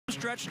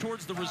stretch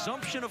towards the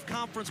resumption of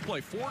conference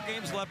play. 4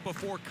 games left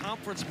before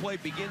conference play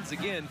begins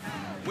again.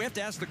 We have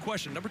to ask the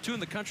question, number 2 in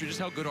the country, just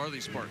how good are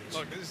these Spartans?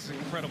 Look, this is an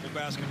incredible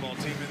basketball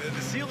team.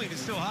 The ceiling is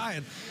still high,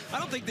 and I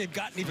don't think they've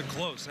gotten even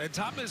close. And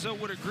Tom Izzo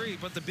would agree,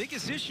 but the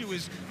biggest issue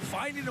is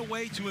finding a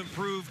way to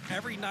improve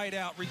every night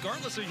out,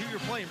 regardless of who you're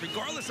playing,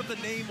 regardless of the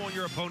name on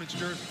your opponent's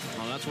jersey.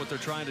 Well, that's what they're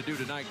trying to do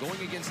tonight, going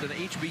against an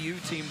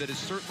HBU team that is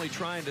certainly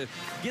trying to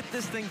get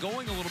this thing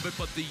going a little bit,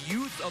 but the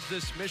youth of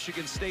this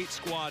Michigan State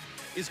squad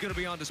is going to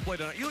be on display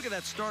tonight. You look at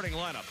that starting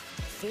lineup,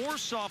 4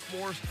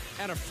 sophomores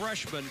and a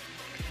freshman.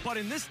 But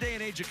in this day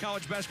and age of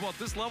college basketball at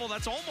this level,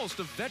 that's almost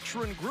a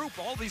veteran group.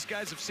 All these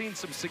guys have seen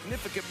some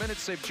significant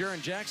minutes, save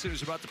Jaren Jackson,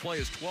 who's about to play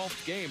his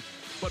 12th game.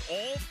 But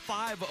all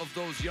 5 of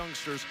those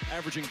youngsters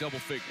averaging double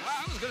figures.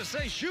 I was going to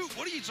say, shoot,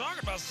 what are you talking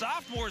about?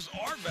 Sophomores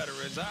are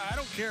veterans. I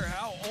don't care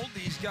how old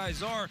these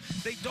guys are.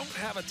 They don't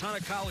have a ton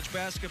of college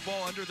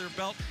basketball under their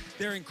belt.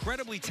 They're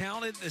incredibly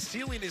talented. The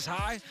ceiling is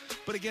high.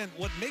 But again,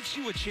 what makes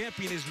you a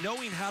champion is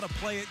knowing how to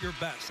play at your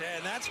best.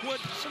 And that's what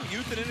some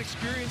youth and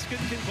inexperience can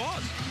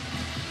cause.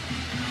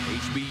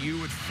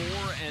 HBU at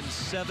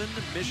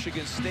 4-7,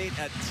 Michigan State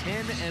at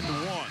 10-1.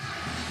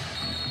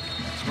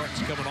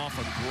 Spartans coming off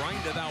a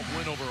grinded-out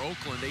win over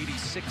Oakland,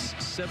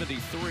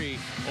 86-73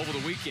 over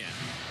the weekend.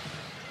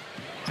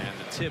 And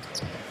the tip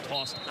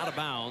tossed out of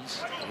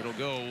bounds. It'll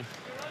go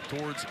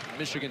towards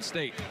Michigan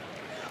State.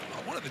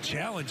 One of the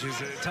challenges,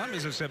 Tom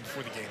Izzo said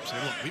before the game,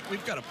 said, look,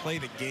 we've got to play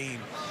the game,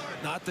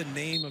 not the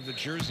name of the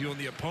jersey on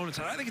the opponents.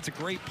 And I think it's a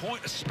great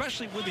point,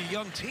 especially with a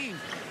young team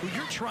who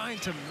you're trying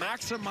to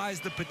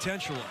maximize the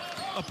potential of.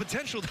 A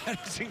potential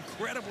that is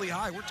incredibly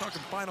high. We're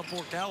talking Final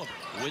Four caliber.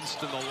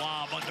 Winston the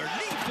lob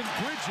underneath,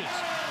 and Bridges.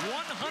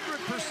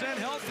 100%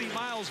 healthy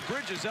Miles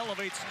Bridges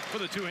elevates for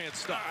the two-hand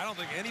stop. I don't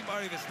think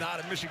anybody that's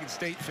not a Michigan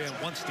State fan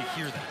wants to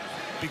hear that.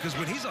 Because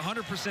when he's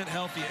 100%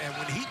 healthy and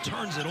when he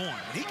turns it on,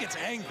 when he gets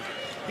angry,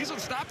 he's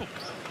unstoppable.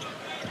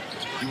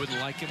 You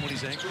wouldn't like him when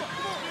he's angry?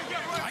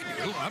 I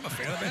do. I'm a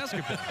fan of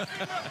basketball.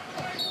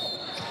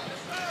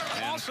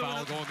 And also,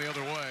 foul going the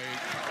other way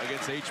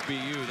against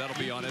HBU. That'll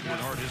be on Edward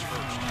Hart, his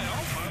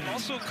first. I'm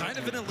also kind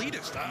of an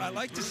elitist. I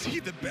like to see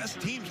the best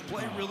teams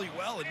play really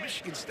well, and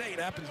Michigan State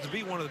happens to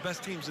be one of the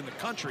best teams in the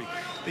country.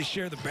 They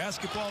share the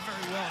basketball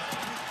very well.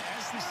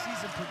 As this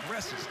season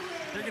progresses,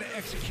 they're going to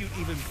execute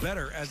even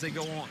better as they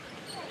go on.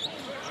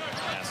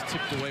 Pass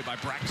tipped away by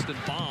Braxton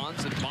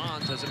Bonds, and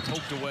Bonds has it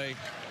poked away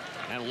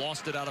and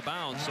lost it out of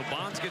bounds. So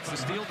Bonds gets the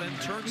steal, then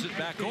turns it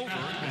back over.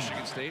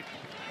 Michigan State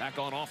back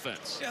on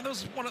offense. Yeah,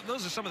 those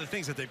are some of the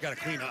things that they've got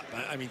to clean up.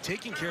 I mean,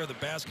 taking care of the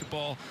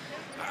basketball.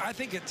 I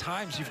think at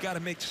times you've got to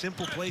make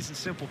simple plays and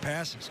simple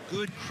passes.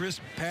 Good,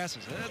 crisp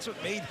passes. That's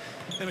what made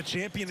them a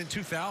champion in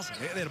 2000.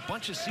 They had a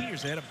bunch of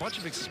seniors. They had a bunch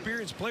of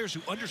experienced players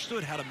who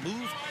understood how to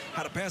move,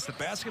 how to pass the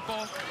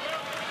basketball.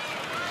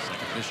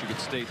 Second Michigan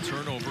State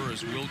turnover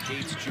as Will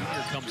Gates Jr.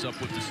 comes up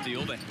with the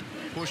steal. They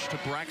push to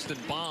Braxton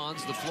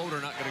Bonds. The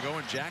floater not going to go,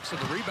 and Jackson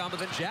the rebound, but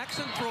then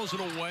Jackson throws it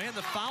away, and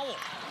the foul.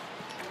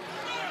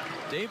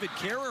 David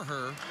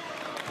Carraher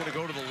going to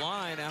go to the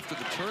line after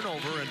the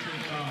turnover, and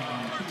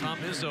Tom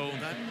Izzo,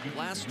 that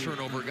last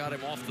turnover got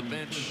him off the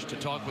bench to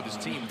talk with his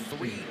team.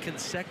 3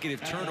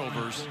 consecutive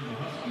turnovers.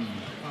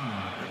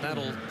 And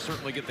that'll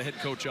certainly get the head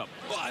coach up.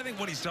 Well, I think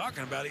what he's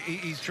talking about,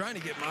 he's trying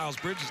to get Miles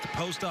Bridges to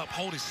post up,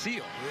 hold his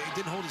seal. He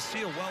didn't hold his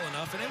seal well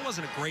enough, and it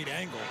wasn't a great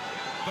angle.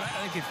 But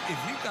I think if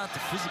you've got the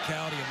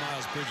physicality of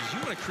Miles Bridges, you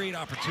want to create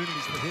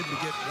opportunities for him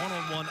to get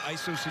one-on-one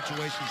ISO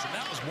situations, and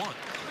that was one.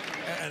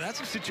 And that's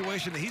a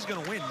situation that he's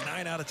going to win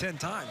 9 out of 10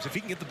 times if he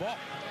can get the ball.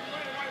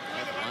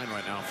 Line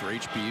right now for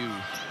HBU.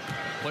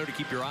 Player to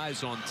keep your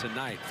eyes on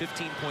tonight.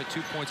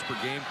 15.2 points per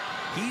game.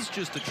 He's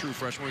just a true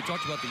freshman. We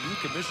talked about the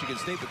youth of Michigan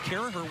State, but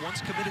Carraher, once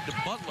committed to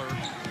Butler,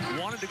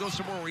 wanted to go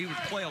somewhere where he would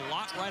play a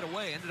lot right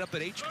away. Ended up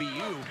at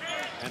HBU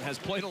and has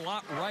played a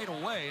lot right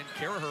away. And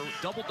Carraher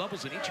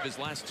double-doubles in each of his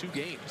last 2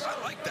 games.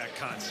 I like that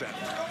concept.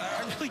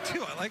 I really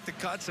do. I like the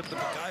concept of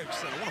a guy who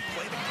said, I want to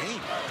play the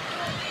game.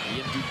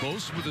 Ian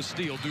Dubose with a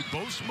steal.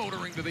 Dubose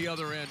motoring to the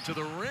other end, to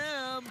the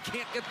rim.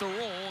 Can't get the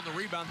roll, and the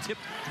rebound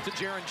tipped to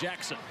Jaren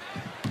Jackson.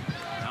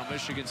 Now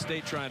Michigan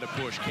State trying to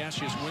push.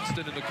 Cassius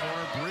Winston in the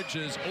corner.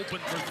 Bridges open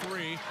for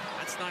 3.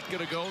 That's not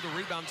going to go. The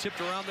rebound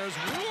tipped around. There's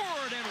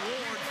Ward, and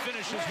Ward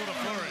finishes with a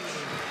flourish.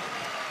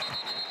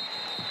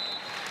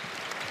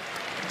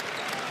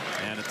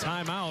 And a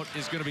timeout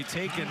is going to be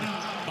taken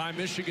by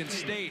Michigan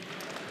State.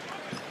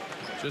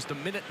 Just a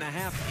minute and a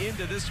half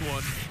into this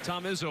one,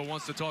 Tom Izzo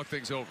wants to talk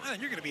things over. Man,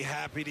 you're going to be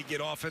happy to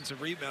get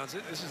offensive rebounds.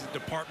 This is a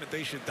department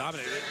they should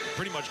dominate. They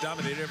pretty much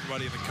dominate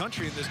everybody in the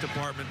country in this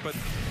department. But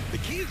the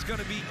key is going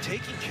to be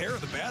taking care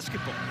of the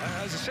basketball.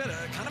 As I said,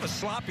 kind of a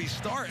sloppy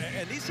start.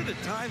 And these are the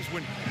times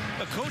when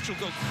a coach will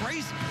go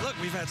crazy. Look,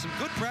 we've had some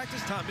good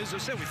practice. Tom Izzo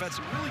said we've had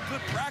some really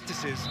good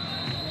practices.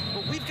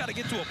 But we've got to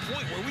get to a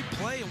point where we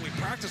play and we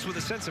practice with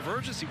a sense of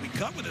urgency. We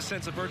cut with a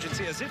sense of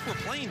urgency as if we're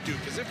playing Duke,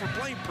 as if we're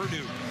playing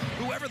Purdue.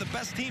 Whoever the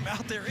best team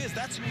out there is,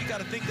 that's who we got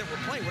to think that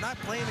we're playing. We're not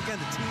playing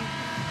against a team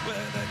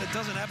that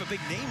doesn't have a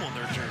big name on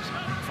their jersey.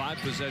 5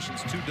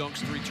 possessions, 2 dunks,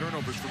 3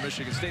 turnovers for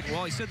Michigan State.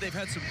 Well, he said they've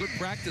had some good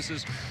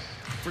practices.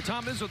 For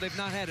Tom Izzo, they've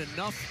not had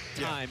enough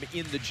time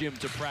in the gym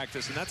to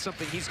practice, and that's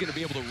something he's going to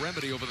be able to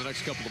remedy over the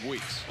next couple of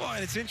weeks. Well,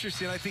 and it's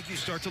interesting. I think you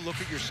start to look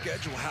at your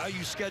schedule, how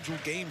you schedule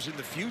games in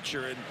the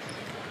future, and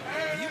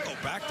you go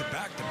back to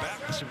back to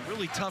back with some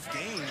really tough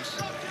games,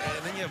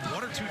 and then you have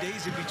 1 or 2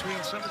 days in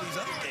between some of these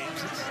other games.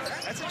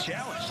 That's a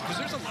challenge, because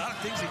there's a lot of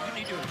things that you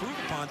need to improve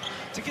upon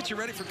to get you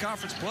ready for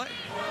conference play.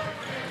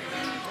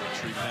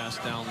 Tree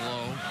pass down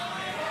low.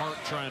 Hart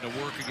trying to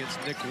work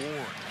against Nick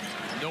Ward.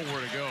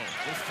 Nowhere to go. A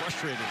little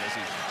frustrated as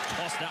he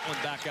tossed that one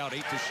back out,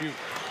 8 to shoot.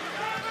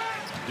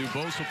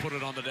 Dubose will put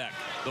it on the deck.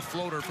 The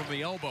floater from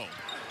the elbow.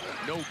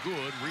 No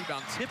good.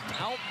 Rebound tipped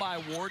out by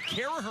Ward.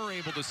 Carraher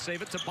able to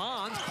save it to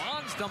Bonds.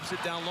 Bonds dumps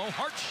it down low.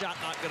 Hart shot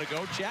not going to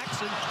go.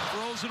 Jackson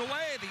throws it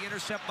away. The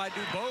intercept by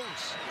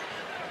Dubose.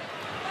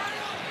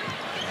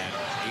 And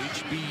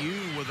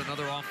HBU with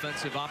another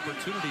offensive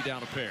opportunity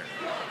down a pair.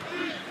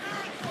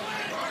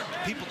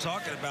 People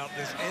talking about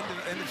this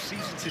end of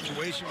season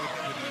situation with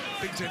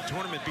the Big Ten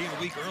tournament being a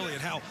week early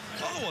and how,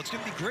 oh, it's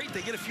going to be great.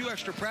 They get a few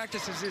extra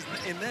practices,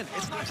 and then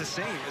it's not the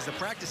same as the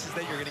practices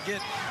that you're going to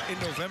get in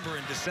November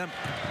and December.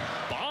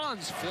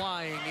 Bonds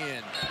flying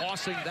in,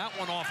 tossing that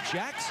one off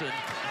Jackson.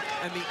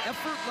 And the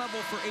effort level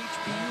for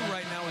HBU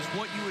right now is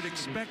what you would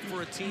expect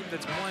for a team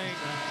that's playing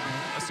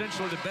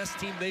essentially the best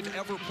team they've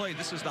ever played.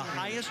 This is the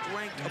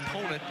highest-ranked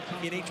opponent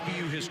in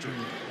HBU history.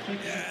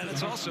 Yeah, and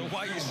it's also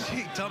why you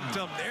see Tum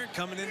Tum there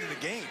coming into the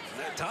game.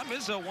 Tom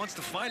Izzo wants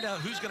to find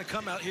out who's going to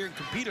come out here and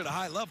compete at a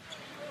high level.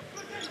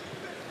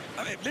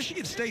 I mean,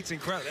 Michigan State's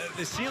incredible.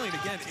 The ceiling,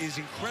 again, is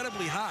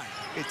incredibly high.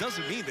 It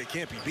doesn't mean they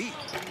can't be beat.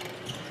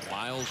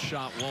 Miles'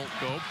 shot won't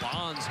go.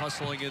 Bonds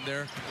hustling in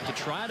there to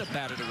try to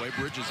bat it away.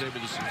 Bridges able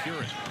to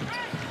secure it.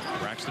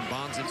 Braxton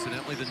Bonds,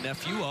 incidentally, the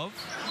nephew of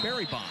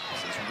Barry Bonds.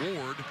 As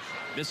Ward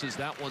misses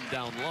that one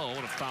down low,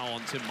 and a foul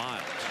on Tim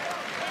Miles.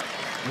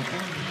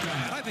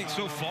 And I think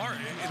so far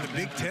in the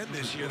Big Ten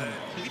this year that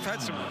we've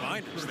had some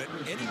reminders that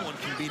anyone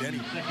can beat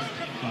anyone.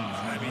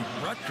 I mean,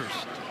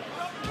 Rutgers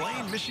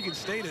playing Michigan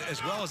State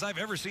as well as I've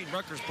ever seen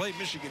Rutgers play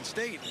Michigan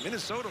State.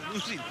 Minnesota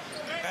losing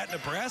at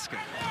Nebraska.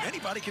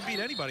 Anybody can beat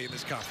anybody in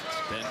this conference.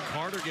 Ben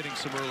Carter getting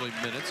some early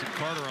minutes, and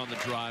Carter on the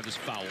drive is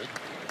fouled.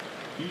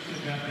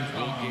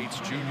 Will Gates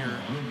Jr.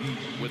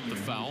 with the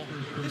foul,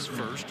 his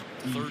first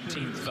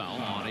 13th foul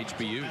on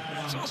HBU.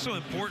 It's also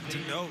important to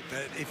note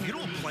that if you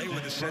don't play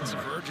with a sense of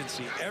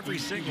urgency every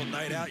single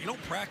night out, you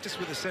don't practice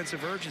with a sense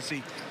of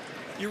urgency,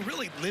 you're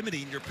really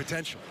limiting your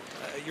potential.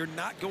 You're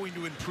not going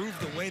to improve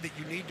the way that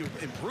you need to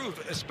improve,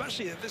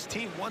 especially if this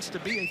team wants to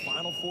be a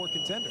Final Four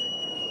contender.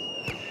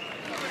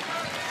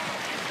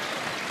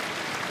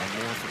 One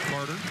more for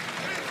Carter.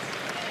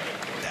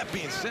 That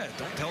being said,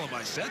 don't tell him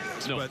I said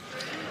this, but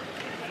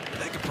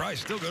they could probably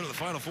still go to the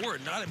Final Four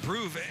and not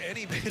improve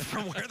any bit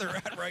from where they're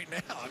at right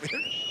now. I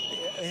mean,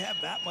 they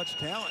have that much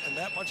talent and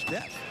that much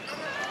depth.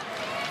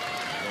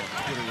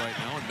 On Twitter right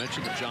now and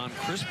mentioned that John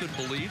Crispin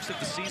believes that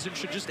the season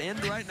should just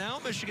end right now.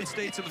 Michigan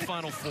State's in the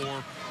Final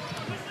Four.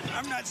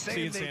 I'm not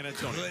saying they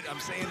could. I'm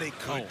saying they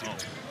could.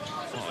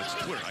 Oh, it's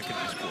Twitter. I can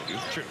just quote you.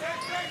 True.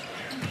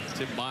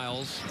 Tim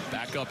Miles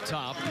back up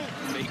top,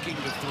 making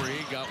the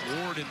three. Got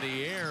Ward in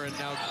the air, and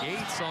now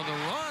Gates on the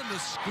run. The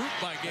scoop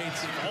by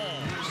Gates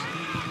falls.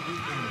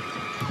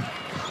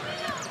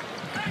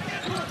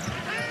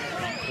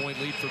 1-point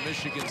lead for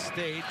Michigan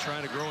State,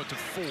 trying to grow it to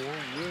 4.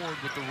 Ward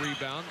with the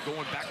rebound,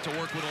 going back to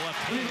work with a left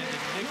hand,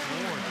 and Nick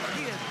Ward.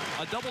 He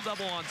had a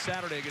double-double on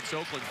Saturday against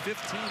Oakland,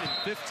 15 and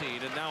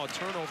 15, and now a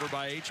turnover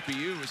by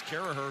HBU as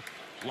Carraher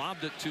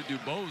lobbed it to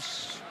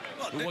Dubose,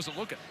 who wasn't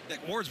looking. Nick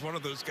Ward's one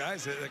of those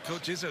guys that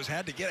Coach Izzo's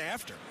had to get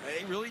after.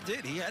 He really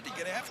did. He had to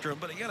get after him,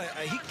 but again,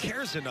 he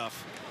cares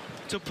enough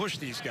to push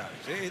these guys.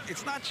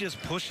 It's not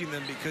just pushing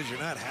them because you're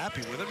not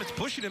happy with them. It's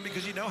pushing them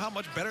because you know how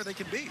much better they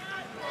can be.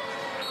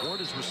 Ward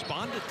has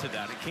responded to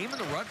that. It came in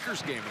the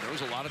Rutgers game, and there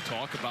was a lot of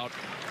talk about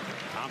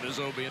Tom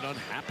Izzo being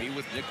unhappy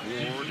with Nick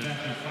Ward.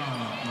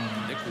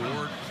 And Nick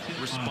Ward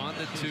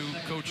responded to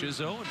Coach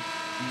Izzo,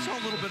 and saw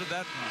a little bit of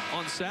that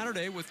on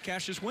Saturday with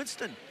Cassius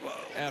Winston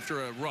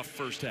after a rough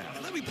first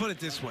half. Let me put it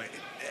this way,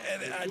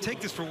 and I take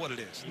this for what it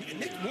is.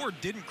 Nick Ward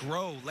didn't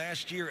grow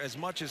last year as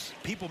much as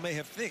people may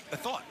have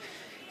thought.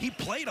 He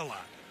played a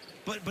lot.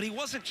 But he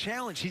wasn't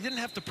challenged. He didn't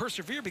have to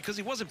persevere because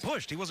he wasn't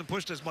pushed. He wasn't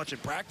pushed as much in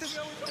practice,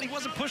 and he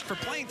wasn't pushed for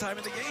playing time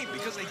in the game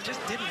because they just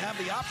didn't have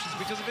the options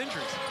because of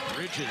injuries.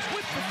 Bridges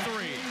with the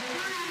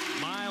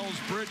 3. Miles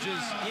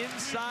Bridges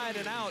inside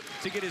and out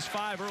to get his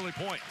 5 early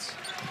points.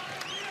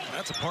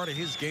 That's a part of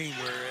his game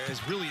where it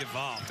has really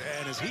evolved.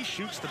 And as he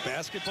shoots the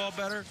basketball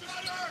better,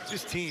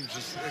 this team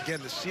just,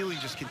 again, the ceiling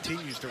just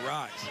continues to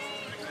rise.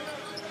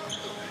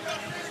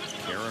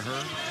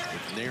 Carraher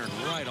with Nairn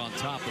right on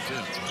top of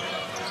him.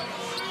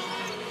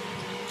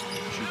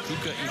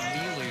 Chukwuka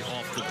Emili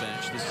off the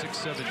bench, the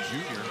 6'7"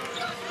 junior.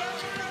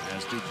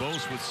 As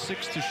Dubose with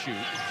 6 to shoot.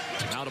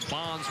 Now to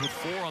Bonds with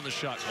 4 on the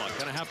shot clock.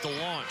 Gonna have to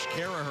launch.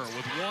 Caraher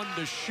with 1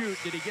 to shoot.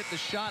 Did he get the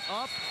shot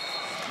up?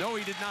 No,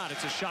 he did not.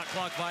 It's a shot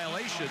clock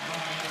violation.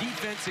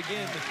 Defense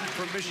again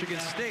from Michigan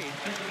State.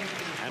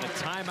 And a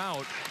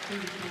timeout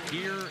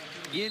here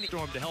in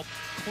Storm to help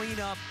clean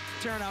up,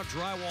 tearing out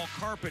drywall,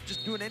 carpet,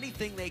 just doing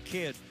anything they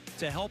can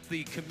to help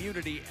the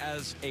community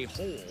as a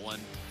whole.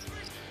 And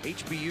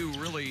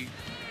HBU really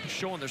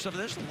showing their stuff.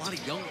 There's a lot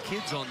of young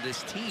kids on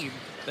this team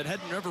that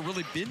had never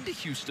really been to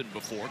Houston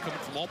before, coming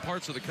from all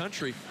parts of the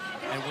country.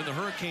 And when the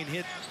hurricane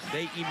hit,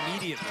 they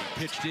immediately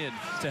pitched in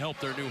to help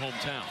their new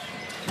hometown.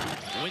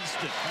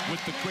 Winston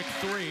with the quick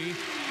 3,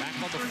 back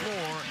on the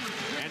floor,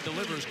 and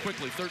delivers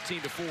quickly.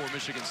 13-4,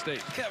 Michigan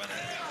State. Kevin,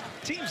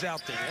 teams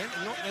out there,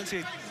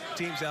 NCAA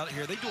teams out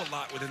here, they do a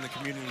lot within the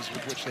communities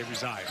with which they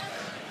reside.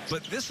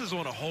 But this is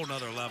on a whole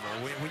nother level.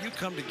 When you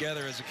come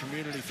together as a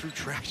community through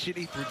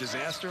tragedy, through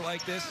disaster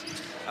like this,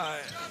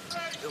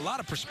 a lot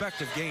of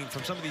perspective gained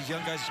from some of these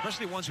young guys,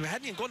 especially ones who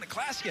hadn't even gone to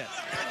class yet.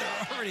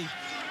 They're already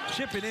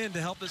chipping in to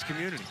help this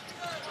community.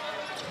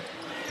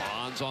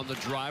 Bonds on the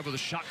drive with a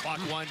shot clock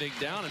winding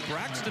down, and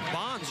Braxton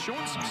Bonds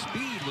showing some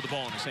speed with the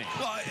ball in his hand.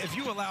 Well, if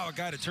you allow a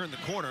guy to turn the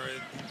corner,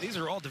 these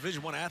are all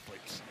Division I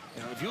athletes.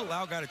 You know, if you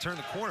allow a guy to turn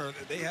the corner,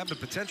 they have the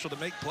potential to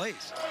make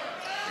plays.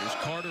 Here's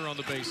Carter on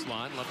the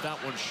baseline, left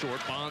that one short.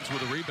 Bonds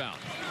with a rebound.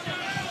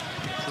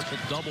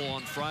 Triple-double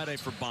on Friday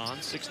for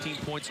Bonds, 16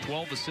 points,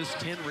 12 assists,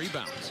 10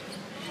 rebounds.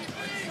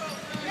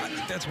 I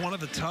think that's one of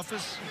the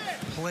toughest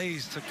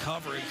plays to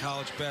cover in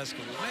college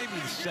basketball. Maybe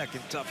the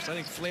second toughest. I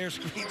think flare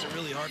screens are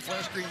really hard.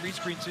 Flare screen, read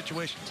screen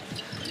situations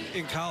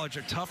in college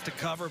are tough to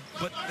cover,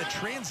 but the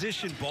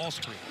transition ball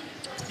screen,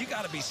 you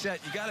got to be set,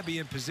 you got to be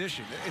in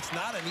position. It's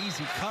not an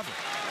easy cover.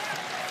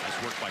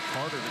 Nice work by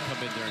Carter to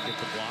come in there and get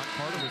the block.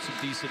 Carter with some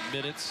decent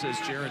minutes as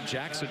Jaren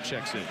Jackson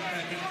checks in.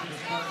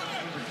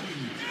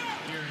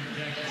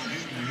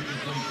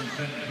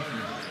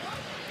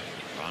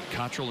 Ron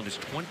Cottrell in his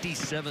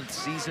 27th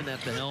season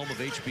at the helm of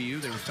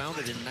HBU. They were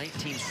founded in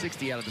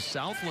 1960 out of the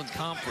Southland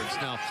Conference.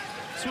 Now,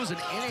 this was an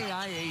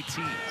NAIA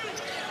team.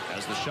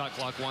 As the shot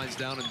clock winds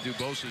down and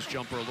Dubose's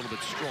jumper a little bit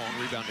strong,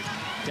 rebounded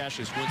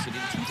Cassius Winston.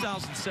 In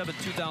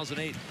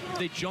 2007-2008,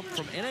 they jumped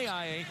from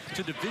NAIA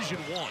to Division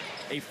I,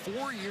 a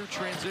 4-year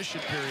transition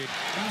period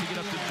to get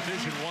up to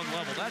Division I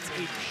level. That's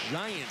a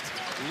giant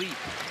leap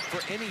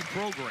for any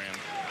program.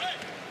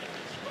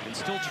 And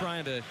still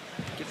trying to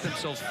get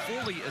themselves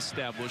fully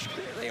established.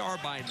 They are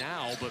by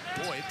now, but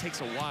boy, it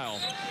takes a while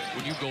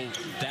when you go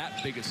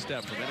that big a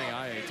step from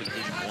NAIA to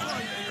Division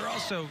I. You're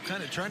also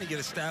kind of trying to get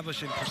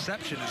established in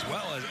perception as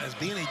well as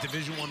being a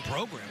Division I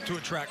program to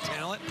attract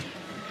talent,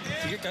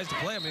 to get guys to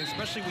play. I mean,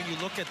 especially when you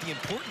look at the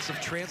importance of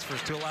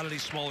transfers to a lot of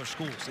these smaller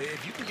schools.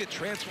 If you can get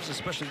transfers,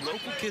 especially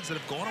local kids that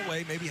have gone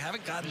away, maybe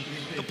haven't gotten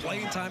the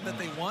playing time that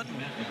they want.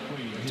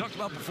 We talked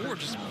about before,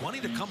 just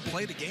wanting to come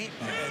play the game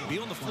and be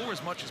on the floor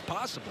as much as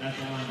possible.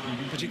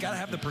 But you got to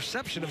have the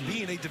perception of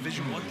being a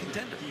Division I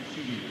contender.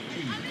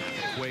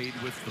 Quaid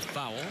with the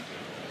foul.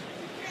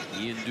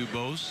 Ian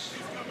Dubose,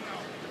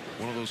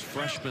 one of those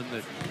freshmen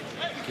that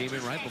came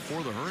in right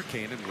before the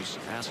hurricane and was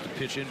asked to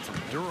pitch in from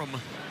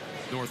Durham,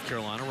 North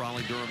Carolina,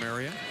 Raleigh-Durham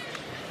area.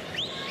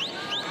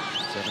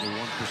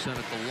 71%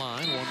 at the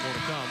line. One more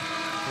to come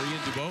for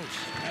Ian Dubose.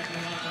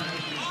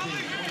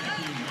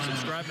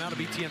 Subscribe now to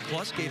BTN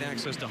Plus. Gain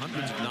access to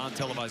hundreds of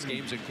non-televised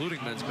games,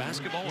 including men's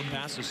basketball, with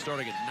passes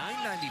starting at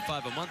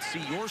 $9.95 a month.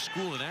 See your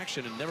school in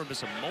action and never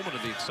miss a moment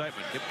of the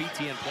excitement. Get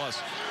BTN Plus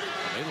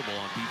available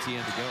on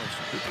BTN to go.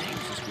 Some good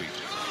games this week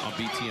on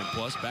BTN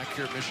Plus. Back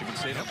here at Michigan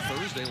State on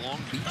Thursday, Long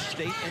Beach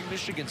State and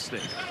Michigan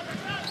State.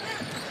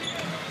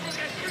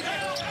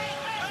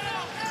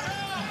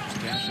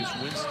 Cassius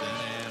Winston,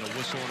 and a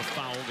whistle and a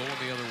foul going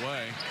the other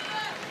way.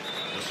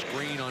 The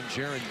screen on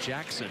Jaren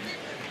Jackson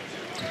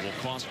will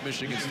cost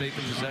Michigan State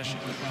the possession.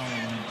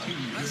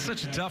 That's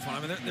such a tough one. I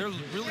mean, they're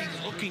really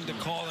looking to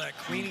call that,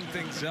 cleaning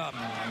things up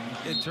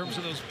in terms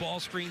of those ball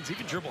screens,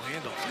 even dribble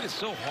handoffs. It is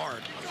so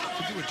hard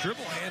to do a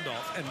dribble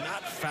handoff and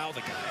not foul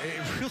the guy.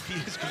 It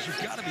really is, because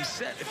you've got to be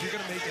set if you're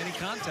going to make any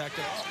contact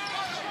at all.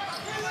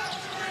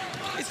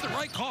 It's the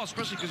right call,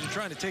 especially because you're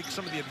trying to take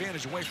some of the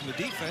advantage away from the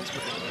defense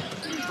with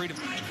freedom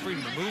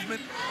of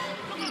movement.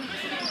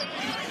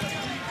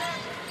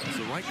 It's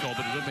the right call,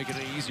 but it doesn't make it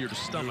any easier to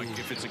stomach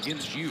if it's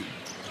against you.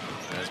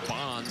 As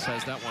Bonds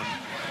has that one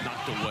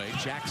knocked away.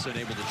 Jackson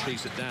able to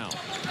chase it down.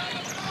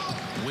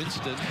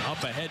 Winston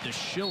up ahead to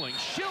Schilling.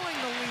 Schilling,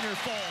 the leaner,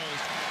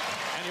 falls,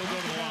 and he'll go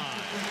to the line.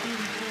 You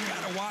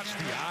gotta watch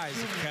the eyes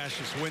of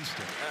Cassius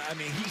Winston. I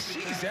mean, he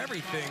sees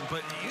everything,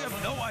 but you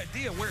have no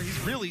idea where he's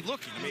really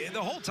looking. I mean,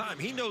 the whole time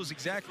he knows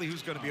exactly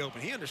who's going to be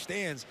open. He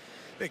understands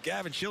that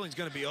Gavin Schilling's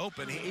going to be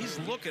open. He's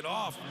looking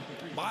off.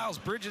 Miles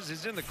Bridges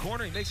is in the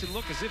corner. He makes it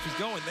look as if he's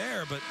going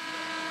there, but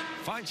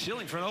finds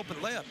Schilling for an open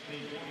layup.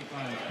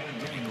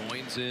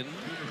 Goins in.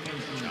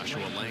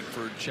 Joshua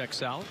Langford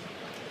checks out.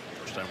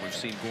 First time we've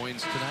seen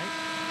Goins tonight.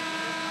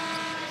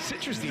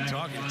 It's interesting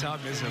talking to Tom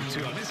Izzo,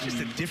 too. I mean, it's just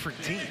a different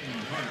team.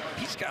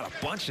 He's got a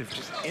bunch of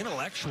just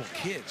intellectual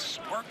kids,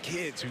 smart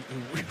kids who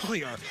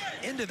really are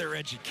into their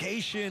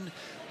education.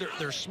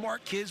 They're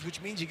smart kids,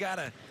 which means you kind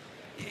of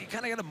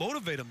got to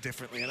motivate them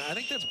differently, and I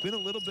think that's been a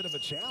little bit of a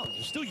challenge.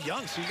 They're still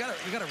young, so you got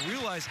to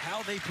realize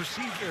how they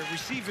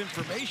receive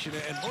information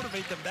and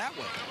motivate them that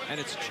way.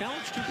 And it's a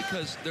challenge too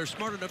because they're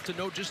smart enough to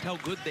know just how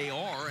good they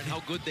are and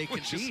how good they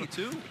can be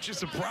too. Which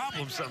is a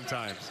problem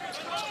sometimes.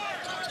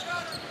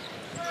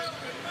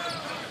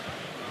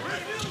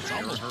 It's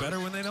almost better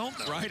when they don't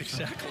know. Right,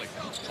 exactly.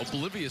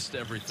 Oblivious to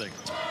everything.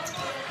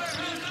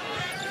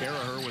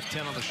 Karaher with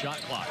 10 on the shot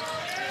clock.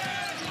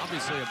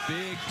 Obviously a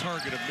big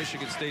target of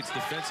Michigan State's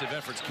defensive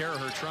efforts.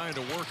 Karaher trying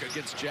to work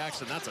against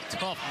Jackson. That's a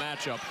tough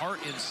matchup.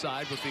 Hart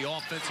inside with the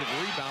offensive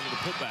rebound and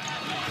the putback.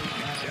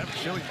 Gavin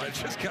Schilling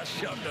just got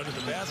shoved under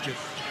the basket.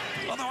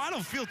 Although I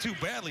don't feel too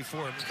badly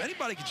for him. If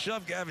anybody can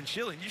shove Gavin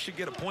Schilling, you should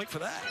get a point for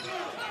that.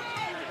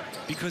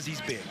 Because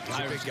he's big. He's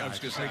a big guy.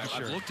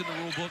 I've looked in the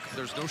rule book.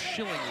 There's no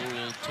Schilling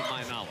rule to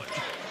my knowledge.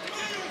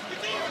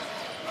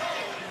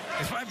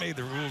 If I made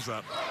the rules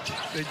up,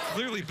 they'd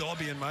clearly all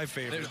be in my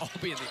favor. They'd all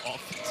be in the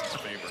offense's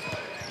favor.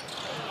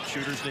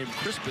 Shooters named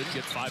Crispin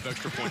get 5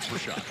 extra points per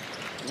shot.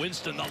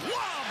 Winston, the lob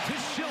to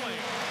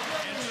Schilling.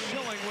 And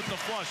Schilling with the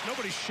flush.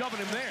 Nobody's shoving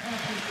him there.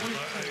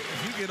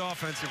 If you get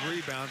offensive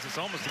rebounds, it's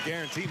almost a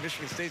guarantee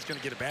Michigan State's going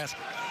to get a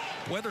basket.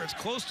 Whether it's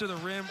close to the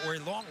rim or a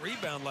long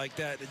rebound like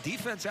that, the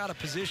defense out of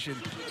position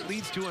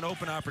leads to an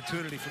open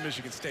opportunity for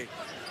Michigan State.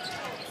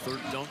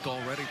 Third dunk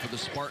already for the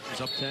Spartans,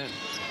 up 10.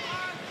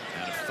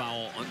 And a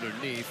foul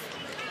underneath.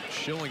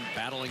 Schilling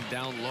battling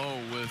down low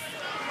with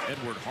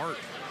Edward Hart.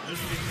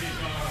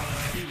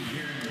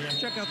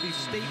 Check out the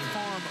State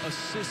Farm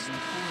assist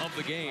of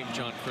the game,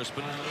 John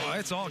Crispin. Well,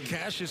 it's all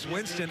Cassius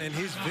Winston and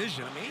his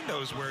vision. I mean, he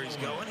knows where he's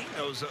going. He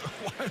knows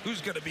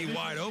who's going to be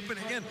wide open.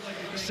 Again,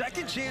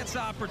 second chance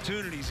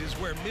opportunities is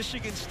where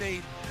Michigan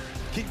State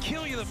can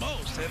kill you the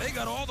most. They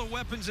got all the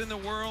weapons in the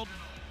world.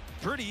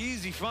 Pretty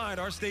easy find.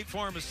 Our State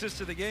Farm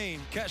assist of the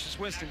game. Cassius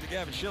Winston to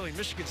Gavin Schilling.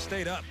 Michigan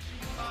State up.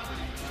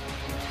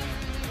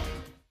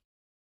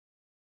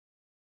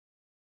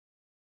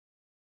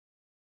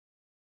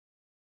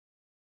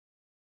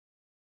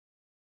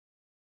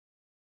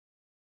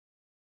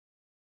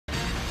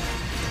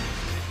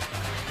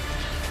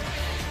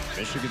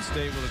 Michigan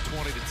State with a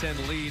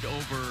 20-10 lead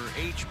over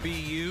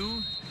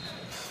HBU.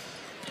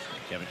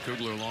 Kevin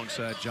Kugler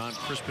alongside John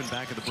Crispin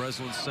back at the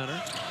Breslin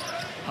Center.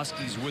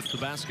 Huskies with the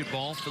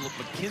basketball. Philip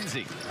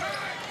McKenzie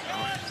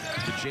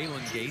to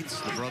Jalen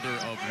Gates, the brother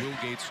of Will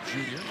Gates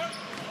Jr.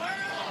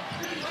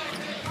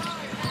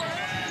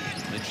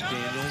 Mitch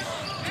Daniels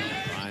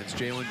finds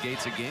Jalen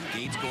Gates again.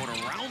 Gates going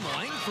around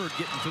Langford,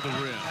 getting to the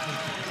rim.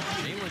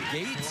 Jalen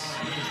Gates.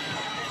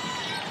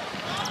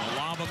 A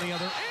lob on the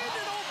other end.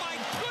 And oh my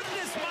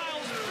goodness,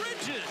 Miles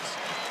Bridges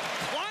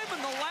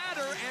climbing the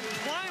ladder and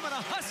climbing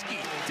a Husky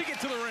to get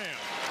to the rim.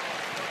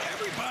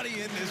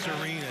 Everybody in this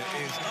arena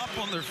is up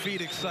on their feet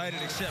excited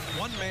except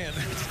one man.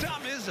 It's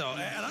Tom Izzo,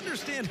 and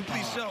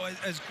understandably so.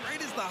 As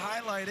great as the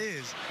highlight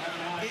is,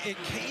 it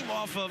came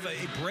off of a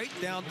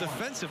breakdown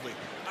defensively.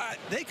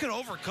 They can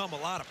overcome a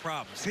lot of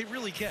problems. They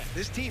really can.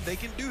 This team, they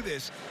can do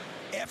this.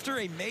 After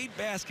a made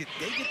basket,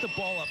 they get the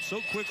ball up so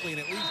quickly, and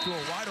it leads to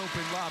a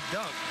wide-open lob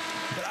dunk.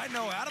 But I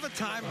know out of a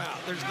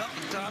timeout, there's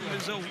nothing Tom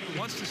Izzo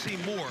wants to see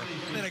more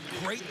than a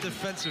great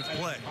defensive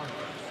play.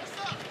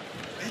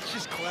 It's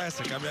just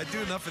classic. I mean, I do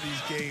enough of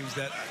these games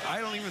that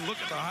I don't even look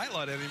at the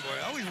highlight anymore.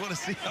 I always want to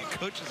see how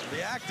coach is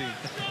reacting.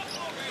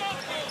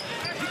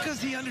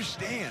 Because he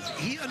understands.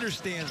 He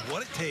understands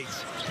what it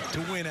takes to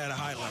win at a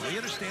high level. He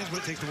understands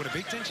what it takes to win a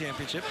Big Ten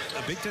championship,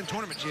 a Big Ten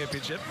tournament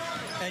championship,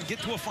 and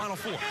get to a Final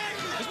Four.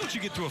 Because once you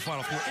get to a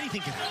Final Four,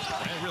 anything can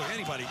happen. Right? Really,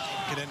 anybody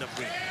can end up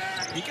winning.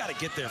 You got to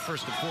get there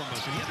first and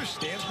foremost, and he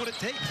understands what it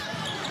takes.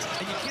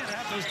 And you can't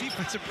have those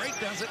defensive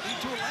breakdowns that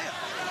lead to a layup.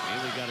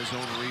 Haley got his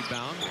own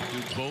rebound.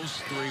 Dubose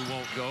three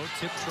won't go.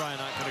 Tip try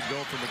not going to go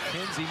for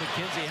McKenzie.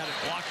 McKenzie had it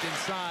blocked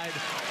inside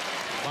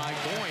by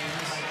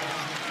Goins.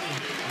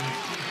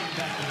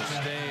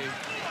 Stay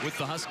with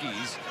the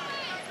Huskies.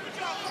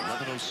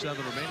 11:07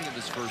 remaining in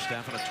this first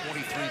half and a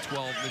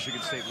 23-12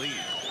 Michigan State lead.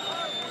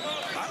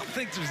 I don't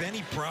think there's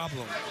any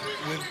problem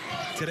with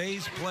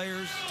today's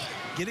players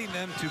getting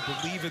them to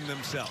believe in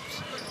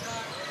themselves.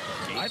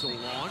 Gates will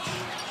launch.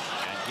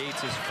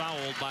 Gates is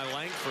fouled by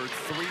Langford.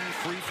 3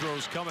 free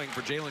throws coming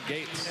for Jalen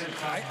Gates.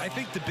 I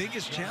think the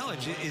biggest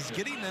challenge is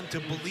getting them to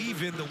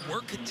believe in the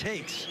work it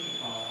takes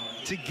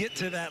to get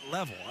to that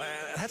level.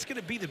 That's going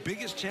to be the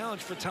biggest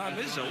challenge for Tom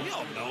Izzo. We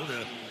all know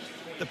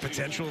the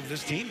potential of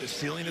this team, the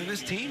ceiling of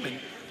this team, and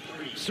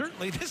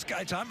certainly this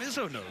guy, Tom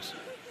Izzo, knows.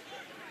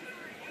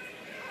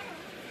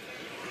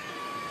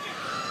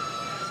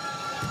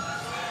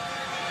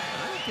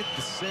 Get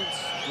the sense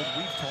when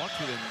we've talked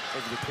to him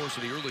over the course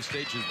of the early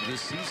stages of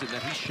this season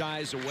that he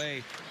shies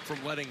away from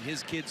letting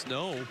his kids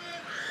know,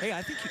 hey,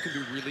 I think you can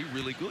be really,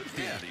 really good at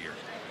the end of the year.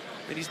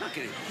 And he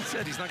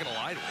said he's not going to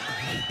lie to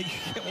him.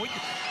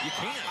 You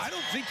can't. I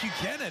don't think you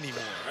can anymore.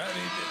 I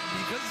mean,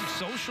 because of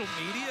social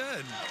media,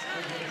 and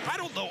I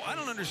don't know. I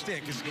don't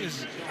understand,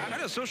 because I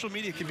know social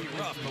media can be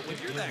rough, but when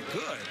you're that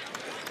good,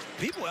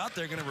 people out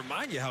there are going to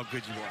remind you how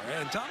good you are.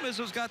 And Tom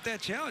Izzo's got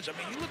that challenge. I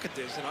mean, you look at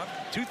this,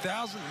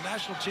 2000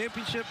 national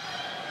championship,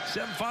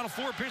 7 Final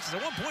Four appearances.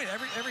 At one point,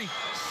 every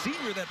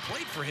senior that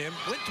played for him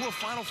went to a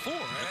Final Four.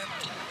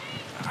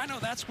 And I know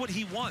that's what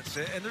he wants,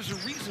 and there's a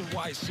reason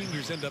why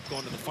seniors end up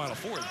going to the Final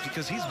Four,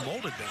 because he's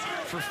molded them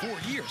for 4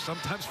 years,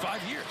 sometimes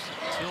 5 years.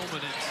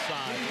 Tillman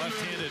inside,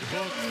 left-handed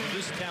hook for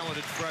this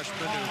talented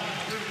freshman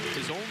who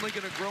is only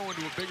going to grow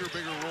into a bigger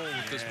role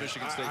with this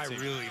Michigan State team.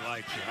 I really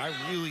like him. I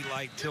really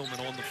like Tillman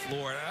on the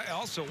floor. And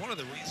also, one of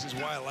the reasons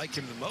why I like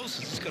him the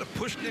most is he's going to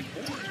push Nick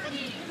Ward.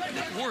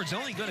 Nick Ward's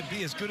only going to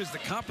be as good as the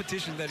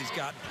competition that he's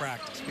got in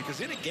practice, because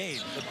in a game,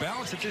 the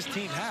balance that this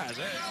team has,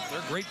 they're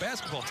a great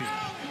basketball team,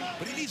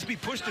 but he needs to be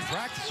pushed in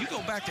practice. You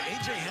go back to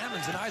A.J.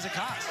 Hammonds and Isaac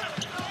Haas.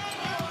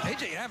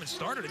 A.J. Hammonds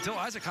started until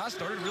Isaac Haas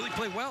started to really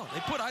play well.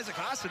 They put Isaac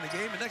Haas in the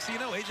game, and next thing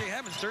you know, A.J.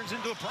 Hammonds turns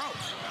into a pro.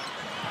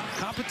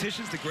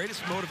 Competition's the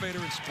greatest motivator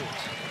in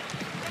sports.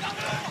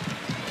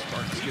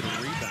 Spartans get a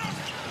rebound.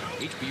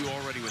 HBU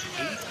already with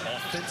 8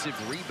 offensive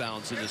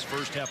rebounds in this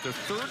first half. They're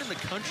 3rd in the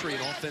country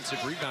in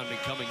offensive rebounding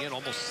coming in,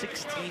 almost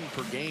 16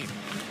 per game.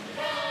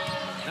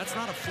 That's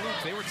not a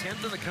fluke. They were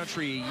 10th in the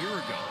country a year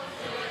ago.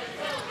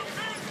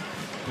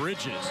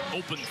 Bridges,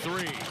 open 3.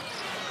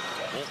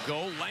 Won't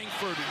go.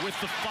 Langford with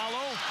the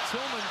follow.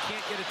 Tillman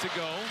can't get it to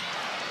go.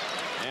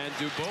 And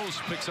Dubose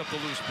picks up the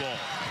loose ball.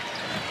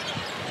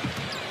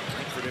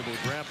 Langford able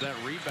to grab that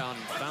rebound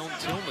and found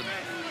Tillman.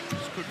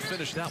 Just couldn't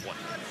finish that one.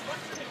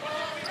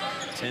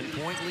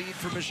 10-point lead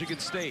for Michigan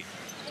State.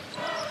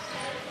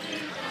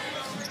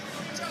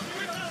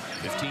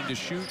 15 to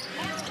shoot.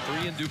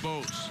 3 in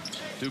Dubose.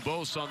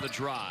 Dubose on the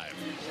drive.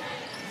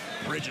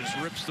 Bridges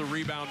rips the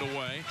rebound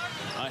away.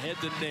 Ahead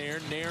to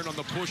Nairn. Nairn on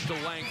the push to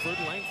Langford.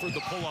 Langford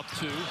the pull-up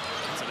 2.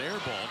 It's an air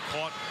ball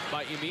caught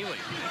by Emili.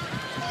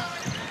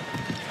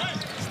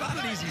 It's not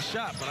an easy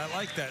shot, but I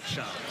like that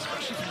shot,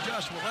 especially from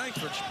Joshua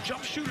Langford.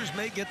 Jump shooters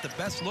may get the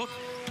best look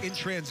in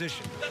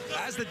transition.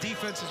 As the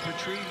defense is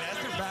retreating, as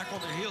they're back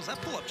on their heels,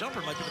 that pull-up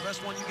jumper might be the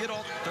best one you get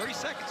all 30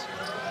 seconds.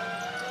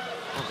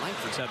 Well,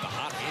 Langford's had the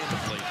hot hand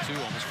of late, too.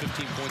 Almost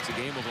 15 points a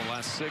game over the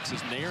last 6.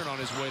 As Nairn on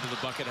his way to the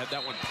bucket had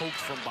that one poked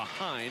from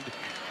behind.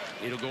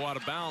 It'll go out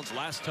of bounds.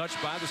 Last touch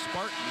by the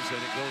Spartans, and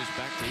it goes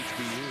back to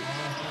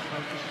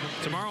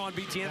HBU. Tomorrow on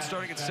BTN,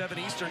 starting at 7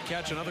 Eastern,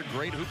 catch another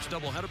great hoops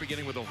doubleheader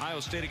beginning with Ohio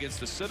State against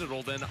the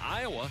Citadel. Then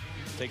Iowa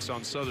takes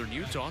on Southern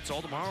Utah. It's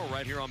all tomorrow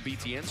right here on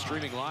BTN,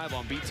 streaming live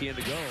on BTN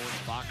To Go and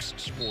Fox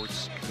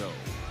Sports Go.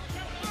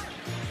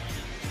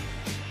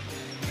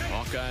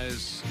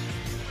 Hawkeyes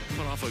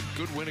coming off a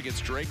good win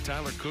against Drake,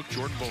 Tyler Cook,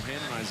 Jordan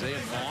Bohannon, Isaiah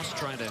Moss,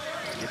 trying to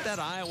get that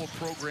Iowa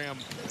program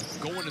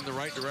going in the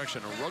right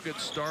direction. A rugged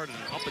start and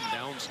an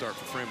up-and-down start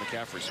for Fran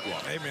McCaffrey's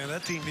squad. Hey, man,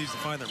 that team needs to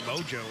find their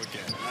mojo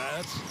again.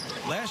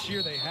 Last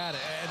year they had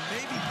it, and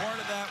maybe part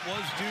of that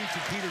was due to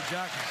Peter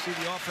Jackson.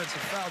 See the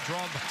offensive foul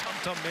drawn by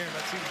Tum Nairn.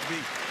 That seems to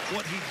be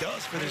what he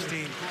does for this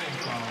team.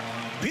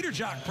 Peter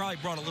Jock probably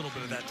brought a little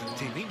bit of that to the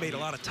team. He made a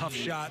lot of tough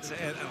shots,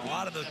 and a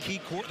lot of the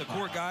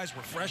core guys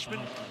were freshmen.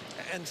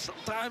 And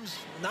sometimes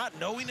not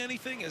knowing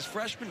anything as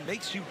freshmen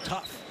makes you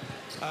tough.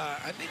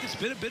 I think it's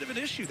been a bit of an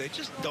issue. They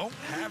just don't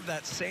have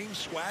that same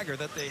swagger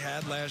that they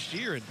had last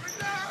year, and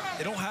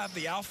they don't have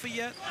the alpha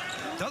yet.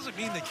 Doesn't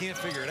mean they can't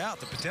figure it out.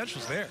 The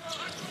potential's there.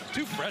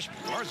 2 freshmen,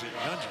 Garza and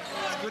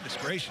Youngin. Goodness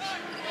gracious.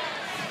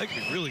 They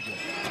could be really good.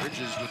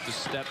 Bridges with the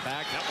step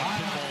back. That one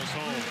pinballs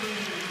home.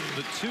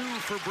 The 2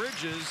 for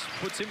Bridges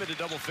puts him into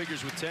double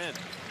figures with 10.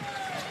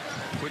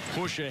 Quick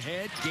push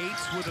ahead.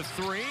 Gates with a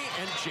 3,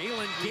 and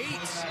Jalen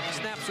Gates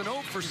snaps an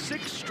 0 for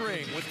 6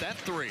 string with that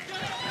 3.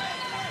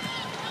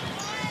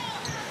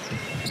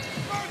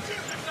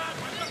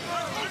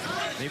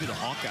 Maybe the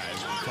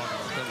Hawkeyes, we're talking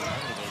about them,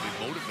 will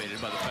be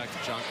motivated by the fact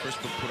that John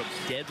Crispin put them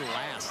dead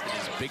last in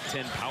his Big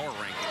Ten power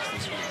rankings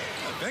this week.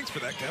 Thanks for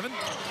that, Kevin.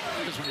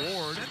 Because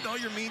Ward, Send all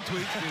your mean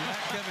tweets to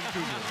Kevin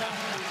Kugler.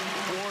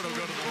 Ward will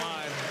go to the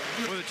line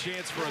with a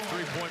chance for a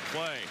 3-point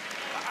play.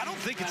 I don't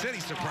think it's any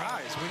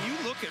surprise. When you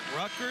look at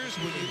Rutgers,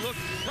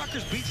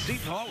 Rutgers beat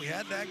Seton Hall. We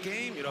had that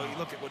game. You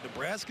look at what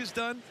Nebraska's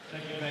done.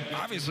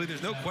 Obviously,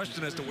 there's no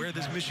question as to where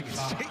this Michigan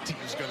State team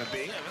is going to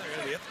be. I mean, they're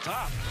going to be at the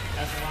top.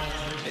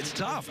 It's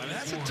tough. I mean,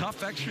 that's a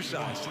tough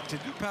exercise to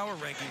do power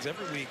rankings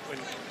every week when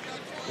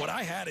what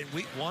I had in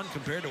week 1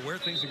 compared to where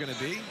things are going to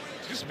be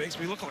just makes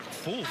me look like a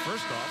fool,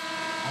 first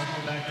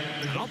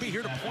off. And I'll be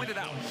here to point it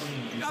out.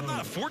 I'm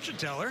not a fortune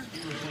teller.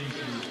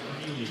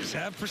 Just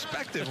have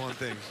perspective on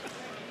things.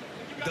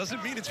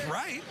 Doesn't mean it's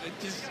right.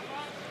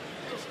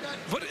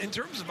 But in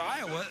terms of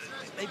Iowa,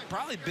 they've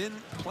probably been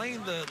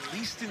playing the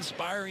least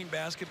inspiring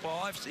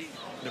basketball I've seen.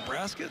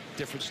 Nebraska,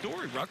 different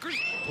story. Rutgers,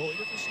 totally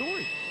different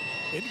story.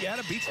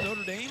 Indiana beats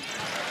Notre Dame.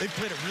 They've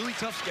played a really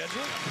tough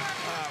schedule.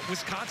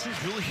 Wisconsin's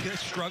really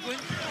struggling,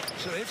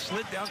 so they've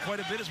slid down quite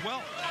a bit as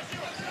well.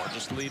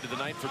 Largest lead of the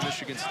night for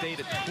Michigan State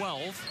at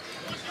 12.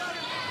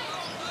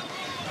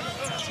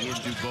 Ian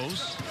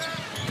Dubose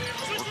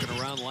working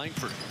around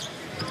Langford.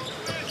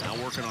 Now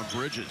working on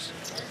Bridges.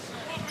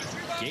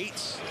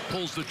 Gates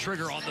pulls the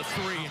trigger on the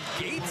three.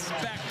 Gates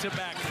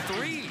back-to-back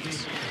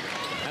threes.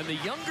 And the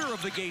younger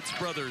of the Gates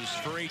brothers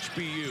for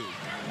HBU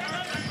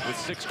with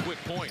 6 quick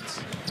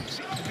points.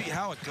 Seems to be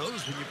how it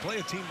goes when you play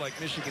a team like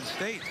Michigan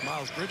State.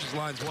 Miles Bridges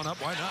lines one up.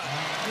 Why not?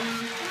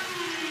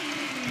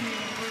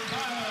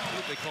 What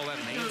would they call that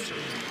an answer?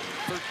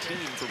 13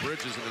 for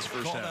Bridges in his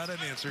first half. Call that an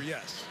answer,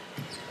 yes.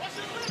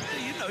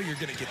 You know you're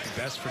going to get the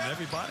best from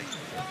everybody.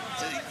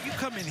 You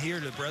come in here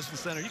to the Breslin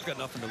Center, you've got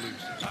nothing to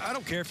lose. I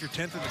don't care if you're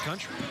 10th in the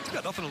country. You've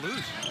got nothing to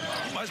lose.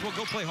 You might as well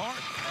go play hard.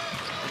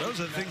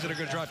 Those are the things that are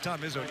going to drive Tom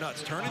Izzo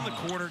nuts. Turning the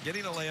corner,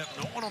 getting a layup,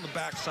 no one on the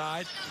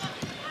backside.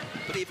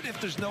 But even if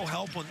there's no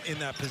help in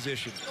that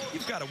position,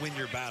 you've got to win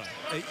your battle.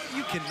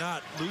 You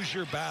cannot lose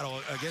your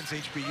battle against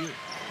HBU.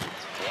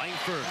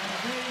 Langford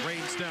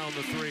rains down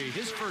the three.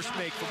 His first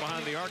make from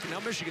behind the arc. And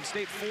now Michigan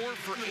State 4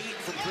 for 8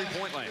 from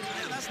three-point land.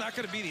 Yeah, that's not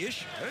going to be the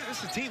issue.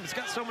 This is a team that's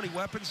got so many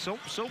weapons,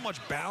 so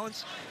much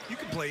balance. You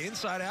can play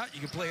inside out.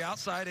 You can play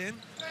outside in.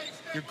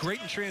 You're great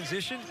in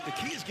transition. The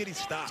key is getting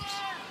stops.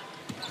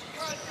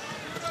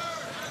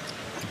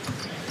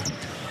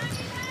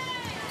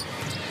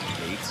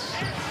 Gates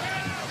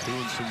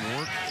doing some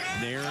work.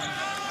 Nairn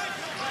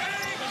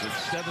with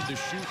 7 to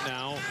shoot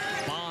now.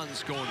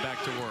 Bonds going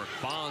back to work.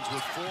 Bonds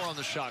with 4 on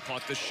the shot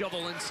clock. The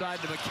shovel inside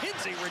to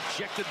McKenzie,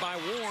 rejected by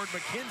Ward.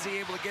 McKenzie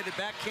able to get it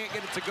back, can't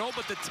get it to go,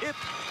 but the tip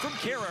from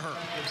Caraher.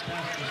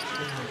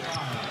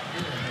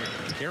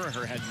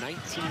 Caraher had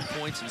 19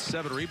 points and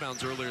 7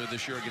 rebounds earlier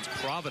this year against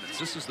Providence.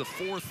 This is the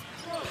 4th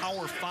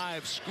Power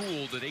 5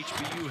 school that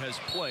HBU has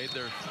played.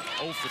 They're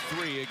 0 for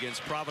 3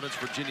 against Providence,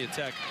 Virginia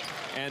Tech,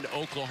 and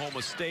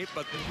Oklahoma State.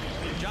 But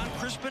John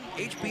Crispin,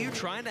 HBU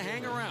trying to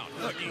hang around.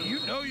 Look, you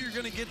know you're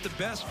going to get the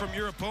best from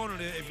your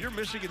opponent if you're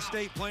Michigan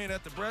State playing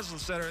at the Breslin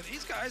Center.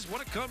 These guys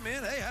want to come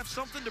in, hey, have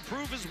something to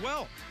prove as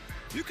well.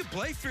 You can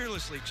play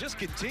fearlessly. Just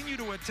continue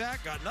to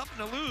attack. Got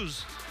nothing to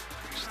lose.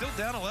 Still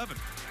down 11.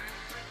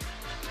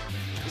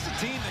 This is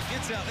a team that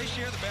gets out. They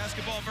share the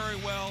basketball very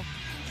well.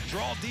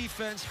 Draw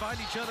defense, find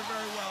each other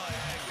very well.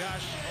 And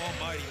gosh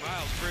almighty,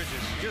 Miles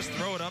Bridges, just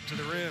throw it up to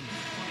the rim.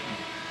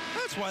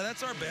 That's why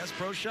that's our best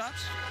pro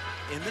shots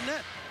in the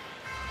net.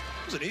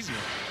 It was an easy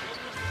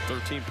one.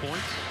 13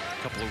 points,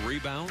 a couple of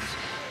rebounds.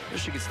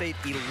 Michigan State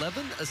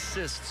 11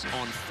 assists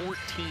on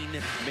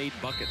 14 made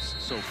buckets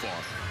so far.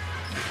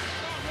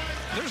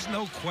 There's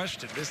no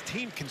question this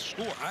team can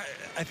score.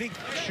 I think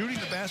shooting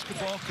the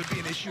basketball could be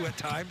an issue at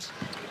times.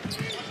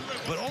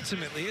 But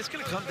ultimately, it's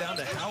going to come down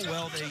to how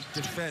well they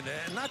defend.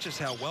 And not just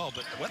how well,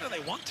 but whether they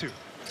want to.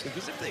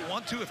 Because if they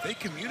want to, if they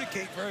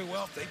communicate very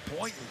well, if they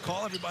point and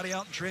call everybody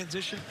out in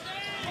transition,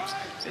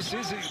 this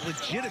is a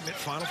legitimate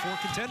Final Four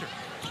contender.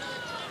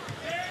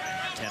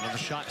 10 on the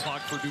shot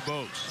clock for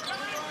Dubose.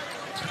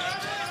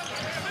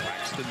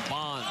 Braxton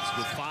Bonds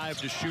with 5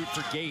 to shoot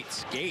for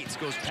Gates. Gates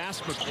goes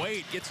past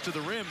McQuaid, gets to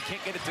the rim,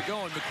 can't get it to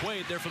go, and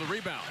McQuaid there for the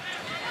rebound.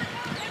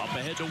 Up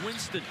ahead to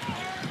Winston.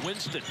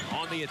 Winston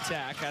on the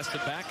attack, has to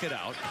back it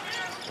out.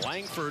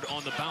 Langford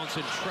on the bounce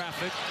in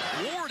traffic.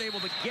 Ward able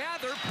to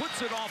gather,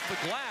 puts it off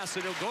the glass,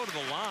 and he'll go to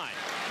the line.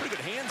 Pretty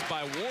good hands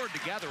by Ward to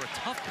gather a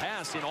tough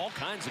pass in all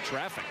kinds of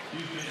traffic.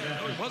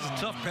 It was a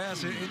tough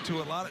pass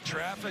into a lot of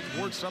traffic.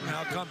 Ward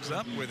somehow comes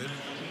up with it.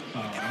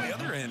 And on the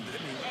other end,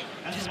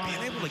 just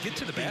being able to get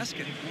to the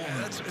basket,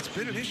 it's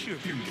been an issue.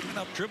 If you're giving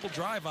up dribble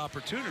drive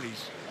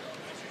opportunities,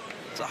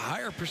 it's a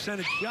higher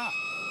percentage shot.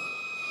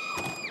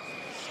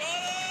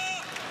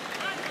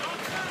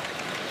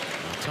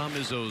 Tom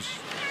Izzo's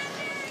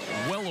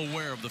well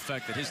aware of the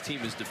fact that his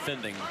team is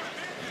defending,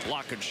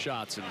 blocking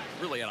shots, and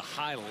really at a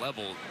high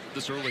level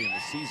this early in the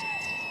season.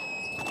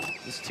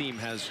 This team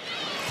has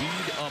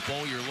D'd up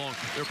all year long.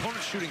 Their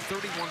opponent's shooting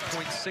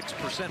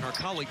 31.6%. Our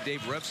colleague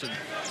Dave Revson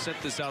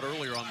sent this out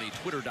earlier on the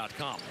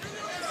twitter.com.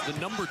 The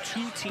number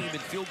 2 team in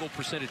field goal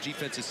percentage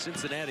defense is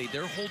Cincinnati.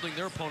 They're holding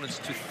their opponents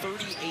to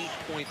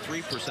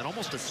 38.3%,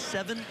 almost a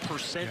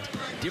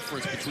 7%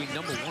 difference between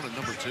number 1 and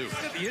number 2.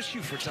 The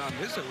issue for Tom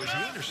Izzo is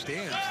he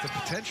understands the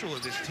potential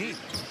of this team.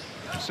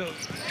 So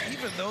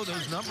even though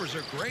those numbers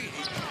are great,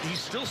 he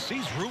still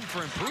sees room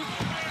for improvement.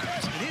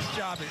 And his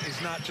job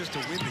is not just to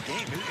win the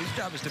game. His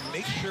job is to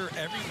make sure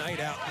every night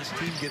out this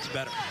team gets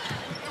better.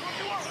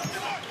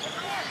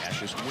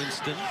 Cassius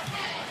Winston.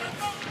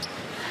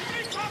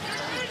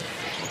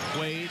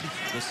 Wade,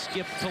 the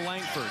skip to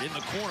Langford in the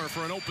corner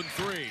for an open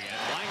 3. And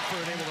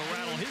Langford able to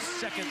rattle his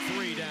second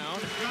 3 down.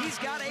 He's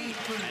got 8.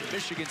 And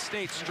Michigan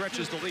State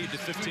stretches the lead to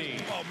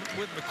 15. Well,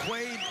 with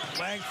McQuaid,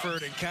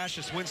 Langford, and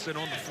Cassius Winston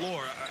on the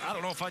floor, I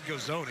don't know if I'd go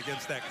zone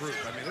against that group.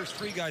 I mean, there's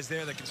 3 guys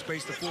there that can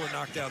space the floor and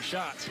knock down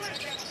shots.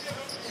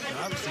 And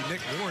obviously,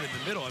 Nick Ward in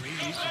the middle. I mean,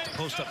 he's just a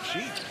post-up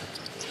machine.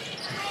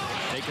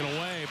 Taken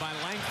away by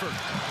Langford.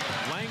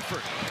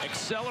 Langford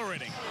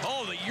accelerating.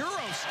 Oh, the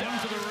Euro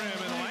step to the rim,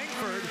 and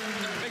Langford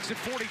makes it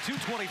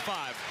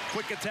 42-25.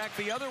 Quick attack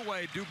the other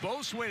way.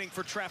 Dubose waiting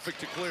for traffic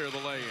to clear the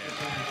lay-in.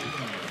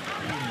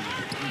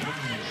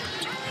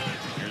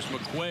 Here's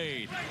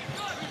McQuaid.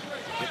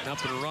 Hit getting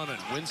up and running.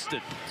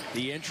 Winston,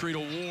 the entry to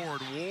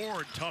Ward.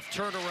 Ward, tough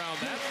turnaround.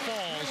 That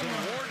falls, and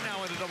Ward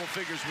now into double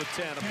figures with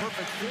 10. A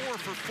perfect 4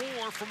 for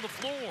 4 from the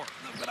floor.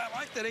 But I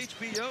like that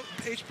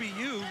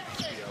HBU.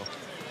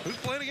 Who's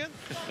playing again?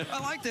 I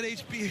like that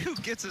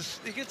HBU gets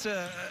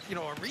a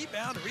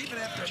rebound, or even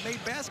after a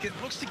made basket,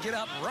 looks to get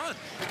out and run.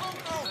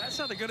 That's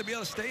how they're going to be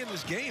able to stay in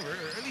this game, or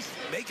at least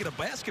make it a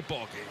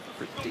basketball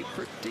game. Pretty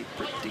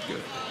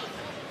good.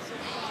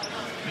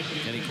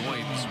 Kenny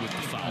Goins with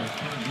the foul.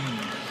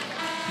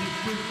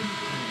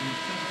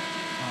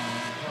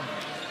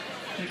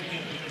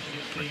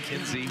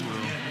 McKenzie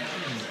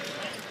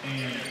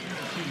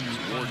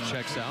Ward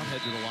checks out,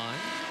 head to the line.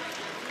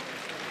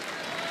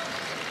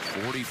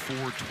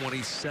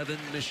 44-27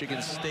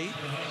 Michigan State.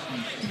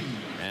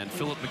 And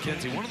Philip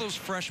McKenzie, one of those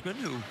freshmen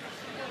who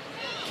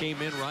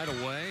came in right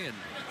away and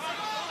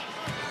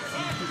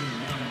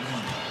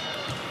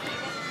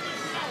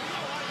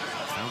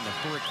found the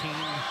hurricane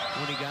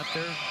when he got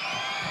there.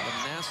 Out of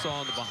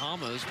Nassau in the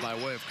Bahamas by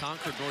way of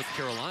Concord, North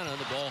Carolina.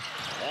 The ball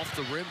off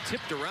the rim,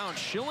 tipped around.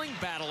 Schilling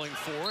battling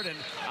for it, and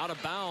out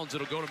of bounds.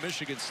 It'll go to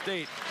Michigan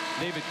State.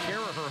 David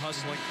Carraher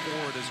hustling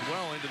for it as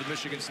well into the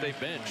Michigan State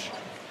bench.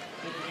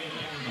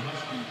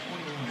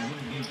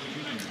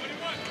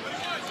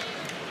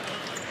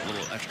 A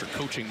little extra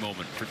coaching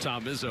moment for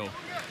Tom Izzo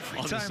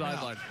on the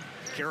sideline.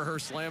 Carraher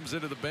slams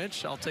into the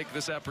bench. I'll take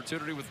this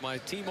opportunity with my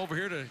team over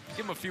here to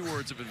give him a few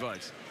words of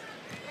advice.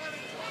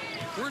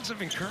 Words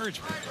of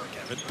encouragement,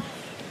 Kevin.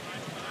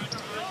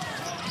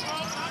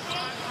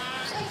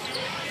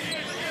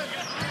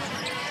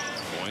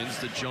 Goins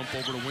the jump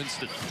over to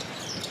Winston.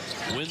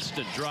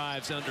 Winston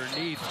drives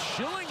underneath.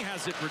 Schilling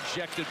has it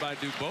rejected by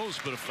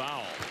Dubose, but a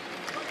foul.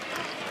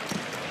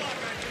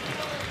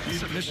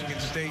 It's a Michigan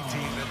State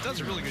team that does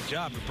a really good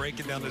job of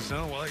breaking down the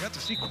zone. Well, I got to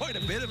see quite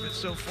a bit of it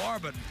so far,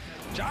 but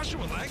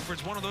Joshua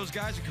Langford's one of those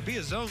guys who could be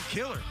a zone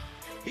killer.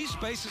 He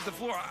spaces the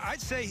floor. I'd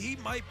say he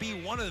might be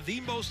one of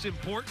the most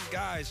important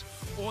guys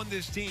on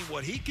this team.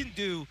 What he can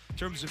do in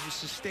terms of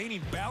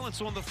sustaining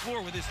balance on the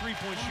floor with his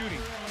three-point shooting.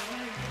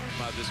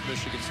 By this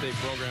Michigan State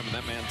program and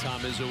that man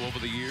Tom Izzo over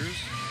the years.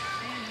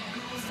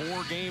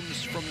 4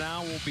 games from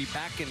now, we'll be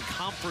back in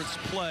conference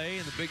play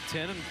in the Big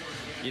Ten. And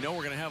you know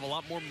we're going to have a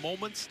lot more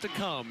moments to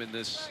come in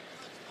this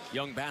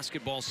young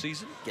basketball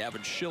season.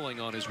 Gavin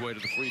Schilling on his way to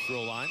the free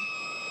throw line.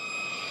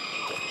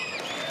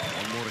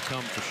 One more to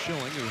come for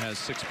Schilling, who has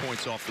 6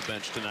 points off the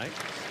bench tonight.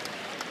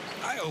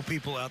 I hope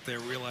people out there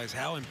realize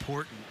how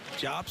important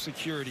job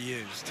security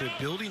is to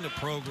building a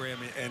program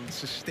and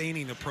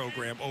sustaining a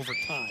program over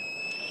time.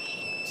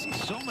 See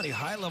so many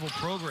high-level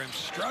programs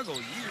struggle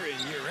year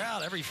in, year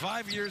out. Every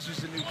 5 years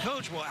there's a new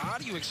coach. Well, how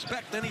do you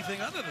expect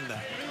anything other than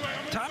that?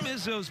 Tom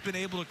Izzo's been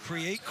able to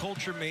create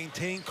culture,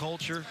 maintain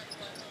culture,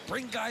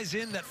 bring guys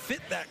in that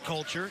fit that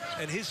culture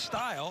and his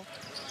style,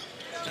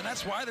 and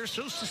that's why they're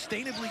so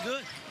sustainably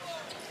good.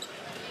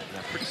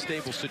 Yeah, pretty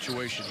stable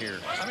situation here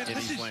in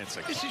East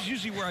Lansing. This is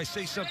usually where I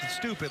say something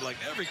stupid, like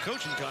every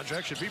coaching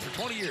contract should be for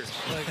 20 years.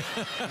 Like,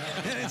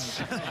 it's,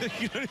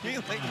 you know what I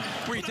mean? Like,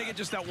 where you take it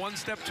just that one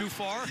step too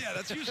far? Yeah,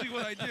 that's usually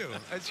what I do.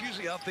 That's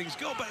usually how things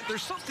go. But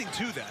there's something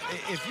to that.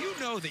 If you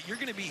know that you're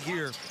going to be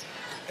here,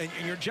 and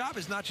your job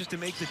is not just to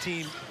make the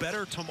team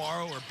better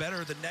tomorrow or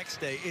better the next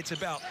day. It's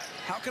about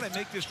how can I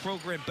make this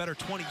program better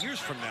 20 years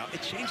from now?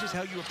 It changes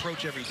how you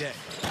approach every day.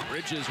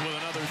 Bridges with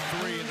another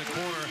 3 in the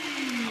corner.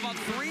 How about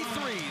 3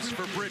 threes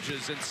for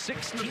Bridges and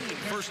 16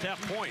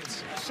 first-half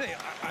points?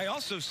 I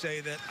also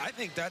say that I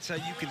think that's how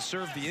you can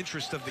serve the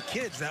interest of the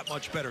kids that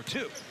much better,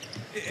 too.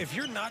 If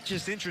you're not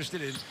just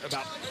interested in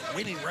about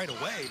winning right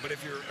away, but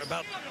if you're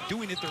about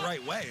doing it the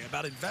right way,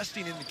 about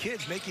investing in the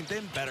kids, making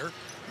them better,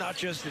 not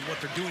just in what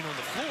they're doing on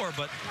the floor,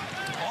 but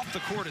off the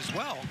court as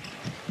well.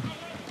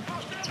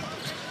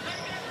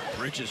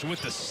 Bridges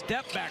with the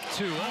step back,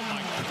 too. Oh,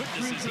 my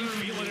goodness, is he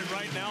feeling it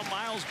right now?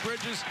 Miles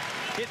Bridges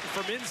hitting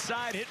from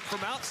inside, hitting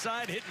from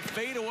outside, hitting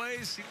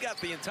fadeaways. He's got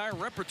the entire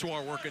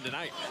repertoire working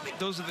tonight. I think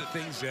those are the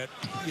things that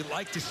you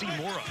like to see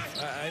more of.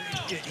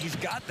 He's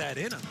got that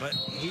in him, but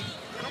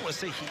I don't want to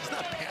say he's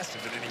not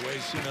passive in any way.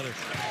 See another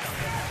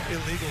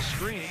illegal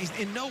screen.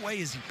 In no way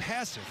is he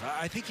passive.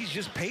 I think he's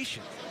just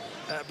patient.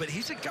 But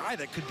he's a guy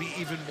that could be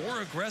even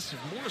more aggressive,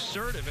 more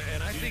assertive,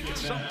 and I think at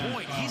some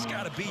point he's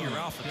got to be your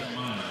alpha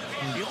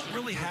dog. You don't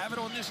really have it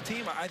on this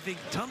team. I think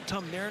Tum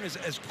Tum Nairn is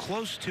as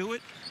close to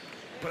it,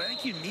 but I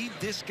think you need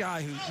this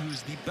guy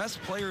who's the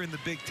best player in the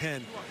Big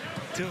Ten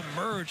to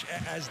emerge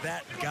as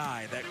that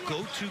guy, that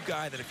go-to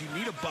guy that if you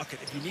need a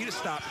bucket, if you need a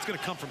stop, it's going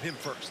to come from him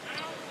first.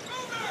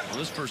 Well,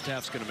 this first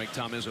half's going to make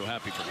Tom Izzo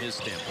happy from his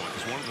standpoint,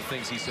 because one of the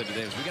things he said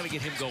today is we got to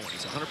get him going.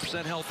 He's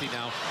 100% healthy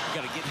now. We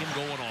got to get him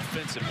going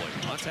offensively.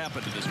 Well, that's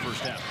happened in this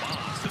first half.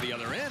 Bonds to the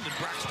other end, and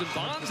Braxton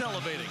Bonds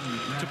elevating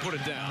to put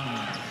it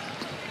down.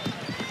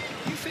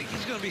 You think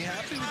he's going to be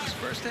happy with his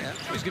first half.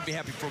 He's going to be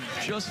happy from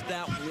just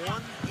that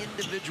one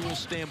individual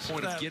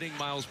standpoint of getting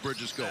Miles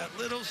Bridges going. That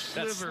little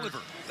sliver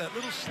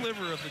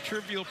of the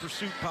Trivial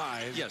Pursuit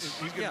pie.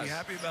 Yes. He's going to be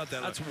happy about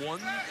that. That's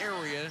one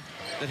area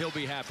that he'll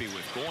be happy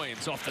with.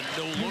 Goins off the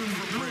no-look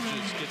for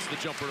Bridges, gets the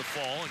jumper to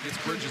fall, and gets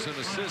Bridges an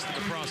assist in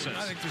the process.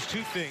 I think there's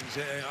two things.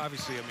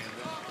 Obviously, I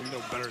mean, you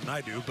know better than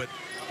I do, but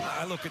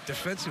I look at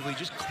defensively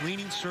just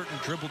cleaning certain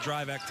dribble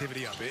drive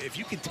activity up. If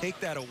you can take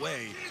that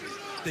away,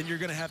 then you're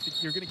going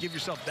to give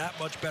yourself that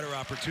much better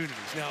opportunities.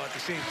 Now, at the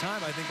same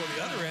time, I think on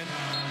the other end,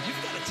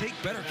 you've got to take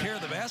better care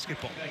of the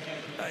basketball.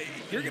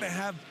 You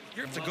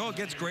have to go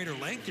against greater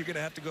length. You're going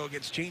to have to go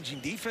against changing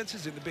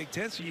defenses in the Big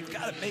Ten, so you've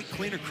got to make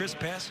cleaner, crisp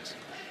passes.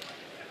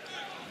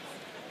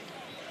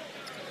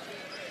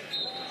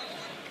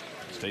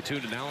 Stay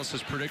tuned.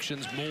 Analysis,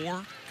 predictions,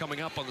 more coming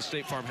up on the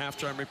State Farm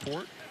Halftime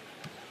Report.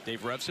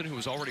 Dave Revson, who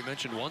was already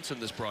mentioned once in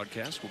this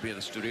broadcast, will be in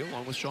the studio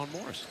along with Sean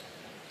Morris.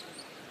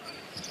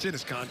 It's in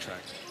his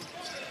contract.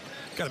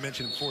 Got to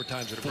mention him 4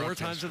 times at a broadcast.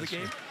 4 times of the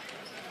game?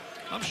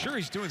 I'm sure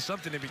he's doing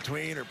something in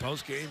between or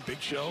post-game, big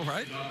show,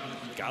 right?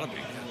 Gotta be.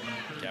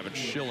 Gavin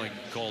Schilling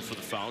called for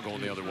the foul,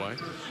 going the other way.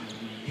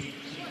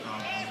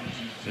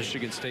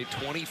 Michigan State,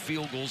 20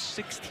 field goals,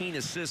 16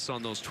 assists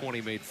on those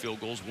 20 made field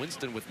goals.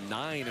 Winston with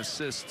 9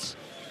 assists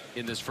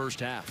in this first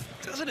half.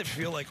 Doesn't it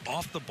feel like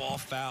off-the-ball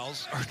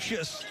fouls are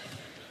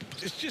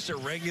it's just a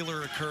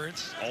regular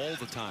occurrence? All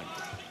the time.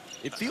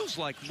 It feels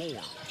like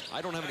more.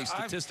 I don't have any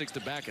statistics to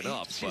back it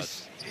up,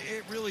 but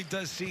it really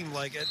does seem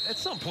like at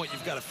some point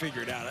you've got to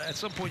figure it out. At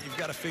some point you've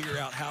got to figure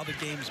out how the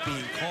game's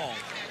being called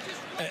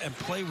and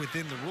play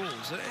within the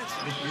rules.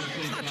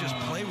 It's not just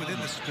play within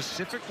the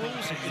specific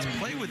rules, it's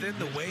play within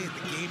the way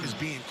the game is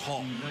being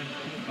called.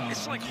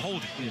 It's like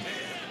holding.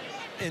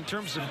 In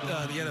terms of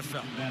the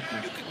NFL,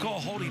 you can call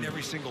holding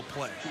every single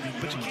play,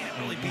 but you can't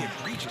really be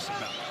egregious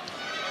about it.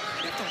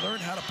 You have to learn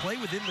how to play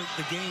within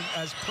the game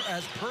as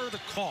per the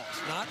calls,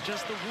 not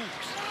just the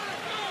rules.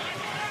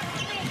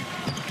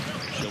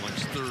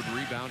 Schilling's 3rd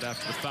rebound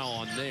after the foul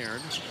on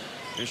Nairn.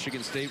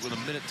 Michigan State with a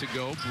minute to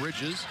go.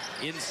 Bridges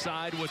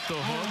inside with the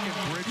hook,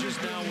 and Bridges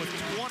now with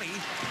 20.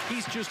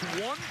 He's just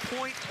 1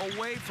 point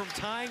away from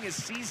tying his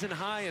season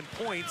high in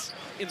points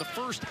in the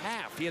first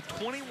half. He had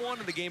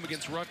 21 in the game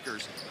against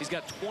Rutgers. He's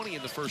got 20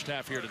 in the first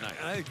half here tonight.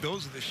 I think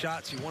those are the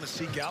shots you want to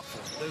seek out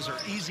for. Those are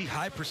easy,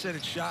 high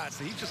percentage shots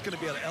that he's just going to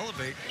be able to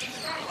elevate.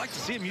 I'd like to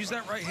see him use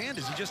that right hand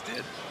as he just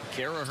did.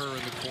 Karaher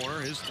in the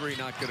corner. His 3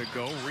 not going to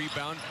go.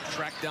 Rebound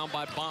tracked down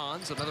by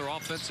Bonds. Another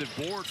offensive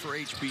board for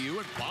HBU.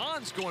 And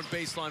Bonds going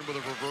baseline with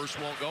a reverse,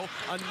 won't go.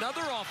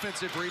 Another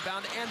offensive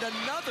rebound and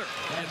another.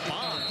 And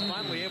Bonds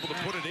finally able to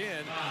put it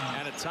in.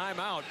 And a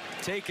timeout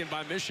taken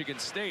by Michigan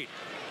State.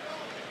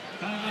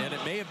 And it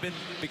may have been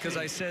because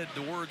I said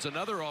the words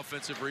another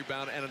offensive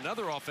rebound and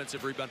another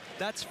offensive rebound.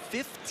 That's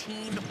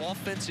 15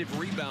 offensive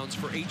rebounds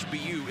for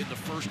HBU in the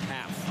first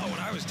half. Oh,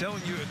 and I was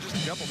telling you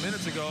just a couple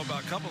minutes ago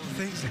about a couple of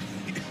things that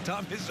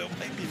Tom Izzo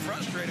might be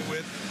frustrated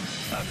with.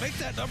 Make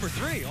that number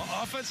 3,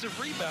 offensive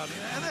rebound.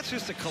 And that's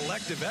just a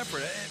collective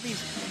effort. It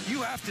means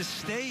you have to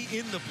stay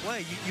in the play.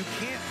 You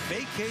can't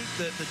vacate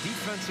the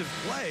defensive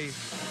play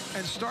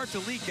and start to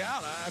leak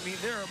out. I mean,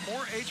 there are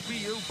more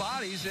HBU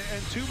bodies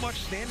and too much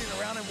standing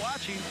around and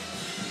watching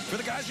for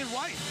the guys in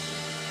white.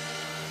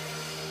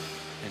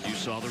 And you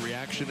saw the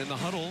reaction in the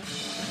huddle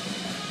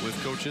with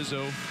Coach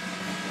Izzo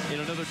in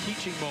another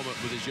teaching moment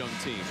with his young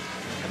team.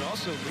 And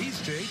also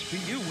leads to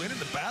HBU winning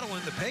the battle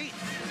in the paint.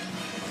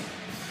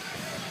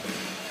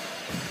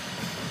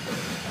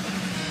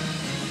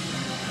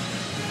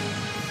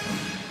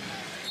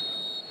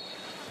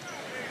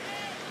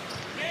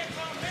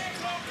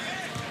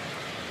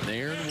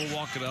 Nairn will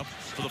walk it up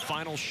for the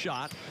final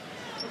shot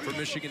for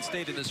Michigan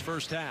State in this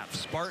first half.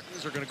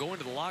 Spartans are going to go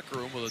into the locker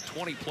room with a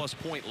 20-plus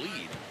point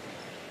lead.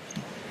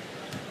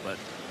 But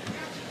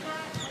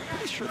I'm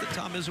pretty sure that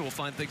Tom Izzo will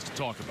find things to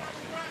talk about.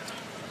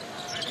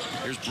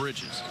 Here's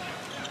Bridges.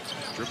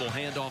 Dribble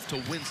handoff to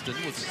Winston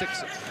with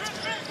 6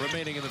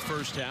 remaining in the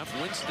first half.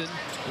 Winston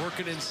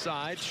working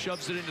inside,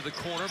 shoves it into the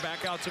corner,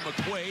 back out to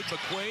McQuaid.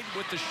 McQuaid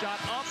with the shot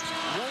up,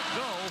 won't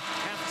go.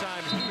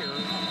 Halftime here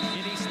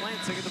in East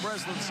Lansing at the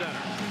Breslin Center.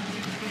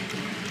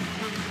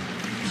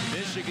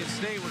 Michigan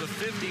State with a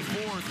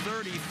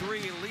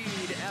 54-33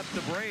 lead at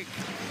the break.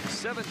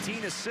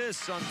 17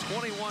 assists on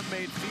 21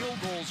 made field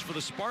goals for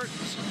the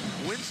Spartans.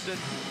 Winston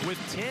with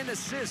 10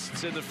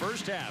 assists in the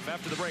first half.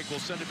 After the break, we'll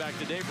send it back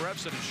to Dave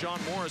Revson and Sean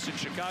Morris in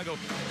Chicago.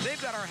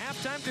 They've got our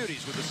halftime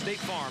duties with the State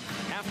Farm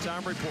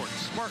Halftime Report.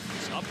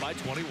 Spartans up by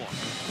 21.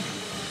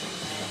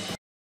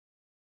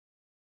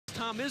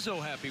 Tom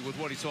Izzo happy with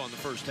what he saw in the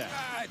first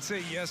half? I'd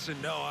say yes and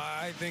no.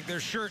 I think their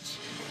shirts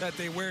that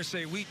they wear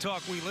say, "We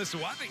talk, we listen."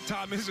 Well, I think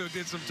Tom Izzo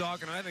did some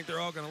talking, and I think they're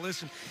all going to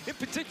listen. In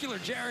particular,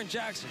 Jaren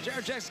Jackson.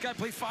 Jaren Jackson got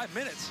to play 5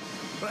 minutes,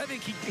 but I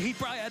think he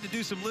probably had to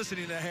do some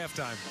listening at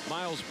halftime.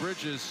 Miles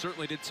Bridges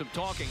certainly did some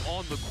talking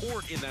on the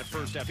court in that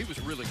first half. He was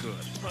really good.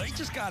 Well, he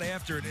just got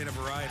after it in a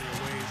variety of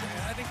ways.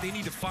 And I think they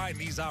need to find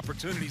these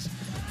opportunities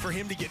for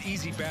him to get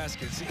easy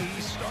baskets.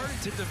 He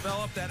started to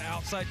develop that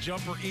outside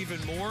jumper even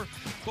more,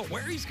 but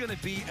where he's going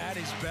to be at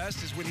his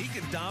best is when he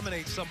can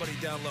dominate somebody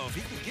down low. If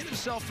he can get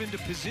himself into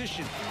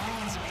position,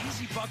 get some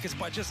easy buckets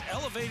by just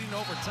elevating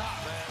over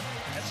top, man,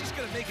 that's just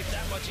going to make it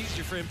that much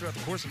easier for him throughout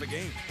the course of a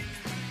game.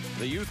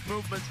 The youth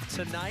movement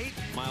tonight,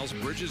 Miles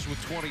Bridges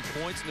with 20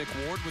 points, Nick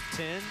Ward with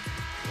 10,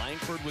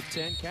 Langford with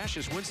 10,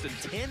 Cassius Winston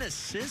 10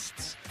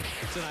 assists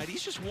tonight.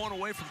 He's just one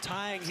away from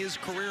tying his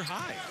career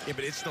high. Yeah,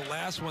 but it's the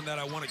last one that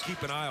I want to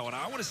keep an eye on.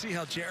 I want to see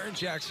how Jaren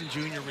Jackson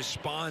Jr.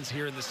 responds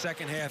here in the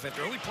second half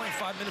after only playing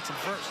 5 minutes in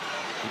first.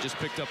 He just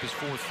picked up his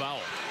 4th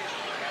foul.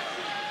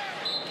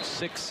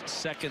 6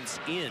 seconds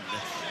in,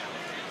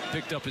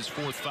 picked up his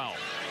 4th foul.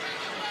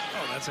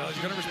 Oh, that's how he's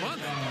going to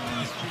respond.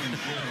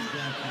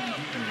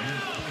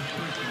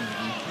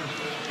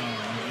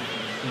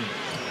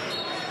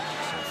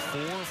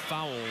 4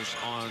 fouls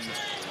on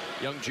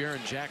young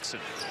Jaren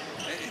Jackson.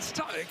 It's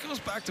tough. It goes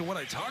back to what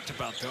I talked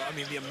about, though. I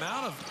mean, the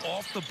amount of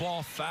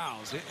off-the-ball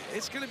fouls,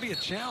 it's going to be a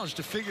challenge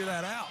to figure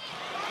that out.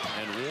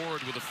 And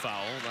Ward with a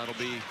foul. That'll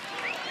be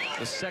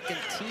the second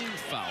team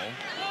foul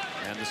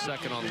and the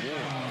second on Ward.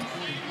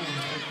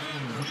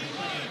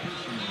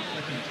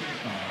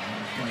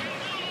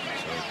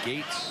 So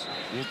Gates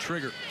will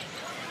trigger.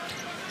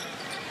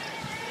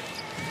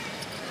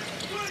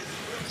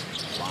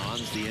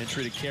 Bonds the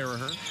entry to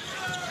Caraher.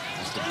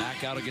 Just to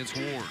back out against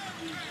Ward.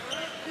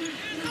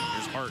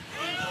 Here's Hart.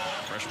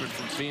 Freshman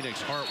from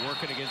Phoenix. Hart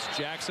working against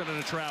Jackson in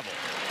a travel.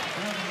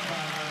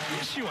 The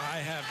issue I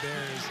have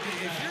there is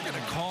if you're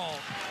going to call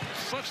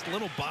such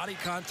little body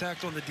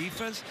contact on the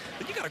defense,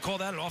 then you got to call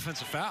that an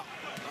offensive foul.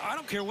 I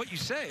don't care what you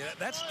say.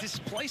 That's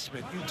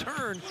displacement. You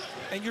turn,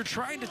 and you're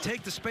trying to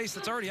take the space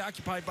that's already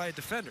occupied by a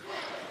defender.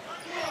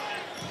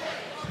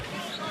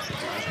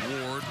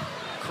 Ward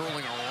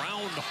curling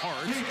around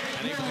Hart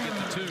and able to get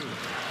the 2.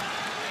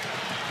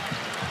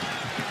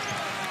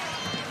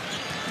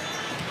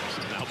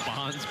 So now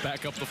Bonds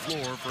back up the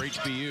floor for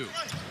HBU.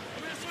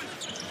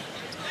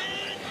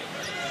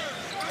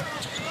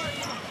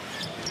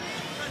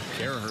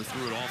 Caraher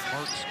threw it off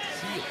Hart's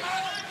heel.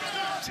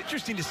 It's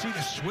interesting to see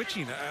the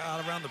switching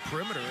out around the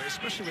perimeter,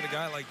 especially with a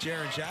guy like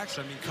Jaren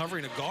Jackson, I mean,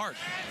 covering a guard.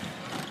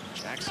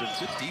 Jackson,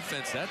 good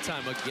defense that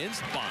time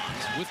against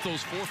Bonds with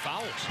those 4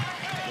 fouls.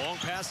 Long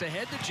pass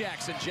ahead to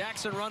Jackson.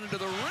 Jackson running to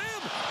the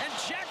rim, and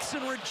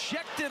Jackson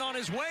rejected on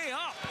his way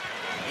up.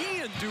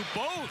 Ian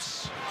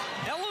Dubose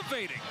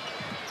elevating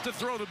to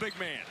throw the big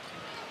man.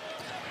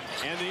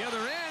 And the other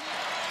end,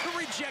 the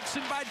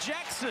rejection by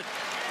Jackson.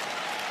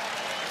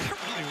 That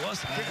really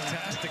was a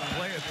fantastic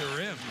play at the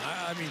rim.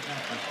 I mean,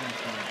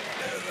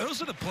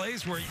 those are the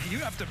plays where you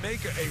have to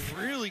make a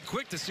really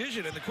quick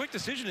decision, and the quick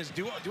decision is,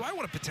 do I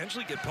want to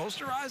potentially get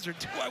posterized, or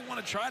do I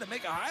want to try to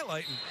make a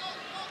highlight? And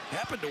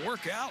happened to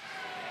work out,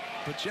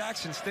 but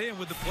Jackson staying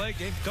with the play.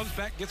 Game comes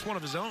back, gets one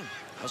of his own.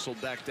 Hustled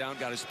back down,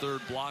 got his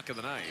 3rd block of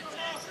the night.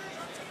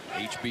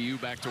 HBU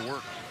back to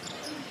work.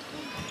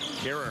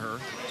 Caraher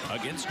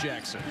against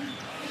Jackson.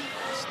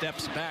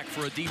 Steps back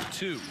for a deep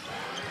 2.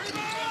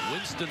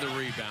 Winston the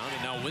rebound,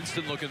 and now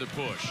Winston looking to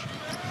push.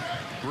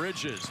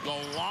 Bridges, the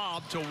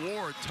lob to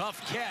Ward.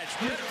 Tough catch.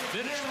 Better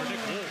finish for Nick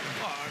Ward.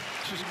 Oh,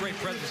 just great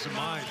presence of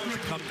mind to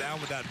come down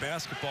with that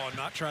basketball and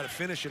not try to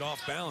finish it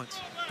off balance.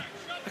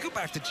 I go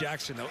back to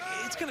Jackson, though.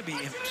 It's going to be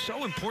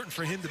so important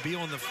for him to be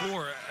on the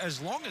floor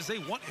as long as they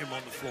want him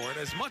on the floor, and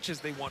as much as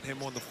they want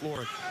him on the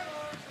floor.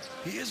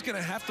 He is going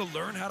to have to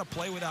learn how to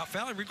play without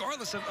fouling,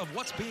 regardless of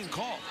what's being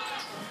called.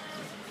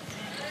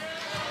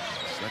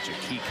 Such a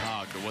key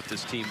cog to what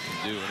this team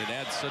can do, and it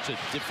adds such a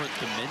different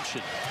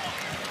dimension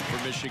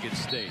for Michigan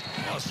State.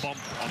 A bump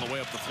on the way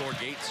up the floor.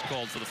 Gates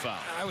called for the foul.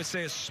 I would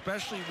say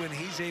especially when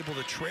he's able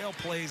to trail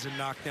plays and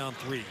knock down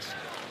threes.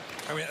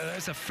 I mean,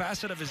 that's a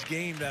facet of his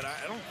game that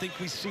I don't think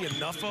we see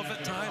enough of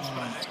at times,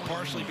 but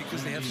partially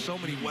because they have so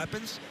many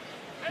weapons.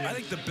 I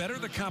think the better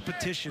the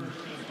competition,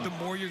 the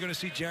more you're going to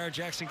see Jaren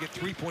Jackson get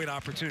 3-point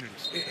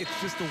opportunities.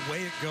 It's just the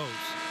way it goes.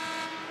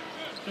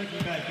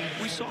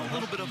 We saw a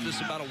little bit of this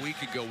about a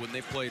week ago when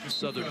they played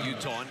Southern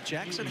Utah, and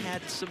Jackson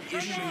had some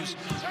issues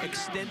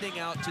extending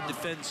out to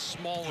defend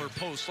smaller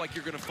posts like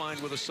you're going to find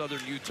with a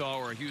Southern Utah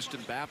or a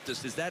Houston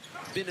Baptist. Has that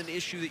been an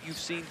issue that you've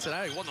seen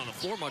tonight? He wasn't on the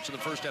floor much in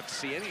the first half to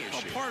see any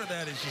issue. Well, part of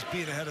that is just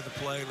being ahead of the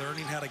play,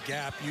 learning how to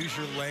gap, use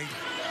your length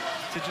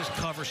to just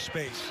cover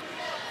space.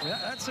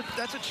 That's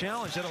a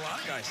challenge that a lot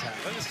of guys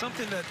have. It's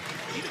something that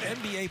even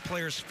NBA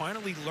players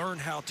finally learn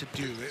how to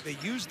do. They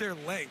use their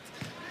length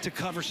to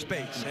cover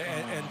space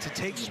and to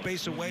take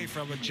space away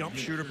from a jump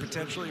shooter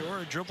potentially or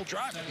a dribble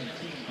driver.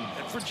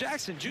 And for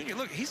Jackson Jr.,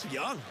 look, he's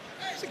young.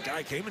 He's a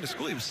guy came into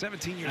school. He was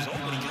 17 years old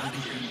when he got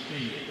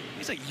here.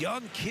 He's a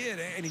young kid,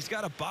 and he's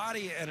got a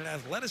body and an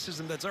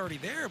athleticism that's already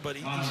there, but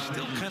he's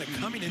still kind of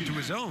coming into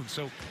his own.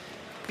 So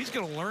he's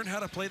going to learn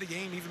how to play the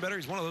game even better.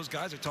 He's one of those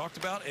guys I talked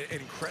about, an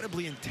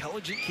incredibly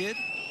intelligent kid.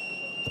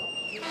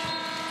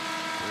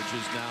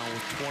 Bridges now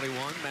with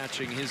 21,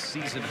 matching his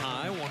season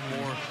high. One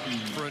more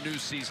for a new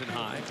season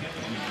high.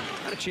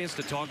 Had a chance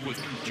to talk with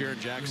Jaren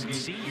Jackson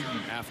Sr.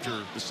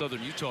 after the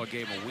Southern Utah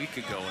game a week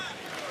ago. And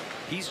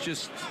he's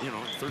just,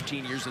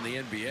 13 years in the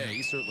NBA.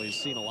 He certainly has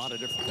seen a lot of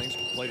different things.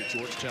 Played at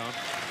Georgetown.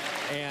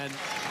 And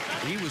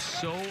he was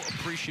so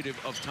appreciative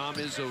of Tom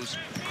Izzo's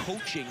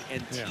coaching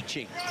and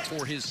teaching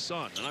for his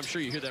son. And I'm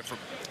sure you hear that from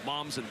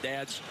moms and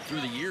dads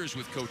through the years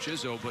with Coach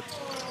Izzo, but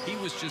he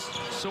was just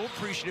so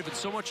appreciative and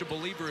so much a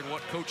believer in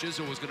what Coach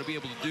Izzo was going to be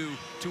able to do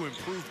to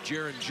improve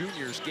Jaren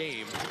Jr.'s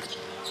game.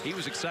 He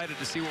was excited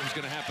to see what was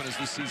going to happen as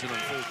this season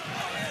unfolded.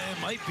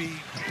 It might be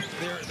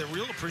the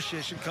real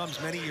appreciation comes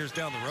many years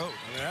down the road.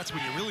 I mean, that's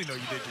when you really know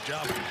you did your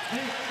job.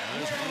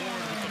 There's Ward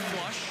with the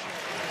flush.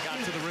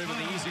 Got to the rim in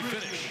the easy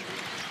finish.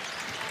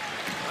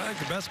 I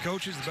think the best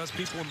coaches, the best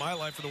people in my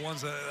life are the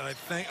ones that I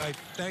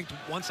thanked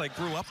once I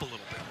grew up a little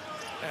bit.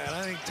 And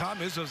I think Tom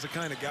Izzo's the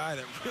kind of guy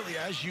that really,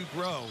 as you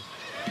grow,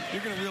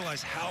 you're going to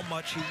realize how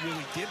much he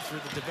really did for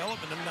the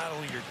development of not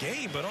only your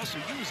game, but also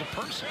you as a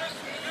person.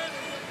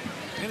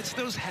 And it's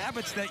those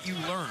habits that you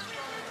learn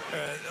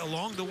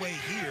along the way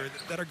here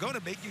that are going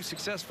to make you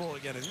successful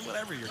again in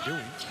whatever you're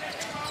doing.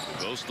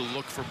 Goes to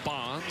look for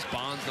Bonds.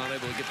 Bonds not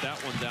able to get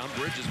that one down.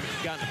 Bridges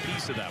gotten a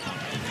piece of that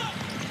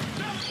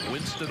one.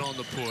 Winston on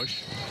the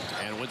push,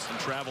 and Winston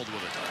traveled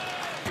with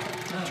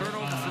it.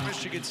 Turnover for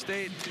Michigan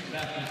State.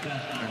 Their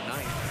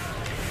ninth.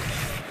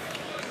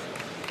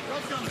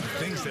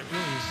 Things that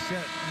really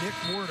set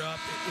Nick Ward up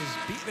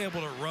is being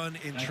able to run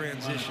in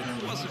transition.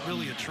 It wasn't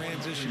really a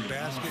transition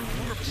basket,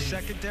 more of a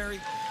secondary.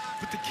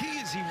 But the key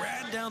is he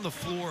ran down the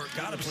floor,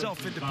 got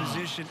himself into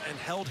position, and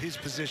held his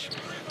position.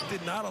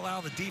 Did not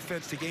allow the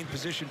defense to gain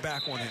position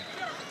back on him.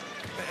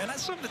 And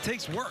that's something that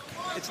takes work.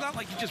 It's not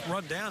like you just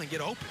run down and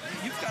get open.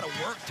 You've got to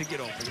work to get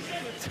open.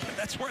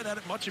 That's where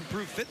that much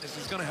improved fitness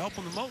is going to help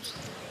him the most.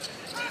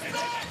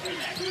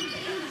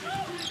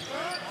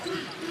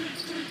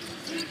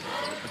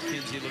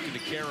 McKenzie looking to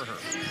Carraher.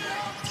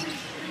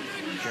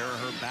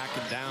 Carraher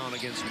backing down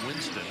against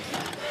Winston.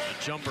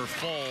 The jumper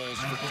falls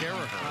for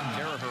Carraher.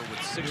 Carraher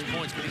with 6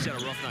 points, but he's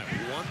had a rough night.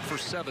 1 for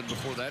 7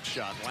 before that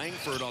shot.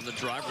 Langford on the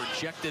drive,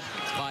 rejected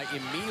by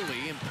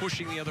Emili, and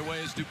pushing the other way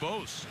is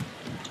Dubose.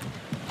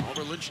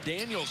 Oliver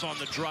Lynch-Daniels on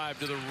the drive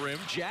to the rim.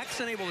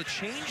 Jackson able to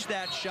change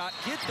that shot,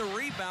 get the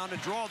rebound,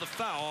 and draw the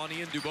foul on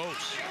Ian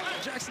Dubose.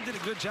 Jackson did a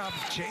good job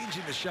of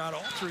changing the shot,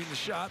 altering the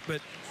shot,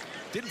 but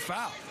didn't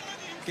foul.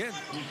 Again,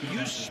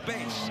 use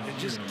space and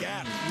just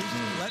gap.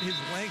 Let his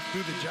length do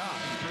the job.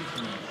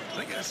 I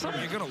think that's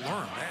something you're going to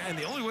learn. And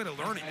the only way to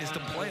learn it is to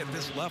play at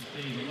this level.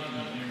 You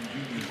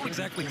don't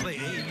exactly play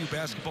AAU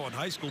basketball in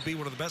high school, be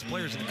one of the best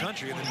players in the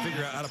country, and then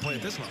figure out how to play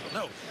at this level.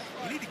 No,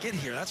 you need to get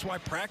here. That's why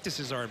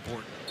practices are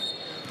important.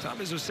 Tom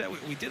Izzo said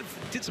we did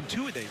some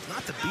two-a-days,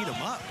 not to beat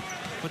him up,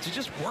 but to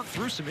just work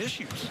through some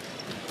issues.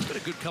 It's been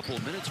a good couple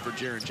of minutes for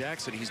Jaren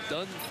Jackson. He's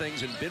done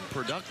things and been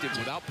productive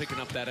without picking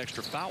up that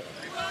extra foul.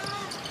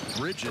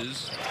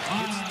 Bridges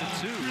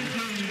gets the 2.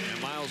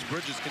 And Miles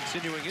Bridges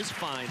continuing his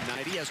fine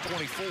night. He has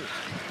 24.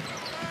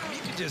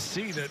 You can just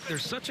see that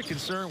there's such a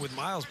concern with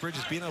Miles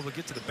Bridges being able to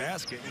get to the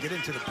basket and get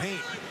into the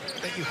paint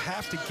that you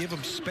have to give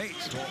him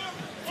space. Well,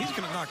 he's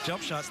going to knock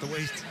jump shots the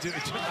way he's doing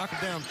it, knock him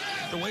down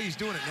the way he's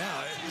doing it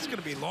now. It's going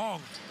to be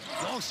long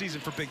season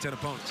for Big Ten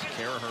opponents.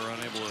 Carraher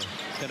unable to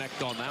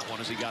connect on that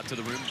one as he got to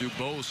the rim.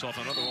 Dubose off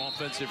another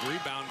offensive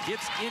rebound,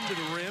 gets into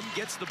the rim,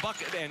 gets the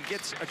bucket, and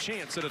gets a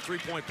chance at a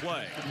three-point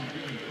play.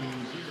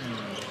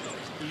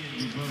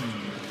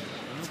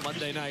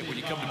 Monday night, when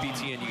you come to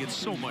BTN, you get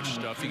so much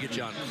stuff. You get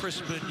John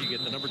Crispin, you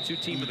get the #2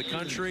 team of the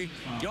country.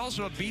 You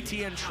also have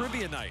BTN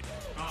Trivia Night.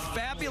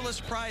 Fabulous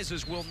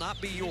prizes will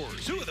not be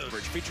yours. 2 of those,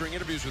 featuring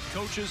interviews with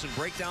coaches and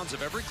breakdowns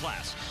of every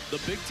class. The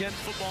Big Ten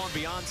Football and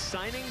Beyond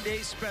Signing Day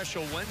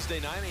Special, Wednesday,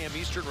 9 a.m.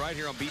 Eastern, right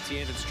here on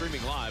BTN and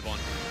streaming live on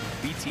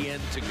BTN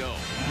To Go.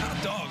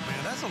 Hot dog,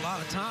 man, that's a lot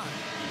of time.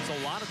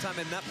 It's a lot of time,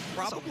 and that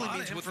probably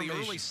means with the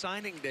early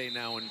signing day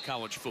now in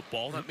college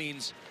football, that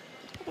means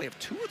we have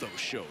 2 of those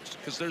shows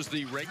because there's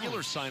the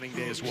regular signing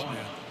day as well.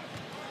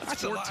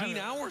 That's 14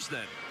 hours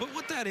then. But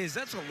what that is,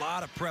 that's a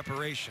lot of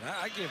preparation.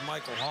 I give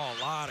Michael Hall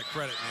a lot of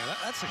credit, man.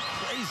 That's a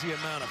crazy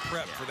amount of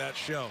prep for that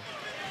show.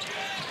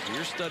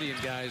 You're studying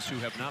guys who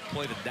have not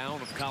played a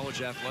down of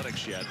college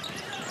athletics yet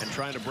and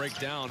trying to break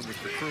down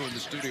with the crew in the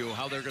studio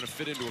how they're going to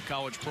fit into a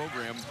college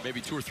program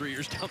maybe 2 or 3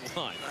 years down the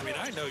line. I mean,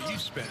 I know you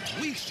spent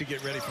weeks to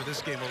get ready for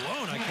this game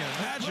alone. I can't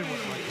imagine what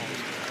Michael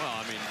was. Well,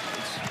 I mean,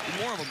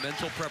 it's more more of a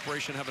mental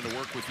preparation having to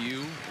work with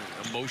you?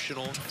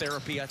 Emotional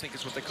therapy, I think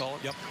is what they call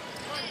it. Yep.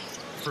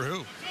 For who?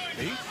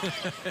 Me?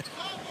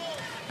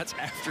 That's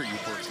after you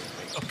work with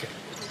me. Okay.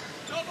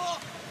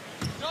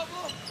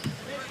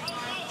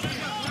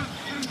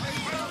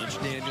 Lynch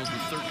Daniels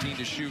with 13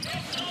 to shoot.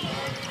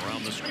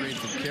 Around the screen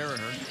from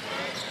Carraher.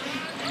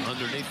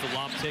 Underneath the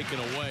lob taken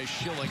away.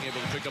 Schilling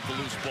able to pick up the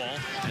loose ball.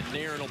 And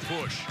Nairn will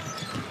push.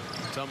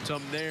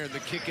 Tum Nairn, the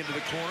kick into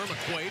the corner.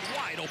 McQuaid,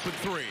 wide open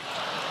three.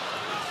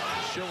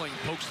 Schilling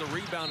pokes the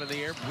rebound in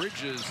the air.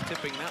 Bridges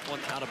tipping that one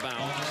out of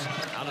bounds.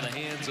 Out of the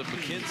hands of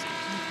McKenzie.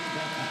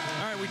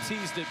 All right, we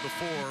teased it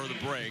before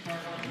the break.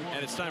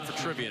 And it's time for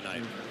trivia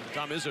night.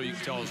 Tom Izzo, you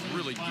can tell, is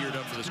really geared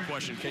up for this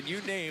question. Can you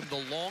name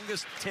the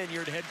longest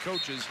tenured head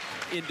coaches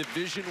in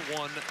Division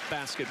I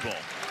basketball?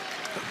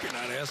 You're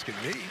not asking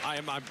me.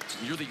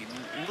 You're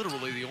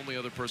literally the only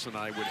other person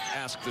I would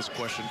ask this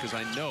question because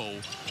I know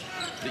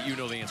that you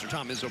know the answer.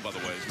 Tom Izzo, by the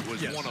way,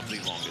 was one of the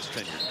longest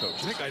tenured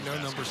coaches. I think I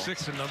know number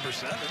 6 and number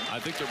 7. I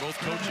think they're both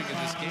coaching in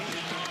this game.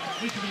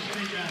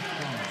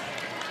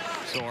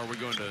 So are we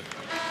going to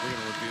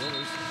reveal?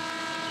 There's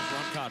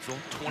Ron Cottrell,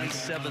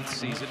 27th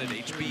season at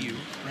HBU.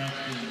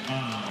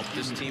 Helped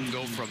this team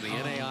go from the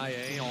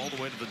NAIA all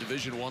the way to the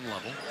Division I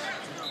level.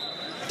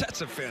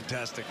 That's a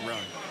fantastic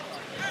run.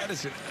 That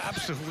is an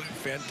absolute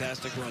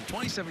fantastic run.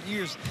 27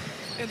 years,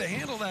 and to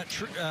handle that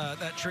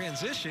that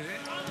transition,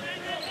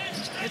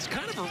 it's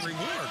kind of a reward,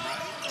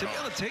 right? To be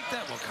able to take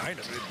that, well, kind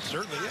of, it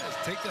certainly is.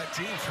 Take that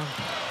team from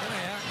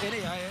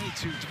NAIA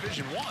to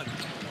Division I.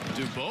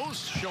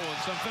 DuBose showing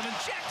something, and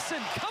Jackson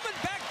coming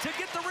back to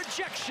get the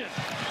rejection.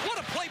 What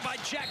a play by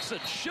Jackson.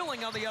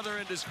 Schilling on the other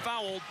end is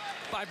fouled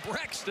by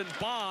Braxton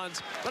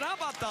Bonds. But how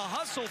about the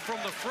hustle from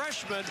the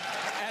freshman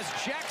as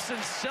Jackson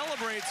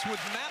celebrates with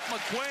Matt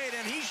McQuaid,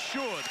 and he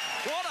should.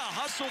 What a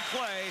hustle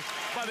play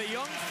by the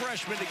young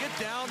freshman to get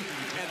down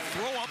and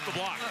throw up the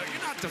block.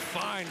 You're not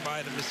defined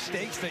by the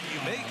mistakes that you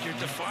make. You're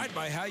defined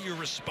by how you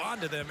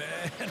respond to them.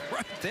 And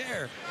right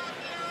there,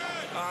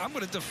 I'm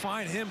going to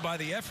define him by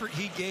the effort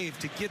he gave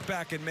to get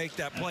back and make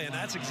that play. And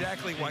that's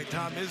exactly why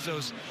Tom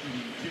Izzo's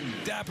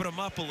dapping him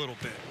up a little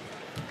bit.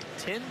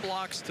 10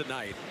 blocks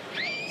tonight.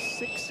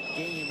 6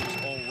 games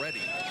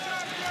already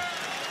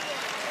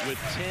with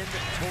 10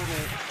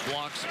 total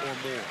blocks or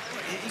more.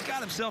 He got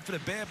himself in a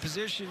bad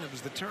position. It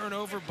was the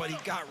turnover, but he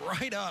got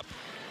right up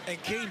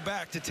and came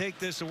back to take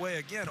this away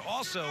again.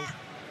 Also,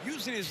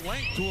 using his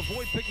length to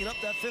avoid picking up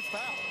that 5th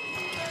foul.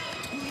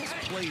 He's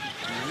played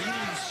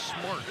really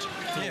smart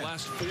for the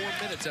last 4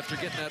 minutes after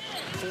getting that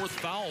 4th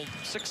foul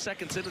 6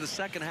 seconds into the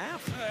second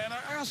half. And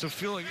I also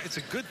feel like it's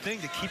a good thing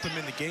to keep him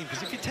in the game,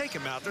 because if you take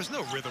him out, there's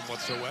no rhythm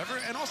whatsoever.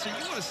 And also,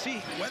 you want to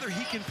see whether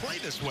he can play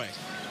this way.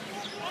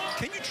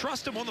 Can you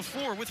trust him on the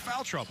floor with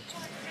foul trouble?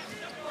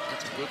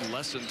 It's a good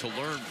lesson to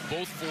learn,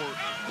 both for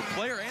the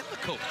player and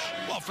the coach.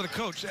 Well, for the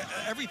coach,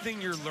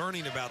 everything you're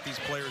learning about these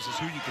players is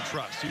who you can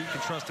trust. Who you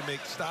can trust to make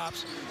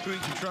stops, who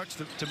you can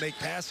trust to make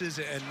passes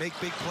and make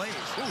big plays.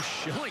 Oh,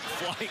 Schilling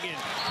flying in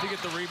to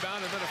get the rebound,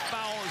 and then a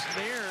foul as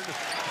Nairn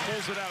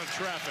pulls it out of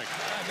traffic.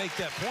 I make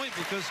that point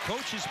because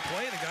coaches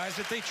play the guys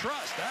that they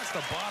trust. That's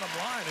the bottom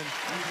line. And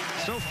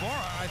so far,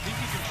 I think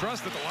you can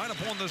trust that the lineup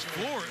on this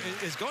floor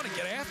is going to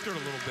get after it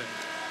a little bit.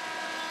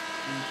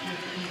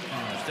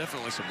 There's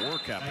definitely some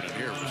work happening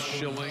here with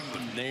Schilling,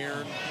 with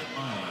Nairn.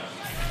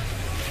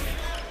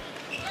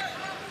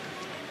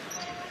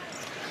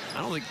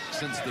 I don't think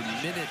since the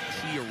minute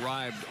he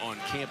arrived on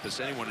campus,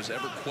 anyone has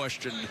ever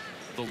questioned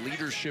the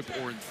leadership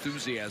or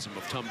enthusiasm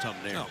of Tum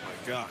Nairn. Oh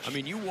my gosh. I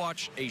mean, you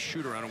watch a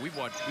shoot around, and we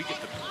get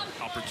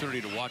the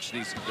opportunity to watch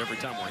these every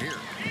time we're here.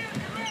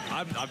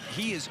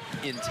 He is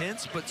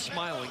intense but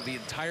smiling the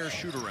entire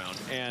shoot around,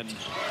 and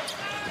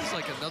he's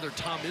like another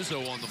Tom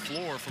Izzo on the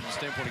floor from the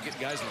standpoint of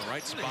getting guys in the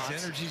right spots.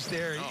 His energy's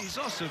there. Oh. He's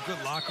also a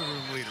good locker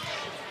room leader.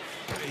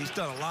 He's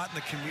done a lot in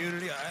the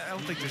community. I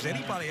don't think there's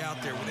anybody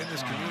out there within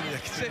this community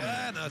that can say,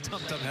 no,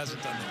 Tum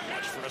hasn't done that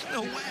much for us.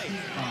 No way.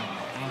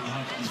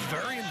 He's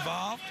very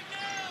involved.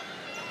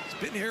 He's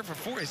been here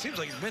for it seems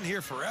like he's been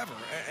here forever,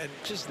 and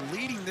just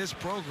leading this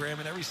program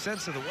in every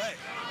sense of the way.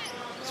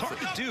 It's hard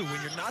to do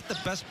when you're not the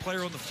best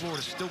player on the floor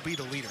to still be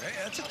the leader.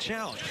 That's a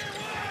challenge.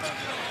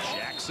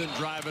 Jackson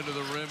driving to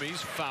the rim.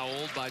 He's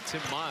fouled by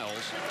Tim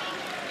Miles.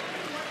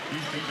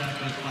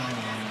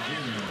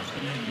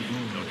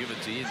 They'll give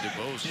it to Ian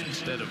DuBose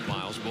instead of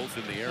Miles, both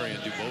in the area,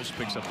 and DuBose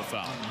picks up the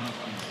foul.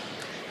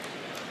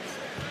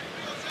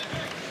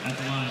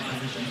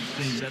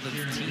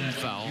 17th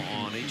foul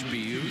on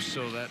HBU,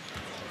 so that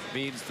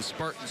means the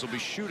Spartans will be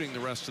shooting the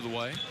rest of the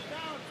way.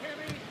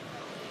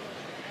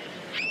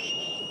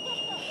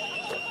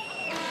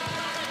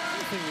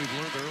 Thing we've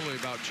learned early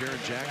about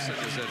Jaren Jackson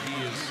is that he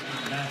is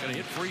going to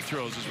hit free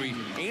throws. As we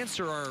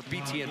answer our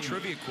BTN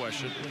trivia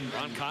question,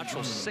 Ron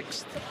Cottrell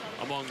 6th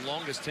among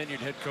longest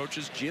tenured head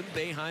coaches. Jim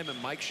Boeheim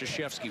and Mike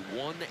Krzyzewski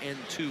 1 and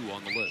 2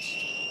 on the list.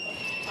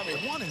 I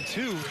mean, 1 and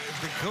 2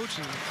 have been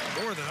coaching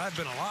more than I've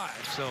been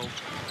alive, so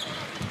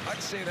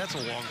I'd say that's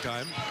a long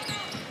time.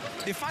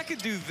 If I could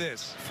do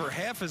this for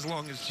half as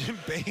long as Jim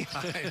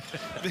Boeheim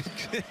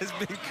has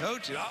been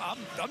coaching,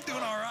 I'm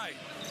doing all right.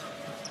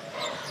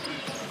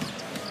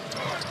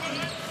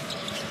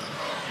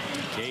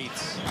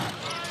 Gates,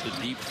 the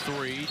deep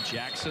three.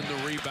 Jackson,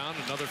 the rebound.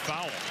 Another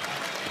foul.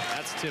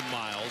 That's Tim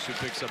Miles who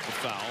picks up the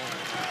foul.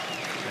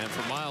 And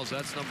for Miles,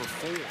 that's number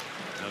 4.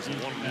 As a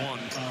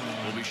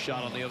 1-1 will be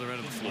shot on the other end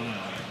of the floor.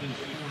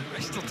 I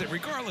still think,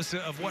 regardless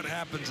of what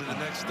happens in the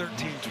next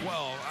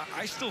 13-12,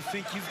 I still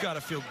think you've got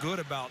to feel good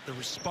about the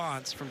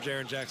response from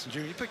Jaren Jackson Jr.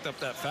 He picked up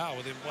that foul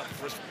within, what, the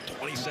first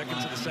 20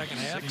 seconds of the second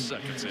half? 6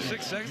 seconds.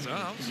 6 seconds.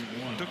 Oh,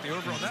 took the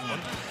over on that one.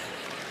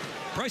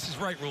 Price is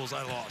Right rules,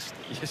 I lost.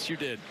 Yes, you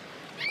did.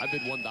 I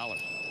bid $1.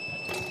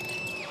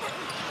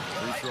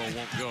 Free throw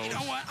won't go. You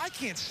know what? I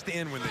can't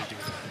stand when they do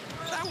that.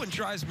 That one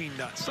drives me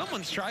nuts.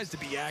 Someone tries to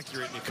be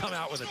accurate and you come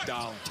out with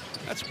 $1.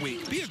 That's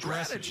weak. Be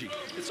aggressive. Strategy.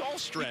 It's all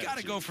strategy. You got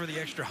to go for the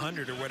extra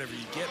 100 or whatever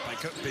you get by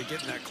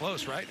getting that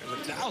close, right? Or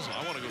 1,000.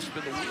 I want to go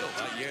spin the wheel.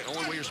 The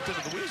only way you're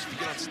spinning the wheel is if you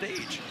get on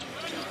stage.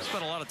 I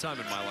spent a lot of time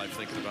in my life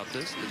thinking about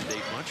this. Didn't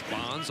date much.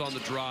 Bonds on the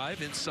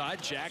drive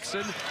inside.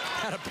 Jackson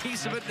had a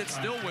piece of it and it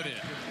still went in.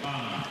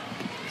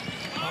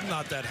 I'm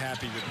not that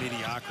happy with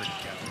mediocrity,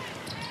 Kevin.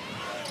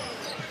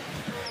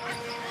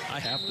 I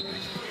have to be.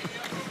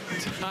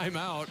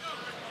 Timeout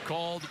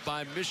called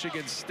by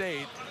Michigan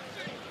State.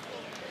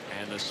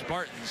 And the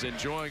Spartans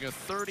enjoying a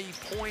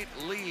 30-point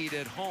lead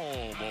at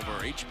home over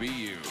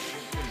HBU.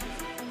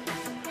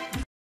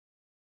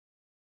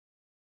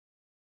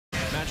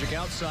 Magic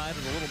outside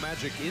and a little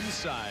magic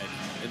inside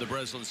in the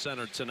Breslin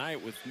Center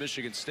tonight with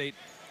Michigan State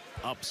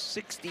up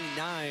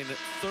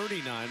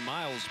 69-39.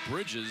 Miles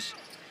Bridges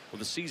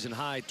with a season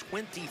high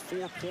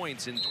 24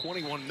 points in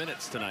 21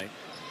 minutes tonight.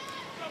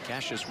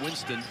 Cassius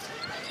Winston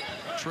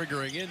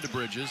triggering into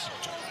Bridges.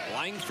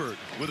 Langford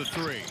with a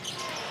 3.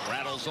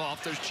 Rattles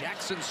off. There's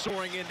Jackson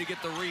soaring in to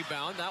get the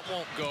rebound. That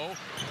won't go.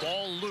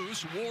 Ball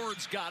loose.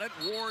 Ward's got it.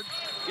 Ward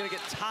going to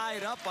get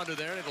tied up under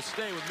there, and it'll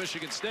stay with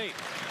Michigan State.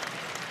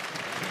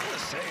 I want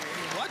to say,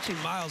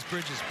 watching Miles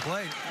Bridges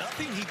play,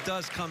 nothing he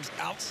does comes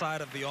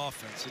outside of the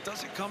offense. It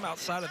doesn't come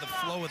outside of the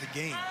flow of the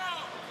game.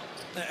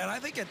 And I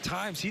think at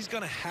times he's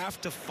going to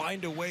have to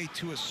find a way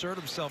to assert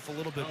himself a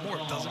little bit more.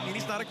 It doesn't mean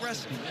he's not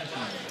aggressive.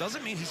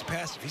 Doesn't mean he's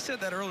passive. He said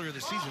that earlier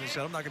this season. He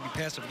said, I'm not going to be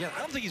passive again. I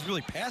don't think he's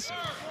really passive.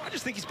 I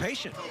just think he's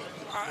patient.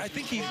 I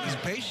think he's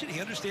patient. He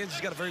understands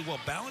he's got a very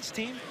well-balanced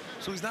team,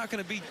 so he's not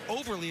going to be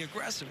overly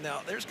aggressive.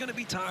 Now, there's going to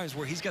be times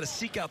where he's got to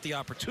seek out the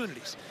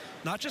opportunities.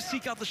 Not just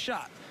seek out the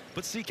shot,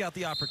 but seek out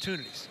the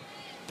opportunities.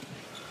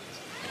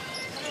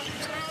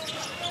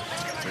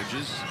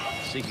 Bridges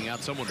seeking out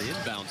someone to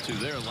inbound to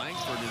there.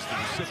 Langford is the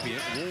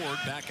recipient. Ward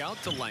back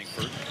out to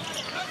Langford.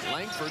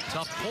 Langford,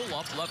 tough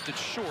pull-up, left it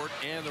short,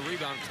 and the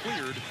rebound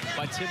cleared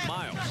by Tim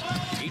Miles.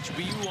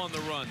 HBU on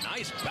the run.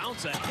 Nice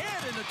bounce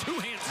ahead and a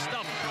two-hand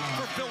stuff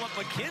for Philip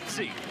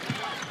McKenzie.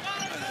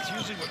 That's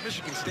usually what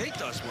Michigan State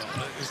does well,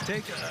 is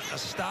take a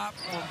stop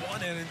on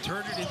one end and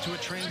turn it into a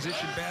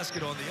transition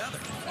basket on the other.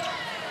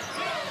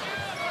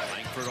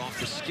 Langford off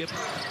the skip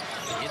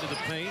into the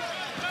paint.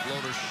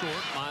 Floater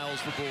short. Miles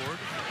the board.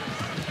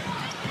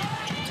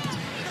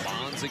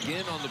 Bonds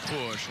again on the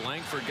push.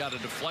 Langford got a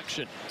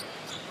deflection.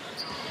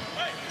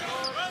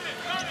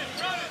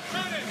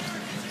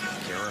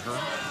 Carraher,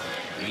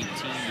 18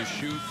 to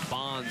shoot.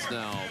 Bonds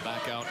now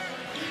back out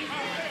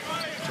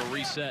to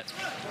reset.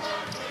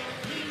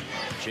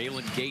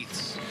 Jalen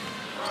Gates.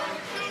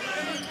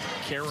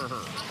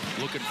 Carraher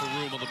looking for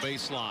room on the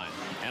baseline.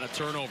 And a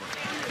turnover.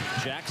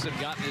 Jackson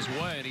got in his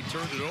way, and he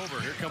turned it over.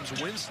 Here comes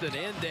Winston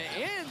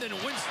end-to-end, and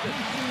Winston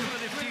with a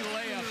nifty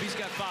layup. He's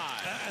got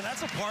 5. And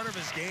that's a part of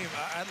his game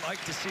I'd like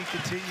to see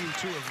continue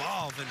to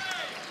evolve. And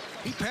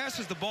he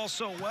passes the ball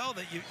so well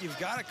that you've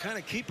got to kind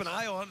of keep an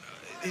eye on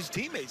his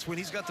teammates when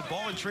he's got the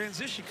ball in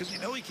transition, because you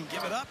know he can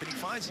give it up, and he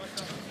finds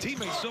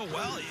teammates so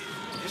well.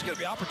 There's going to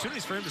be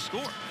opportunities for him to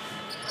score.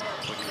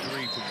 Quick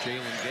 3 from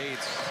Jalen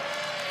Gates.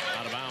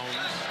 Out of bounds,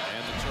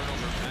 and the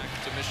turnover back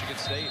to Michigan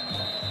State.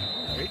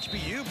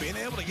 HBU being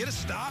able to get a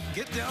stop,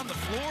 get down the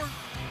floor,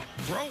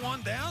 throw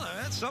one down.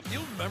 That's something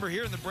you'll remember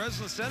here in the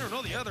Breslin Center and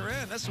on the other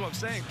end. That's what I'm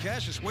saying.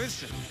 Cassius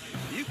Winston,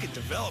 you can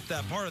develop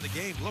that part of the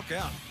game. Look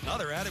out.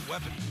 Another added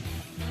weapon.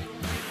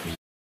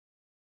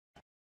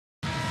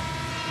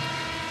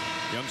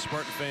 Young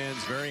Spartan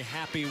fans very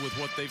happy with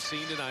what they've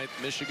seen tonight.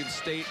 Michigan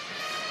State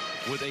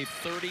with a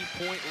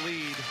 30-point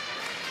lead.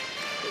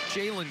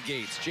 Jalen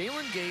Gates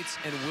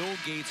and Will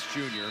Gates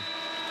Jr.,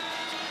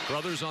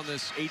 brothers on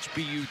this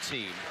HBU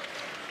team.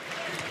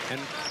 And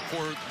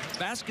for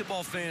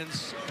basketball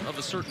fans of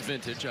a certain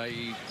vintage,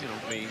 i.e.,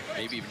 me,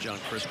 maybe even John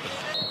Crispin,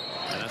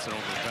 and that's an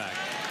over fact,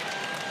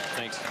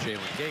 thanks to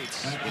Jalen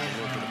Gates with a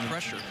little bit of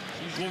pressure,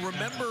 will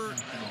remember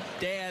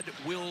Dad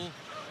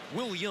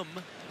William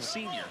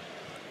Sr.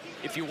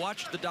 If you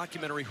watched the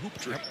documentary Hoop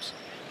Dreams,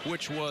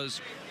 which was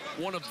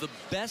one of the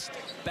best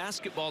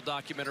basketball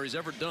documentaries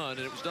ever done,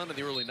 and it was done in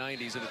the early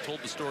 90s, and it told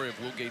the story of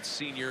Will Gates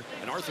Sr.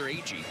 and Arthur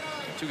Agee,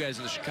 2 guys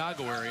in the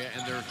Chicago area,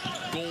 and their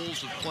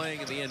goals of playing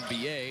in the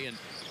NBA. And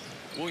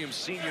Williams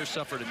Sr.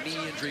 suffered a knee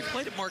injury,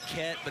 played at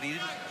Marquette, but he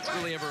didn't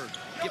really ever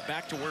get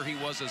back to where he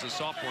was as a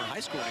sophomore in high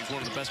school. And he's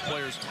one of the best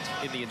players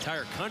in the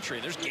entire country.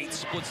 And there's Gates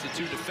splits the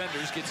two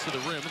defenders, gets to the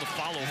rim, and the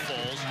follow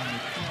falls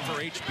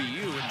for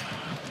HBU.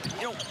 And,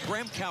 you know,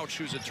 Graham Couch,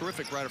 who's a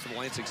terrific writer for the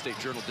Lansing State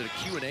Journal, did a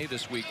Q&A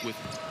this week with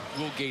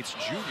Will Gates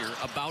Jr.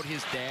 about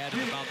his dad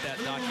and about that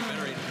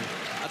documentary.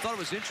 I thought it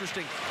was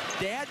interesting.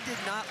 Dad did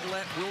not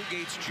let Will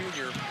Gates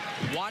Jr.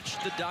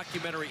 watch the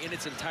documentary in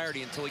its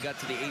entirety until he got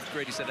to the 8th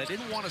grade. He said, I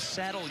didn't want to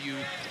saddle you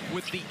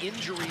with the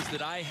injuries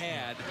that I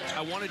had.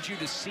 I wanted you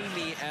to see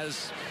me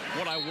as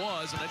what I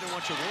was, and I didn't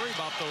want you to worry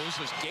about those.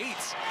 As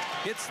Gates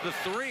hits the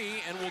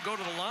three and will go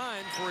to the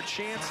line for a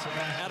chance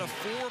at a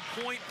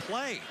 4-point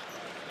play.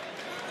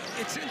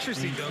 It's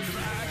interesting, though, because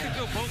I could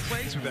go both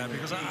ways with that,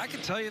 because I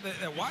can tell you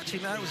that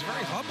watching that, it was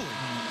very humbling.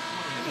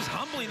 It was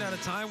humbling at a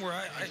time where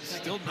I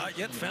still not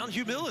yet found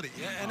humility.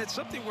 And it's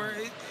something where,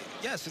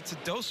 yes, it's a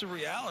dose of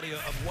reality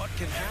of what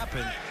can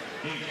happen.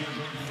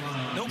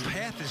 No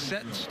path is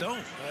set in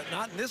stone.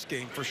 Not in this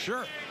game, for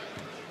sure.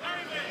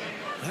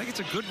 I think it's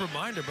a good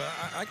reminder, but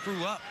I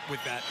grew up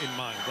with that in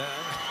mind.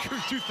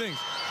 Two things.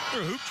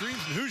 There were hoop dreams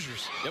and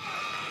Hoosiers. Yep.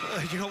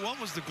 You know, one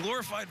was the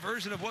glorified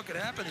version of what could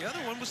happen. The other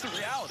one was the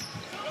reality.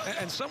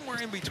 And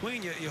somewhere in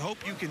between, you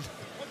hope you can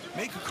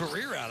make a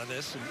career out of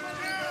this.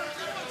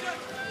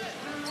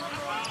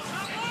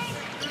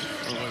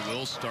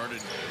 Will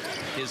started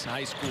his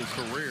high school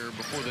career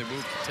before they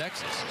moved to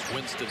Texas.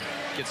 Winston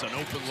gets an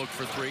open look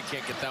for three,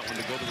 can't get that one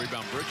to go. The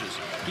rebound, Bridges.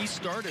 He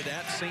started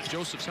at St.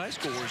 Joseph's High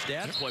School, where his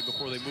dad played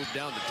before they moved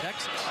down to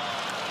Texas.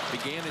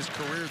 Began his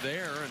career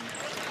there, and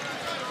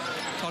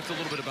talked a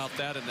little bit about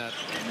that in that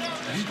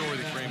story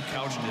that Graham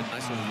Couch did.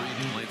 Nice little read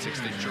in the Lansing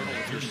State Journal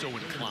if you're so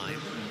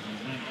inclined.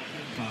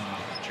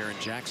 Jaren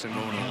Jackson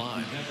going to the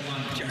line.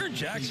 Jaren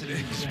Jackson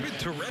has been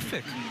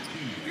terrific.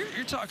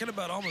 You're talking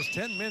about almost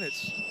 10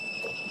 minutes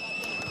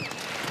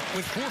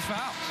with 4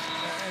 fouls.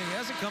 And he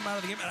hasn't come out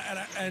of the game.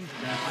 And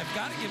I've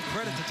got to give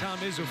credit to Tom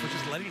Izzo for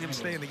just letting him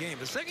stay in the game.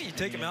 The second you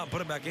take him out and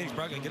put him back in, he's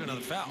probably going to get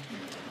another foul.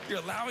 You're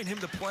allowing him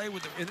to play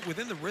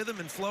within the rhythm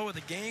and flow of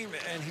the game,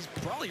 and he's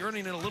probably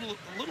earning a little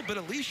bit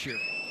of leash here.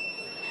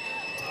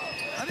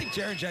 I think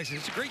Jaren Jackson,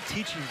 it's a great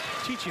teaching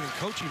and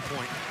coaching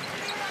point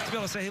to be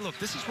able to say, hey, look,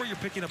 this is where you're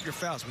picking up your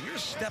fouls. When you're a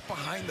step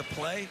behind the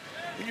play,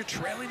 when you're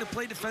trailing the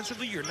play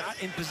defensively, you're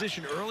not in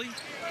position early,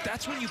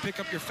 that's when you pick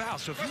up your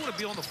fouls. So if you want to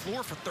be on the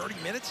floor for 30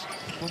 minutes,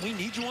 when we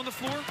need you on the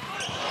floor,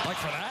 like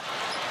for that.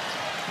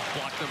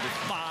 Block number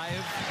 5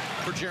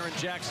 for Jaren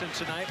Jackson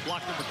tonight.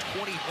 Block number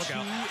 22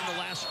 in the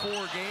last 4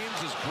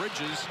 games as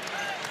Bridges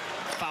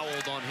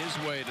fouled on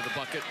his way to the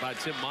bucket by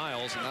Tim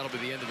Miles, and that'll be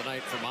the end of the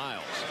night for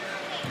Miles.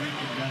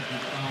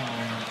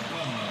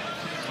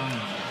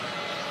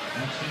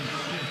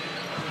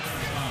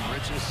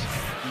 Bridges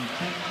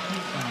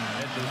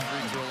head to the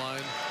free throw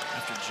line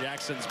after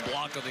Jackson's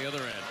block on the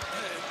other end.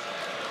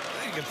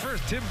 I think at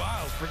first Tim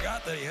Miles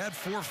forgot that he had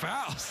 4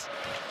 fouls.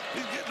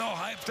 He's getting all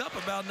hyped up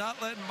about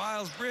not letting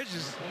Miles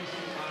Bridges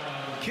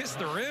kiss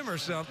the rim or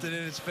something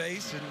in his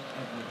face. And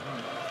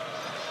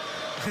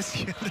that's the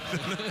end of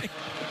the night.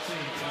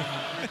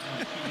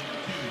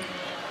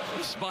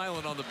 Who's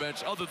smiling on the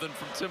bench other than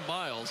from Tim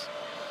Miles?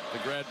 The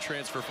grad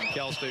transfer from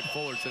Cal State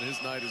Fullerton.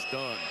 His night is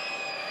done.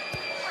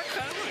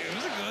 It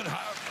was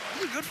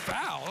a good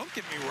foul. Don't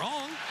get me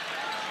wrong.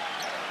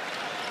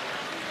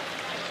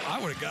 I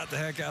would have got the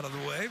heck out of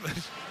the way,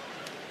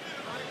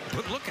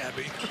 but look at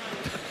me.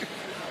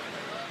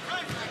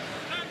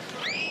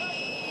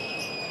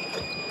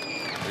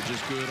 They're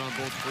just good on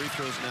both free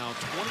throws now.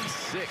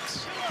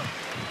 26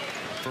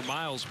 for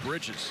Miles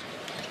Bridges.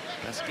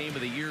 Best game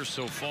of the year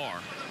so far.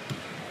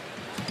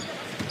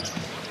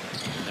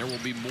 There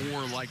will be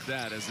more like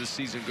that as this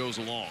season goes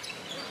along.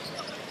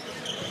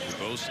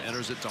 Bose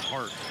enters it to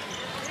Hart.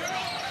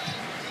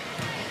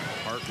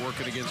 Hart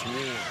working against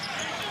Ward.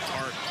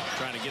 Hart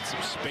trying to get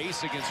some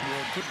space against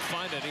Ward. Couldn't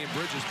find any, and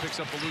Bridges picks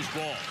up the loose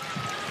ball.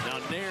 Now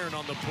Nairn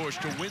on the push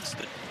to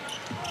Winston.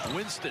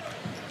 Winston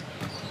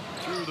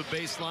through the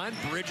baseline.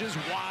 Bridges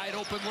wide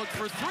open look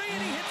for 3,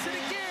 and he hits it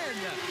again.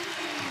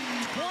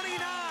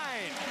 29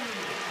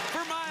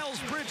 for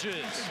Miles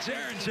Bridges.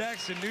 Jaren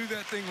Jackson knew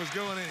that thing was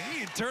going in. He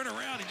didn't turn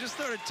around. He just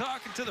started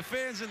talking to the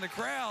fans in the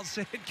crowd,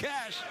 saying,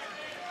 cash.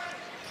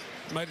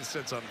 Might have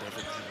said something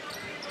different.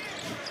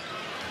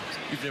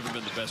 You've never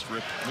been the best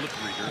lip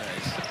reader.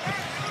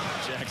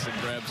 Jackson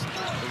grabs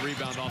the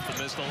rebound off the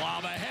miss. The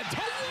lob ahead to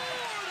Ward,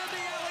 and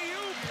the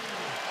alley-oop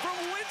from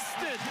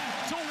Winston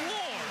to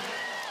Ward.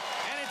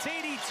 And it's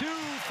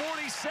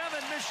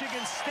 82-47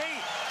 Michigan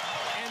State.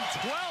 And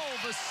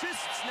 12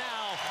 assists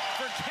now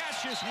for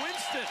Cassius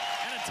Winston.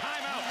 And a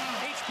timeout,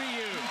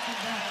 HBU.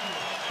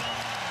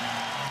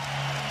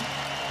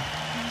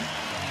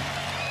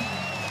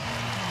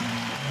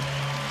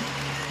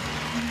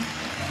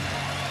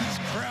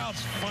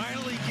 Crowd's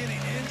finally getting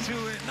into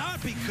it. Not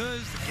not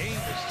because the game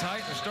is tight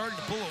and they're starting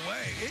to pull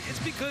away. It's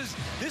because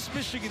this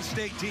Michigan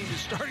State team is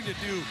starting to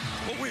do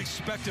what we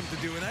expect them to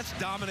do, and that's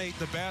dominate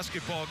the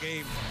basketball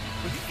game.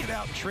 When you get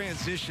out in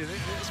transition,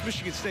 this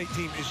Michigan State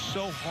team is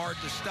so hard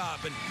to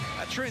stop, and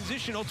that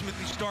transition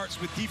ultimately starts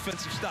with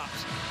defensive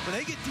stops. When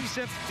they get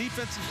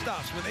defensive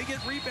stops, when they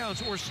get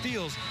rebounds or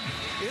steals,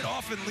 it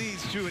often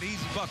leads to an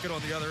easy bucket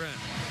on the other end.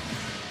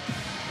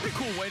 Pretty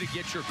cool way to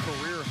get your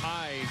career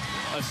high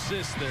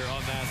assist there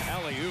on that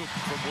alley-oop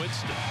from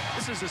Winston.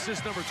 This is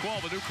assist number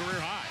 12, a new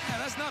career high.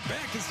 Yeah, that's not bad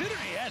considering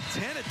he had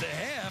 10 at the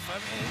half. I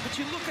mean, but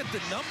you look at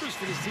the numbers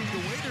for this team, the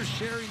way they're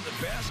sharing the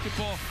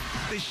basketball.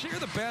 They share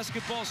the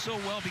basketball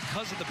so well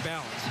because of the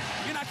balance.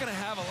 You're not going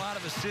to have a lot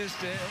of assists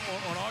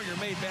on all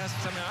your made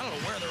baskets. I mean, I don't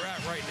know where they're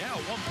at right now.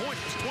 At one point,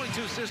 it was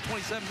 22 assists,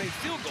 27 made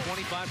field goals.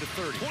 25 to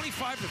 30.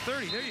 25 to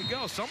 30. There you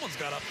go. Someone's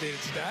got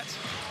updated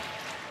stats.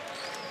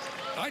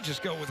 I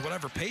just go with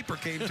whatever paper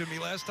came to me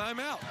last time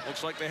out.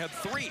 Looks like they had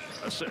 3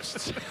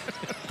 assists.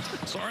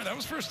 Sorry, that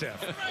was first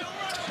half.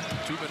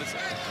 2 minutes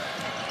left.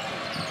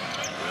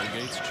 Will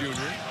Gates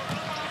Jr.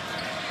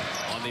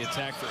 on the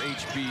attack for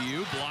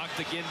HBU. Blocked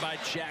again by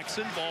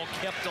Jackson. Ball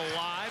kept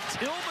alive.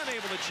 Tillman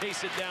able to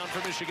chase it down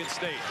for Michigan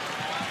State.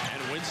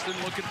 And Winston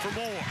looking for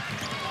more.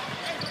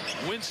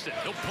 Winston,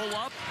 he'll pull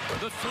up.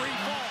 The 3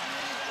 ball.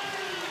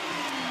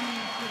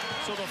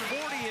 So the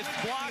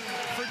 40th block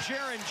for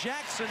Jaren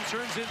Jackson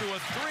turns into a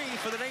 3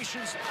 for the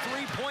nation's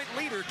 3-point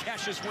leader,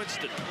 Cassius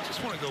Winston.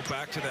 Just want to go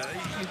back to that.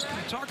 You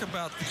talk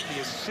about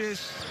the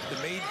assists, the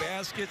made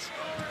baskets.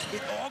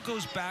 It all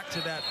goes back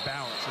to that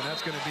balance, and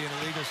that's going to be an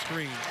illegal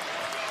screen.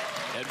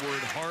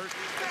 Edward Hart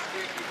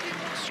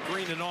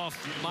screening off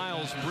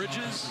Miles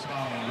Bridges,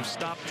 who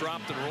stopped,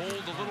 dropped, and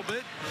rolled a little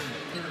bit,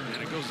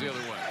 and it goes the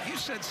other way. You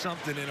said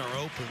something in our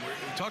open where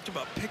you talked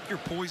about pick your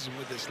poison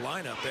with this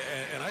lineup,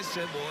 and I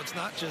said, well, it's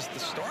not just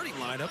the starting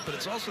lineup, but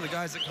it's also the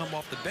guys that come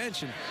off the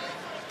bench, and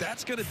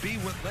that's going to be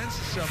what lends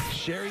itself to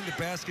sharing the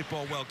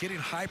basketball well, getting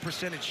high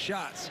percentage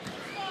shots.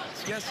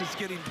 Yes, it's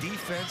getting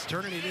defense,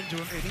 turning it into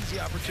an easy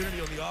opportunity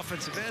on the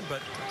offensive end,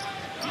 but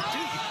you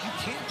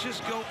can't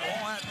just go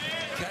all at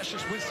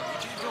Cassius Winston.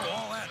 You can't go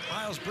all at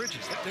Miles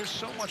Bridges. There's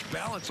so much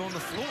balance on the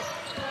floor.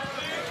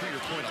 To your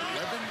point,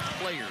 11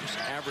 players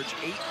average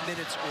 8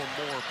 minutes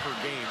or more per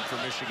game for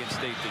Michigan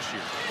State this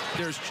year.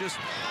 There's just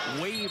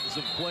waves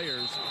of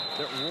players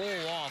that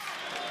roll off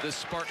this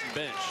Spartan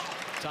bench.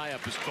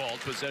 Tie-up is called.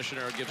 Possession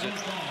error gives it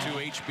to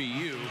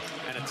HBU.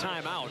 And a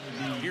timeout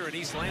here in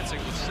East Lansing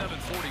with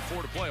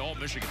 7:44 to play. All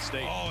Michigan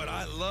State. Oh, and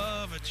I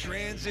love a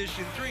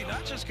transition 3.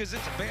 Not just because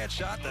it's a bad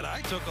shot that I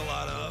took a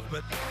lot of,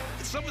 but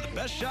it's some of the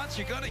best shots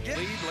you're going to get.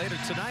 Lead later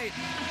tonight.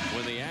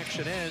 When the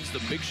action ends,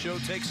 the big show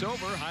takes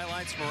over.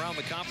 Highlights from around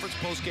the conference.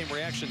 Post-game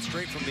reaction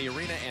straight from the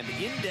arena and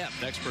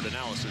in-depth expert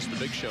analysis. The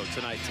big show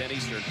tonight, 10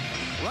 Eastern,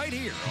 right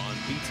here on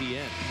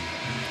BTN.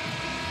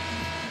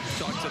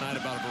 Talk tonight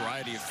about a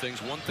variety of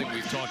things. One thing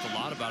we've talked a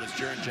lot about is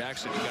Jaren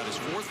Jackson. He got his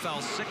 4th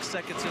foul 6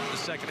 seconds into the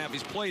second half.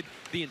 He's played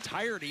the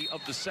entirety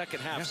of the second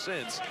half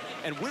since.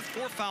 And with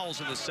 4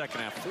 fouls in the second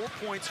half, 4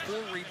 points, 4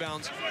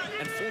 rebounds,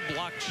 and 4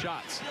 blocked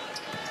shots.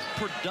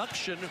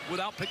 Production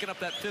without picking up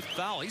that 5th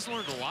foul. He's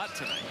learned a lot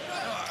tonight.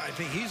 I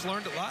think he's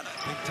learned a lot.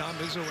 I think Tom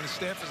Izzo and his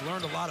staff has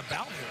learned a lot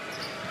about him.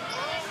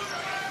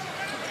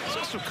 He's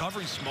also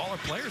covering smaller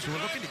players who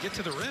are looking to get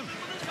to the rim.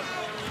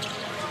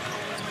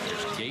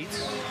 There's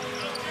Gates.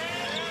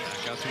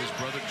 Out to his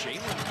brother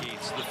Jalen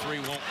Gates. The 3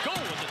 won't go,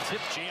 and the tip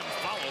jam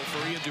follow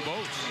for Ian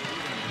Dubose.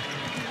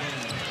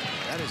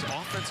 That is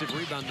offensive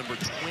rebound number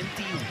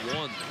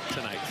 21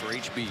 tonight for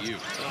HBU.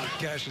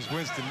 Cassius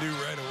Winston knew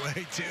right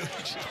away, too.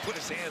 He just put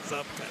his hands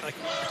up like,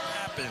 what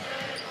happened?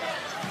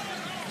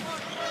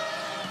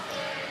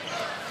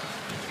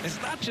 It's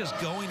not just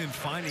going and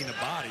finding a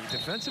body.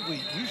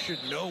 Defensively, you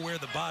should know where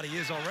the body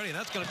is already, and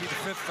that's going to be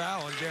the 5th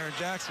foul on Jaren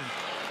Jackson.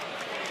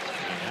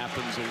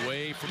 Happens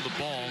away from the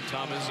ball.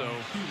 Tom Izzo,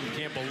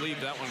 can't believe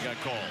that one got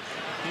called.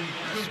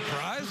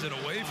 Surprised and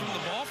away from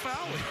the ball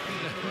foul.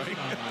 Right?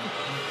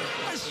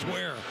 I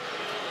swear,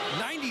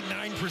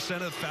 99%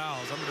 of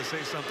fouls, I'm going to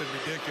say something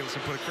ridiculous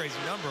and put a crazy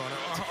number on it,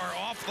 are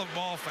off the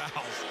ball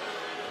fouls.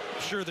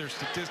 I'm sure there's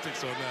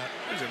statistics on that.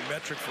 There's a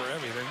metric for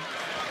everything.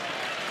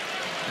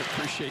 I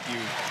appreciate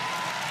you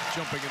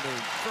jumping into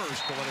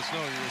first to let us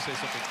know you're going to say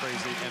something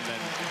crazy and then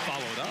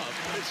follow it up.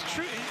 It's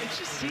true. It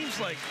just seems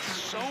like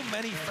so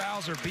many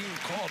fouls are being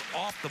called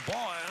off the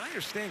ball. And I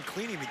understand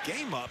cleaning the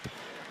game up,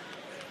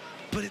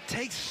 but it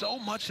takes so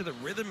much of the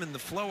rhythm and the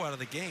flow out of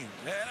the game.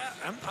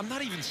 I'm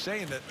not even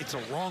saying that it's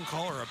a wrong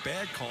call or a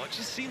bad call. It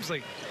just seems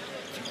like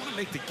if you want to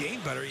make the game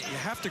better, you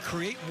have to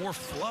create more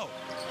flow.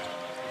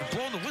 And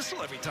blowing the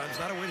whistle every time is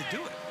not a way to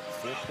do it.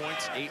 4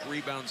 points, 8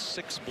 rebounds,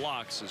 6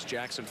 blocks as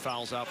Jackson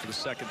fouls out for the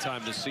 2nd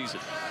time this season.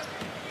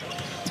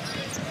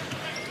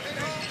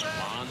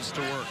 Bonds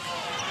to work.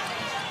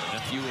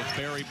 That Nephew of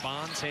Barry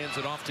Bonds hands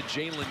it off to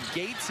Jalen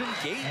Gates, and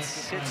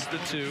Gates hits the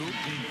 2.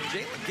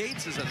 Jalen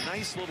Gates is a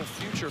nice little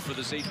future for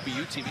this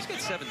HBU team. He's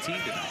got 17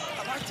 tonight.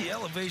 I like the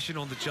elevation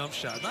on the jump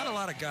shot. Not a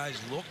lot of guys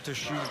look to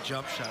shoot a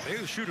jump shot. They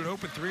either shoot an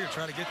open 3 or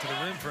try to get to the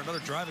rim for another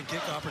drive and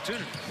kick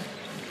opportunity.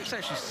 He's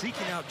actually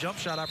seeking out jump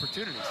shot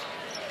opportunities.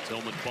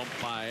 Tillman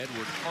bumped by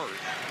Edward Hart.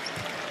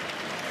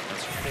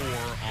 That's 4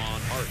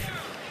 on Hart.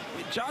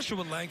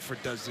 Joshua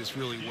Langford does this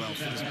really well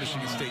for this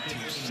Michigan State team.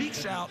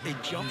 Seeks out a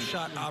jump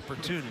shot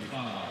opportunity.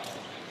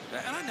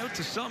 And I know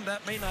to some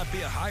that may not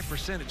be a high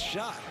percentage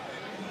shot,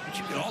 but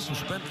you can also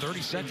spend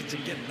 30 seconds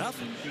and get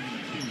nothing.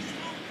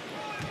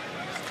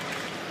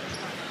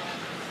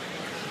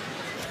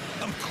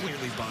 I'm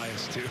clearly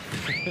biased too.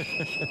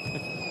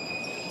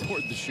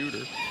 Toward the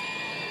shooter.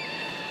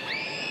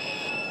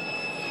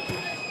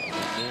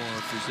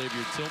 More for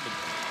Xavier Tillman.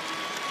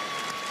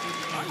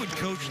 I would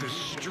coach the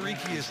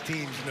streakiest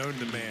teams known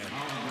to man.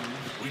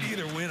 We'd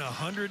either win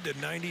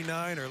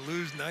 100-99 or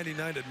lose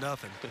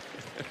 99-0.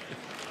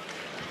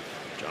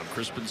 John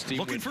Crispin's team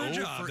looking went for a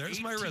 0 job. for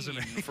There's my resume.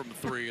 from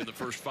 3 in the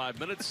first 5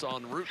 minutes,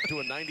 en route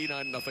to a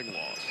 99-0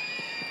 loss.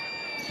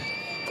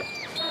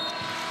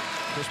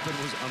 Crispin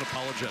was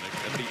unapologetic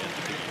at the end of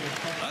the game.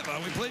 I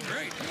thought we played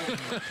great.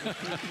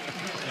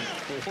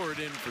 Forward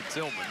in for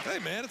Tillman. Hey,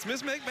 man, it's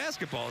mismake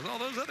basketball and all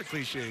those other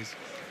cliches.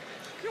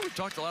 You know, we've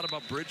talked a lot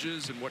about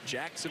Bridges and what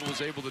Jackson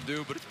was able to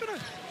do, but it's been a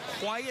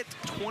quiet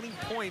 20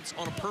 points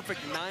on a perfect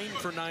 9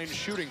 for 9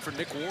 shooting for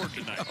Nick Ward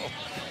tonight.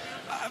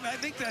 I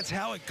think that's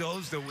how it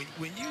goes, though.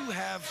 When you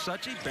have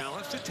such a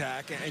balanced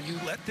attack and you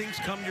let things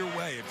come your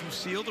way, if you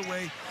seal the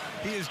way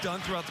he has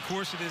done throughout the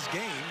course of this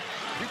game,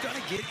 you're going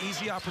to get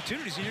easy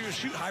opportunities, and you're going to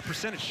shoot high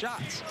percentage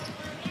shots.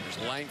 There's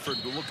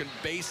Langford looking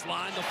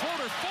baseline. The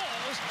floater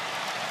falls,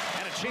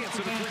 and a chance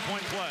at a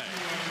three-point play.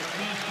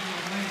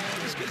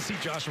 It's good to see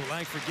Joshua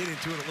Langford get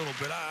into it a little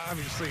bit.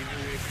 Obviously,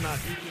 it's not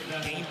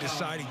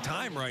game-deciding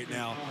time right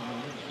now,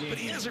 but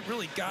he hasn't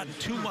really gotten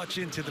too much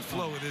into the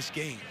flow of this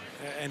game.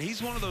 And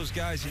he's one of those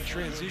guys in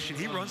transition.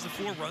 He runs the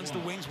floor, runs the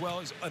wings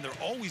well, and they're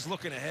always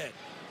looking ahead.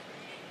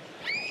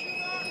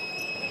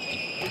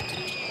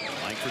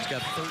 Langford's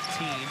got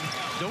 13.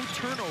 No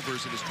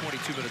turnovers in his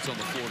 22 minutes on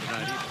the floor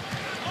tonight either.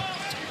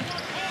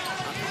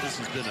 This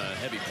has been a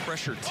heavy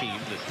pressure team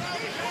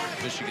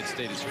that Michigan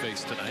State has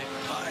faced tonight.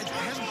 It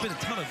hasn't been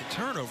a ton of the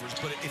turnovers,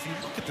 but if you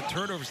look at the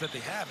turnovers that they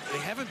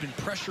haven't been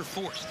pressure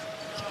forced.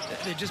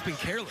 They've just been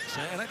careless.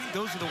 And I think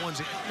those are the ones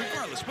that,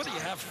 regardless, whether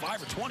you have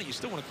 5 or 20, you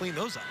still want to clean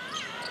those up.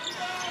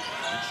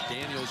 Mitch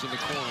Daniels in the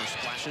corner,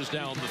 splashes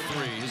down the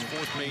 3. His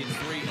 4th made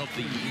 3 of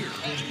the year.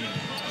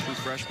 True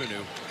freshman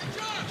who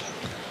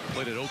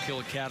played at Oak Hill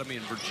Academy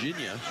in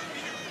Virginia.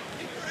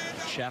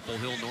 Chapel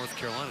Hill, North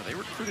Carolina. They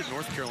recruited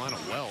North Carolina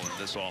well in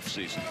this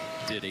offseason,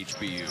 did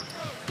HBU.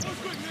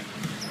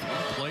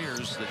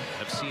 Players that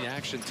have seen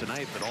action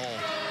tonight that all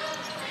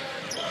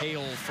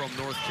hail from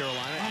North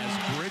Carolina,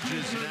 as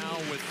Bridges now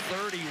with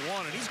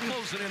 31, and he's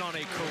closing in on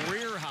a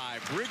career high.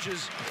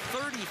 Bridges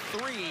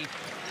 33,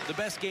 the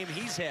best game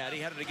he's had. He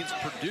had it against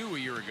Purdue a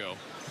year ago.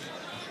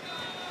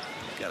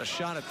 Got a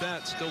shot at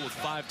that still with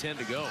 5:10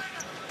 to go.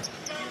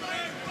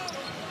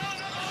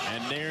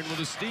 And Nairn with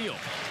a steal.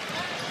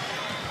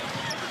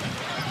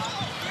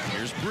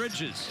 Here's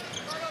Bridges.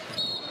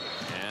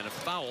 And a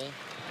foul.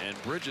 And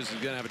Bridges is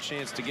going to have a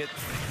chance to get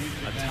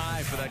a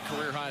tie for that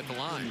career high at the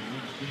line.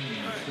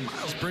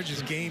 Miles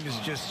Bridges' game has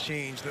just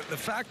changed. The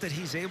fact that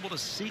he's able to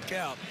seek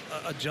out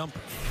a jumper,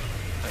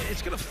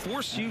 it's going to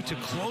force you to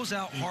close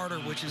out harder,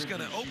 which is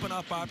going to open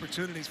up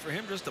opportunities for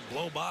him just to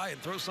blow by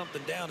and throw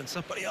something down in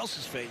somebody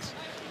else's face.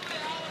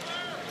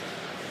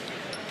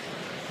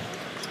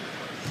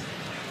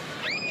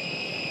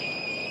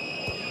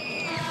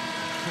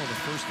 One of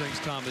the first things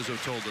Tom Izzo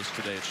told us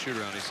today at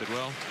shoot-around, he said,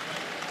 well,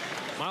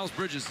 Miles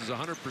Bridges is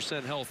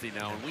 100% healthy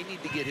now, and we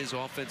need to get his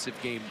offensive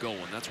game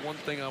going. That's one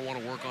thing I want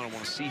to work on. I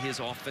want to see his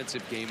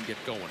offensive game get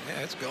going. Yeah,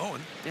 it's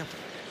going. Yeah.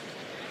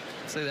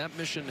 I'd say that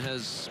mission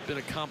has been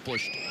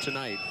accomplished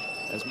tonight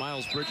as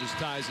Miles Bridges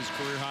ties his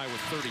career high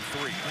with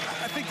 33.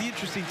 I think the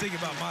interesting thing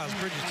about Miles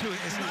Bridges, too,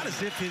 it's not as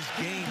if his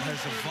game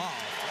has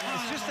evolved.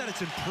 It's just that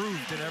it's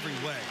improved in every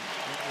way.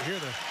 You hear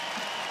the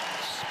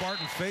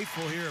Spartan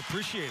faithful here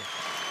appreciate it.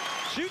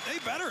 Shoot, they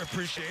better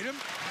appreciate him.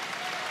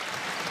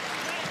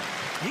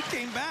 He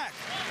came back.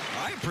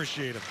 I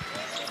appreciate him.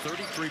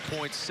 33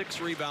 points, 6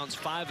 rebounds,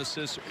 5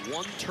 assists,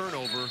 1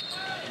 turnover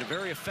in a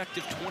very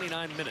effective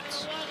 29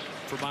 minutes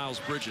for Miles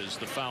Bridges.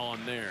 The foul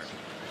on there.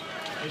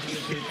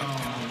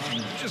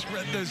 Just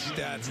read those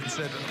stats and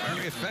said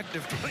very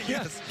effective.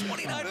 Yes,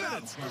 29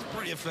 minutes. That's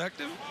pretty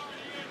effective.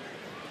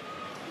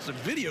 It's a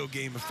video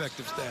game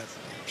effective stats.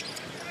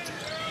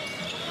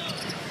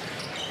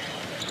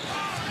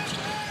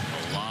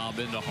 A lob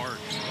into Hart.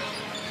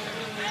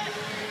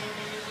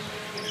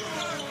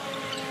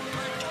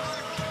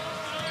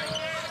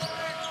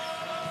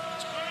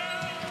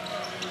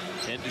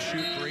 To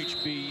shoot for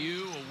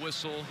HBU, a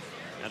whistle,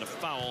 and a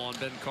foul on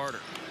Ben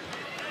Carter.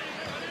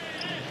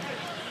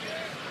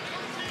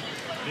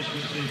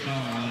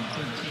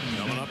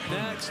 Coming up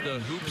next, the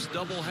Hoops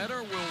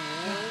doubleheader will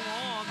roll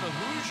on. The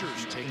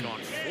Hoosiers take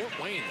on Fort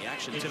Wayne. The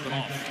action tipping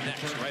off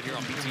next right here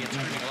on BTN,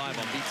 streaming live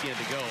on BTN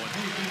To Go and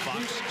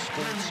Fox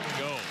Sports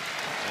Go.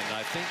 And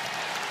I think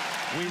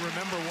we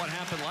remember what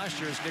happened last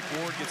year as Nick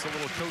Ward gets a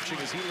little coaching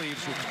as he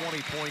leaves with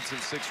 20 points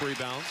and 6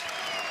 rebounds.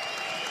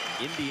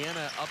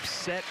 Indiana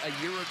upset a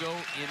year ago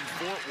in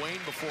Fort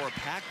Wayne before a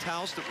packed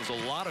house. That was a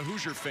lot of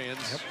Hoosier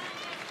fans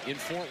in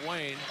Fort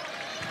Wayne.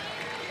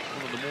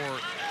 One of the more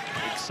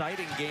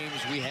exciting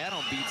games we had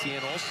on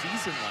BTN all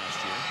season last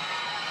year.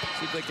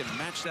 See if they can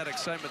match that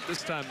excitement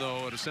this time,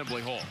 though, at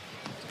Assembly Hall.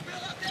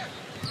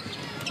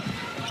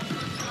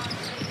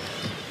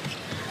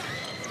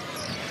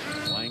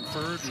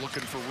 Langford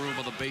looking for room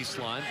on the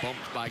baseline,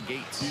 bumped by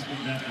Gates.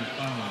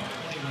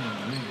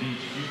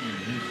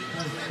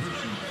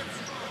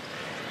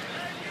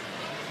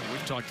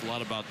 We've talked a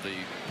lot about the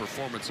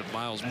performance of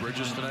Miles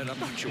Bridges tonight. I'm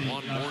not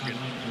Juwan Morgan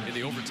in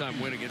the overtime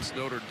win against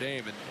Notre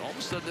Dame, and all of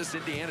a sudden this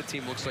Indiana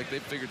team looks like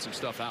they've figured some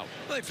stuff out.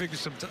 Well, they figured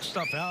some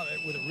stuff out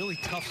with a really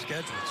tough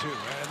schedule too.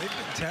 Right? They've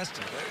been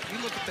tested.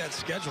 You look at that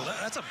schedule.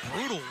 That's a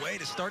brutal way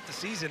to start the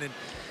season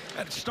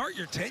and start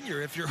your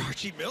tenure if you're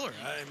Archie Miller.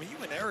 I mean,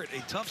 you inherit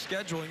a tough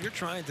schedule, and you're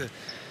trying to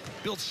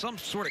build some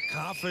sort of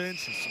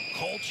confidence and some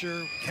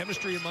culture,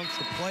 chemistry amongst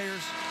the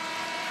players.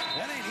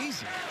 That ain't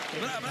easy.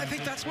 But I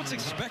think that's what's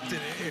expected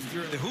if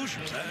you're the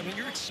Hoosiers. I mean,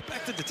 you're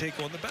expected to take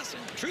on the best.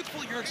 And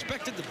truthfully, you're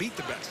expected to beat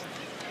the best.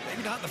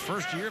 Maybe not in the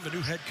first year of a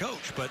new head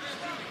coach, but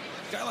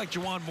a guy like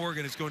Juwan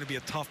Morgan is going to be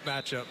a tough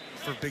matchup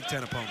for Big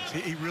Ten opponents.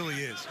 He really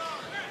is.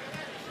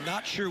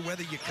 Not sure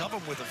whether you cover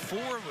him with a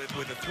 4,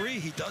 with a 3.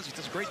 He does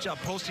a great job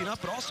posting up,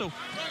 but also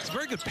he's a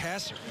very good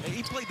passer.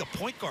 He played the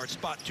point guard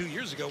spot 2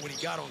 years ago when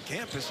he got on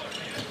campus,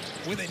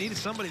 when they needed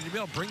somebody to be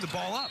able to bring the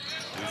ball up.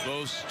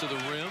 Dubose to the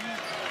rim.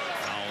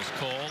 Foul's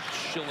called.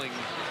 Schilling,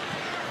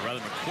 or rather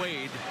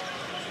McQuaid,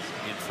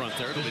 in front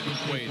there. It'll be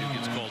McQuaid who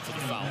gets called for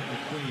the foul.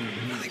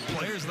 I think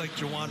players like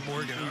Juwan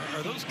Morgan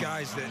are those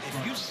guys that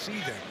if you see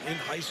them in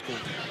high school,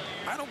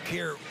 I don't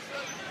care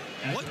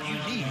what you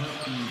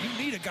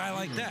need a guy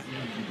like that.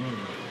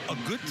 A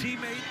good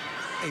teammate,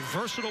 a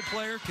versatile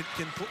player, can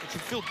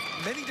fill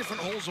many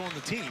different holes on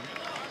the team.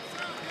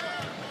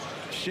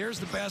 Shares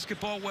the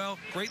basketball well,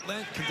 great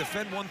length, can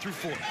defend 1 through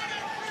 4.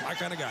 My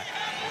kind of guy.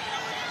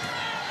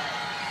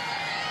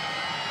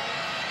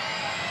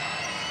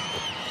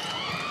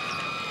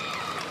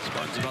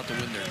 Spartans about to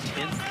win their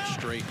 10th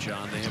straight,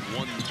 John. They have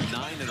won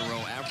 9 in a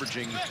row,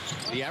 averaging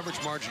the average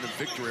margin of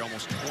victory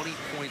almost 20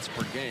 points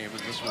per game, and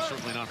this will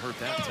certainly not hurt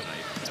that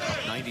tonight.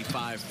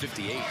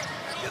 95-58.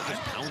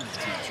 Just pounding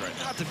teams right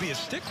now. Not to be a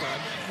stickler,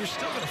 you're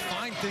still going to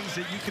find things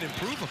that you can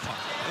improve upon.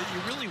 That you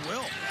really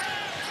will.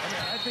 I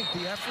mean, I think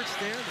the effort's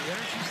there, the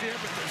energy's there,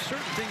 but there's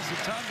certain things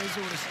that Tom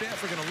Izzo and his staff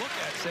are going to look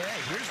at and say,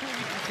 hey, here's where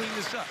we can clean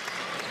this up.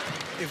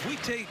 If we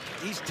take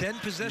these 10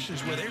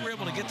 possessions where they were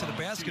able to get to the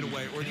basket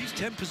away, or these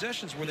 10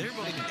 possessions where they were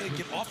able to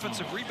get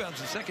offensive rebounds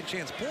and second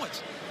chance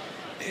points,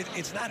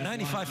 it's not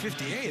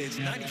 95-58, it's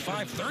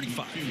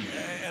 95-35.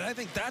 And I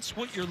think that's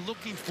what you're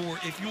looking for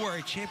if you are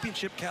a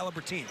championship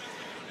caliber team.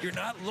 You're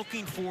not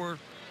looking for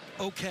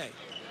okay.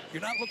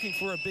 You're not looking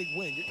for a big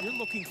win. You're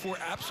looking for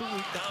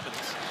absolute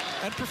dominance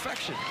and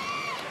perfection.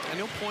 And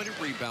he'll point at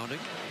rebounding.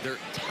 They're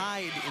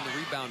tied in the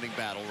rebounding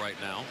battle right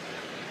now.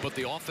 But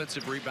the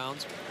offensive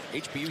rebounds,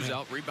 HBU's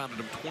out-rebounded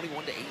them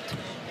 21-8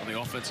 on the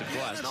offensive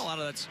glass. And a lot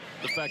of that's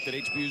the fact that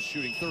HBU's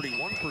shooting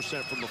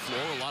 31% from the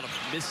floor, a lot of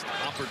missed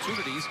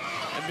opportunities,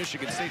 and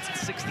Michigan State's at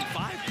 65%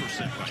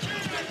 right now.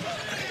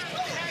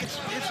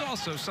 It's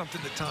also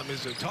something that Tom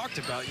Izzo talked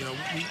about. You know,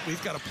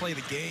 we've got to play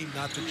the game,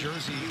 not the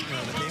jersey,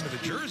 the game of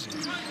the jersey.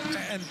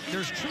 And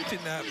there's truth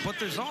in that, but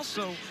there's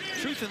also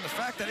truth in the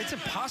fact that it's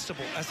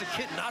impossible as a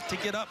kid not to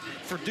get up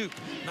for Duke,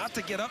 not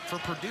to get up for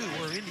Purdue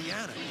or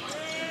Indiana,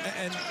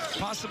 and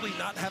possibly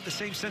not have the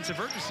same sense of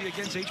urgency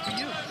against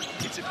HBU.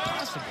 It's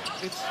impossible.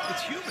 It's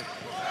human.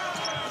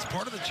 It's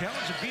part of the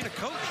challenge of being a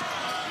coach.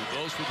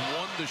 Dubose with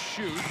 1 to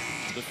shoot.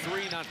 The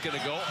 3 not going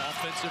to go.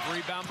 Offensive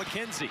rebound,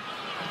 McKenzie.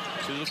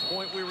 To the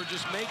point we were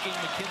just making,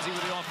 McKenzie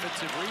with the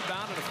offensive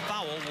rebound, and a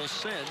foul will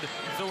send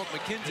Philip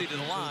McKenzie to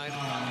the line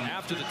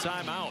after the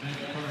timeout.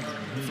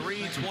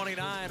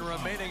 3:29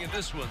 remaining in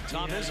this one.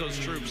 Tom Izzo's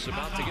troops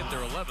about to get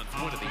their 11th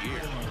win of the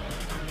year.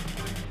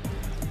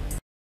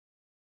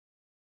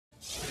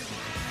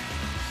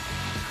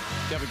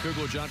 Kevin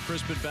Kugler, John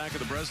Crispin back at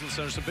the Breslin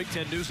Center. Some Big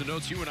Ten news and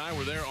notes. You and I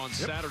were there on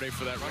Saturday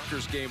for that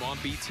Rutgers game on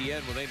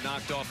BTN when they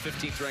knocked off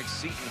 15th-ranked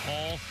Seton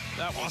Hall.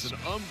 That was an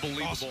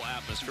unbelievable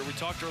atmosphere. We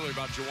talked earlier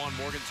about Juwan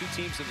Morgan, 2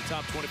 teams in the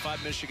top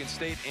 25, Michigan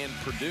State and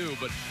Purdue.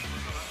 But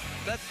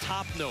that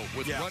top note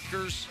with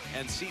Rutgers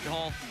and Seton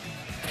Hall,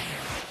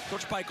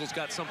 Coach Pikel's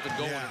got something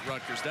going at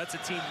Rutgers. That's a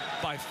team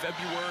by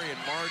February and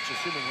March,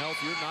 assuming health,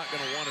 you're not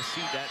going to want to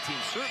see that team.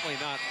 Certainly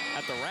not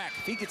at the rack.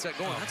 If he gets that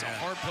going, that's a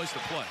hard place to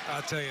play.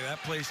 I'll tell you,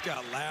 that place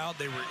got loud.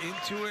 They were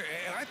into it.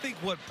 And I think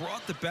what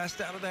brought the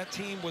best out of that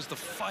team was the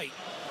fight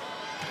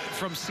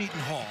from Seton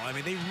Hall. I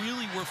mean, they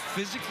really were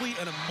physically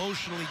and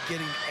emotionally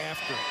getting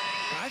after it.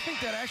 I think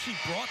that actually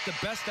brought the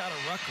best out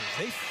of Rutgers.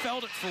 They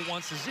felt it for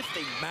once as if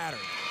they mattered.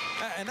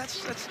 And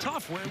that's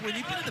tough. When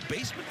you've been in the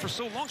basement for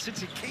so long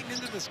since you came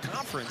into this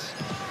conference,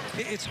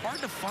 it's hard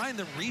to find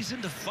the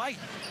reason to fight.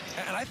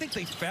 And I think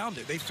they found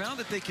it. They found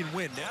that they can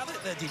win. Now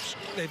that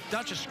they've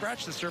not just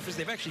scratched the surface,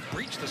 they've actually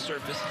breached the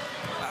surface.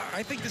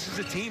 I think this is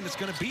a team that's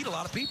going to beat a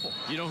lot of people.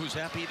 You know who's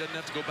happy he doesn't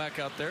have to go back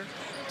out there?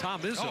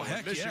 Tom Izzo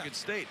of Michigan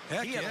State.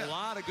 He had a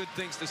lot of good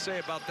things to say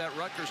about that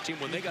Rutgers team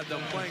when they got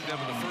done playing them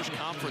in the first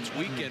conference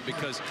weekend,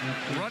 because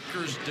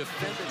Rutgers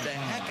defended the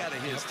heck out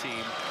of his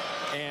team.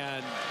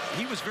 And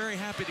he was very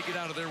happy to get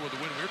out of there with a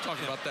win. We were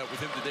talking about that with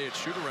him today at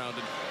shoot-around.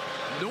 And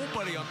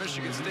nobody on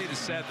Michigan State is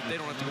sad that they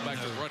don't have to go back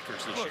to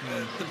Rutgers this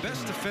year. The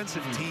best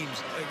defensive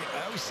teams,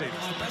 I always say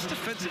this, the best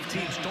defensive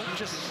teams don't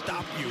just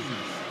stop you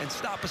and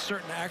stop a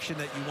certain action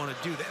that you want to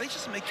do. They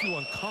just make you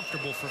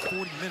uncomfortable for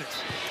 40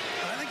 minutes.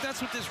 And I think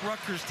that's what this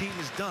Rutgers team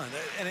has done.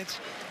 And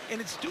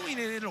it's doing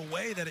it in a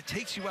way that it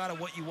takes you out of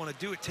what you want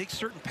to do. It takes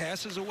certain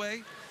passes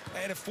away,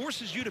 and it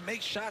forces you to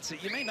make shots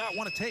that you may not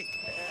want to take.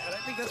 And I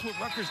think that's what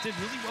Rutgers did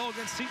really well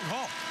against Seton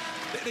Hall.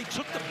 They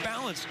took the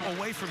balance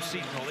away from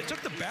Seton Hall. They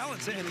took the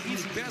balance and the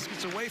easy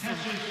baskets away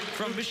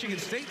from Michigan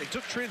State. They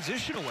took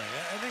transition away.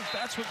 I think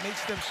that's what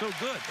makes them so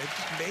good. They've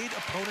just made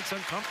opponents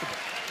uncomfortable.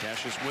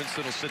 Cassius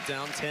Winston will sit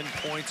down. 10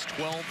 points,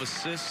 12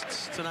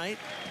 assists tonight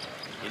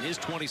in his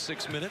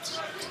 26 minutes.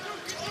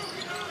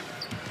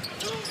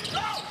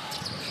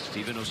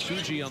 Steven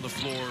Osuji on the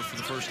floor for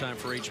the first time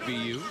for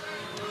HBU.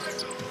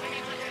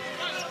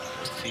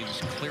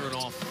 Team's clearing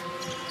off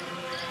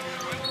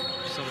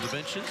some of the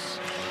benches.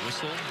 A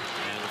whistle,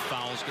 and a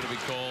foul is going to be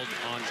called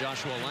on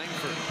Joshua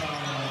Langford.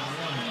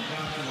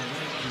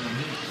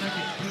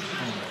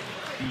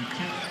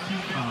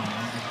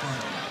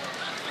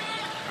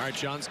 All right,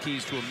 John's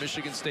keys to a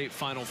Michigan State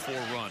Final Four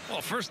run.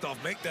 Well, first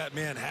off, make that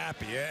man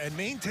happy and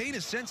maintain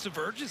a sense of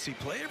urgency.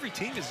 Play every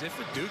team as if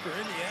it's Duke or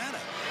Indiana.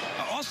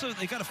 Also,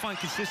 they got to find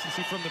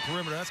consistency from the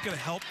perimeter. That's going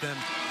to help them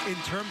in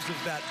terms of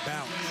that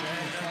balance.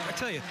 And I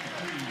tell you,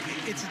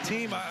 it's a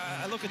team.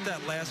 I look at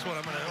that last one.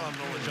 I'm going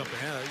to jump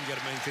ahead. You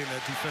got to maintain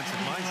that defensive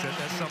mindset.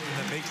 That's something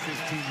that makes this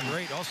team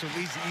great. Also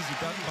leads to easy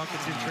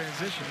buckets in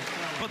transition.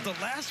 But the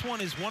last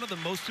one is one of the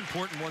most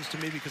important ones to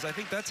me, because I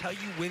think that's how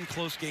you win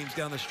close games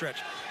down the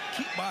stretch.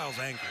 Keep Miles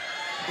angry.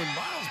 When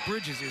Miles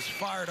Bridges is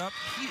fired up,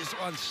 he is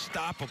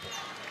unstoppable.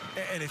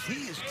 And if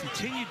he is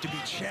continued to be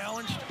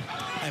challenged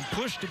and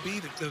pushed to be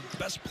the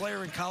best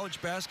player in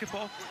college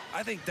basketball,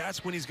 I think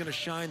that's when he's going to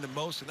shine the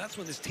most, and that's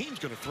when this team's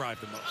going to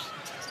thrive the most.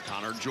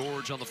 Connor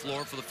George on the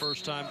floor for the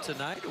first time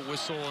tonight. A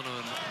whistle and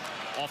an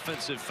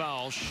offensive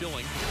foul.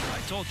 Schilling. I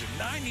told you,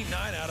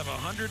 99 out of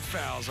 100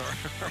 fouls are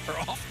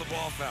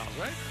off-the-ball fouls,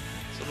 right?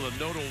 Some of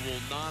the notable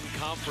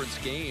non-conference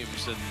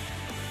games, and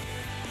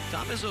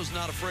Tom Izzo's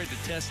not afraid to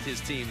test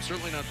his team,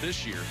 certainly not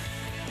this year.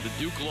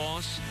 The Duke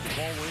loss, the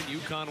ball win,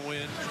 UConn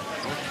win,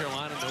 North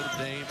Carolina, Notre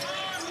Dame.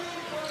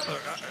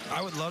 Look,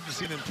 I would love to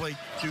see them play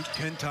Duke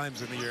 10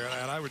 times in the year,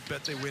 and I would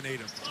bet they win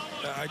 8 of them.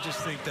 I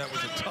just think that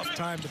was a tough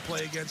time to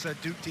play against that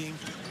Duke team,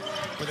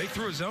 but they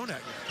threw a zone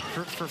at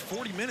you. For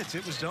 40 minutes,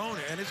 it was zone,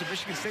 and it's a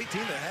Michigan State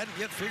team that hadn't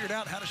yet figured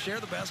out how to share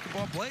the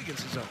basketball play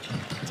against the zone.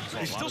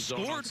 They still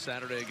scored on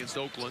Saturday against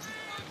Oakland.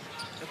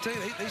 I tell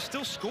you, they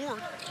still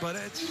scored, but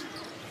it's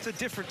a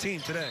different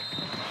team today.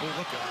 We'll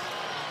look at it.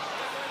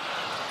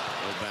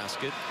 No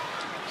basket.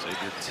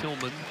 Xavier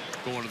Tillman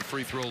going to the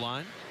free throw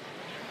line.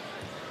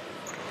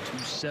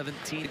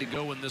 2:17 to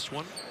go in this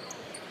one.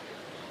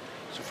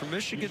 So for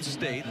Michigan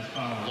State,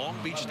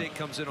 Long Beach State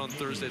comes in on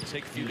Thursday to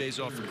take a few days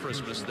off for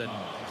Christmas. Then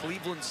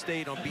Cleveland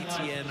State on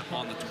BTN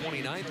on the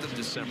 29th of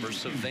December.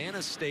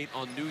 Savannah State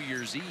on New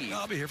Year's Eve.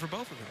 I'll be here for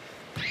both of them.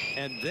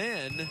 And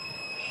then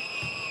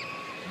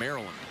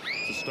Maryland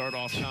to start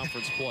off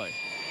conference play.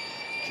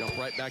 Jump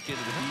right back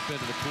into the deep end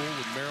of the pool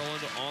with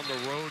Maryland on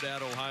the road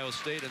at Ohio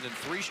State, and then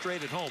 3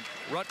 straight at home.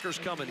 Rutgers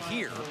coming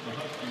here,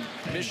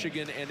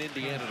 Michigan and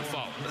Indiana to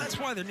follow. That's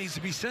why there needs to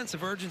be sense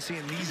of urgency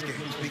in these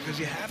games, because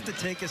you have to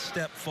take a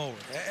step forward.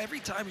 Every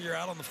time you're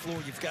out on the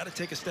floor, you've got to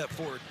take a step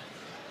forward,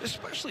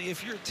 especially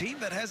if you're a team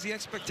that has the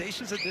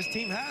expectations that this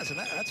team has, and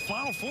that's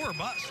Final Four or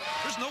bust.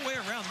 There's no way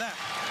around that.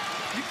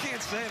 You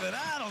can't say that,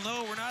 I don't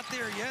know, we're not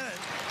there yet.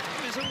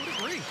 I would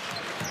agree.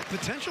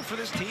 Potential for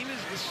this team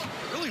is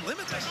really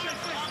limitless.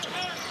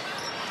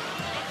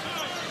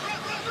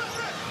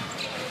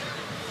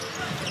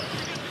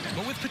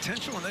 But with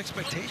potential and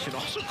expectation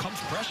also comes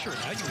pressure, and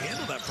how you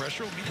handle that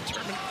pressure will be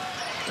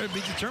a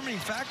determining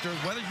factor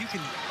of whether you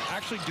can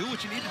actually do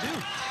what you need to do.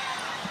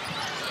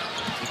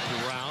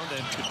 Around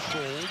and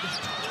controlled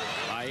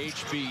by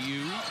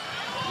HBU.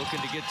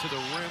 Looking to get to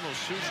the rim.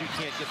 Osuji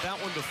can't get that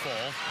one to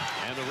fall.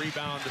 And the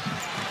rebound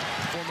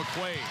for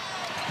McQuaid.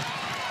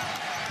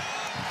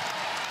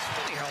 It's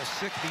funny how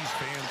sick these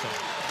fans are.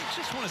 They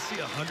just want to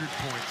see 100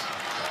 points.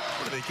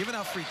 What are they, giving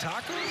out free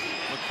tacos?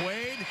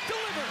 McQuaid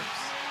delivers.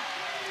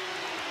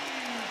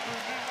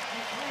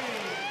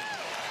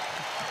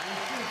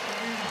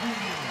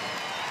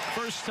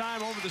 First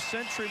time over the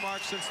century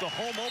mark since the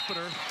home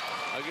opener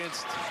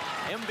against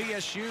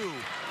MBSU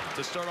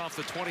to start off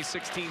the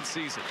 2016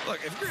 season.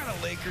 Look, if you're in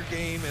a Laker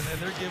game and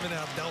they're giving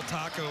out Del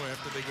Taco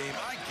after the game,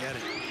 I get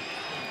it. You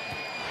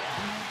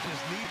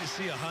just need to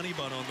see a honey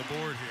bun on the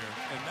board here,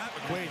 and Matt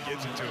McQuaid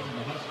gives it to him.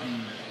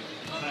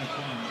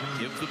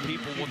 Give the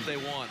people what they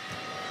want.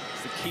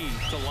 It's the key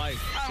to life.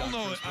 I don't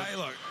know.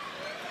 Look,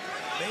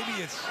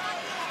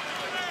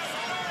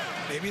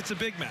 maybe it's a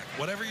Big Mac,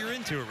 whatever you're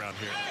into around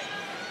here.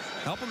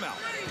 Help them out.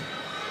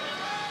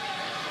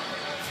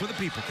 For the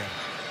people, Kevin.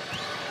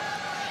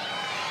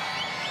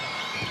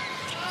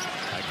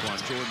 Taekwon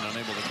Jordan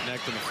unable to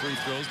connect on the free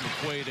throws.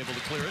 McQuaid able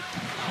to clear it.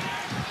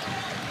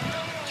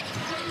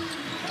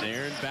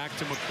 Aaron back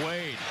to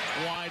McQuaid.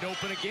 Wide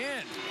open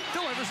again.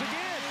 Delivers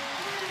again.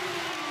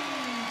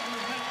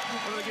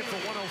 What do they get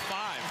for 105?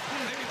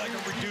 Maybe like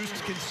a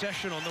reduced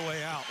concession on the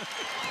way out.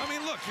 I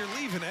mean, look, you're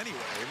leaving anyway.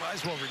 You might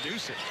as well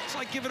reduce it. It's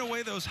like giving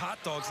away those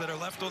hot dogs that are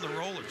left on the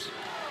rollers.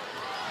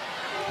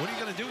 What are you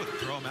going to do with it?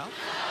 Throw them out?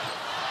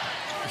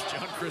 There's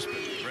John Crispin,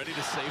 ready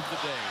to save the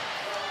day.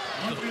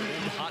 The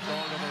old hot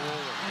dog on the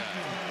roller guy.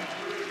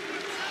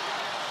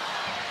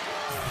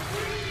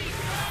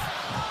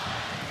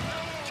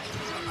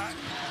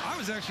 I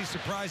was actually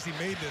surprised he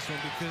made this one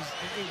because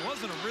it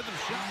wasn't a rhythm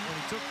shot when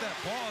he took that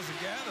pause and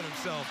gathered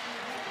himself.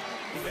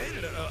 He made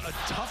it a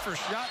tougher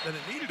shot than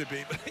it needed to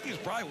be, but I think he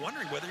was probably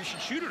wondering whether he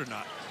should shoot it or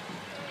not.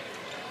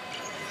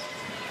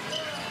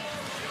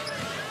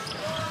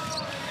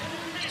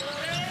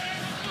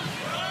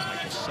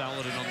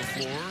 Saladin on the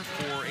floor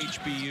for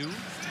HBU.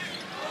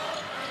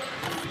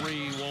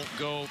 Three won't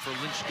go for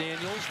Lynch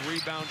Daniels.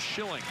 Rebound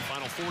Schilling.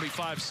 Final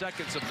 45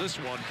 seconds of this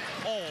one.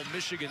 All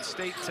Michigan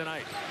State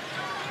tonight.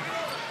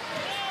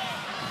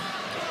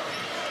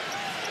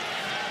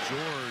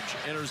 George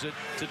enters it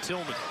to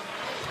Tillman.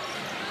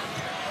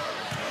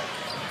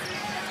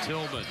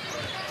 Tillman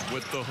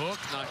with the hook.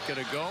 Not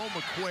going to go.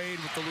 McQuaid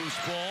with the loose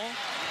ball.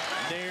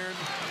 Nairn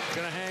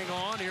going to hang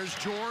on. Here's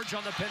George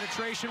on the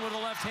penetration with the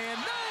left hand.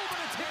 No!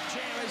 Tip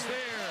jam is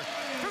there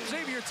from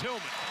Xavier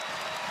Tillman.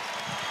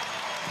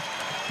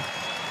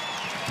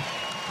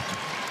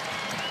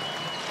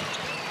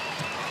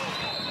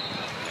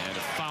 And a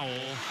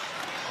foul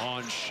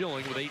on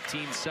Schilling with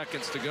 18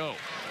 seconds to go.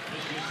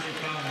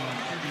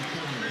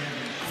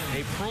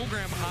 A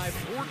program high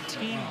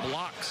 14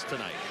 blocks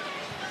tonight.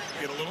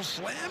 Get a little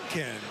slam,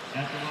 Ken.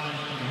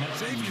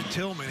 Xavier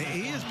Tillman,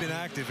 he has been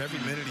active every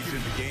minute he's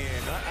in the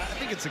game. I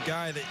think it's a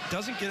guy that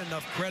doesn't get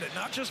enough credit,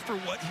 not just for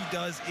what he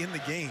does in the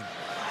game,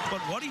 but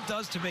what he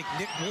does to make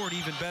Nick Ward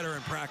even better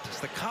in practice.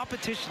 The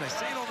competition, I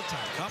say it all the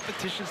time,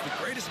 competition's the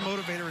greatest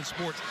motivator in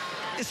sports,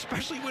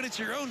 especially when it's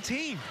your own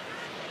team.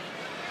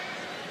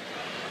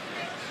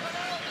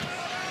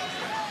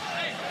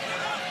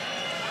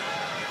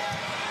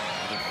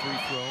 Free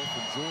throw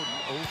from Jordan.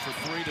 0 for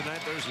 3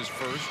 tonight. There's his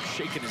first.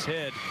 Shaking his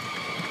head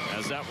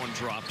as that one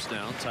drops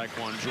down.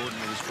 Taekwon Jordan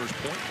with his first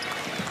point.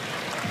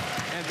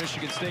 And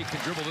Michigan State can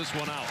dribble this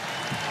one out.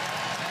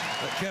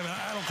 Kevin,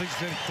 I don't think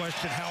there's any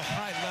question how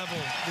high level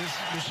this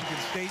Michigan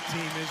State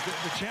team is.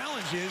 The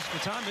challenge is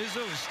for Tom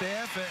Izzo, his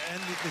staff,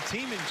 and the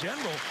team in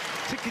general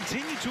to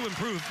continue to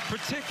improve,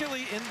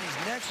 particularly in these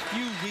next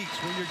few weeks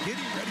when you're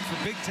getting ready for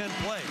Big Ten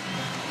play.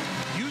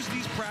 Use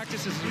these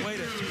practices as a way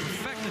to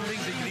perfect the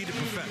things that you need to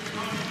perfect.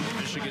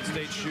 Michigan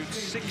State shoots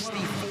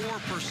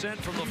 64%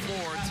 from the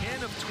floor,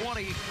 10 of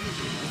 20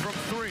 from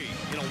 3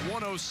 in a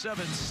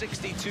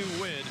 107-62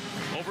 win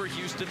over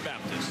Houston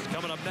Baptist.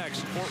 Coming up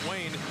next, Fort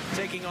Wayne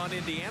taking on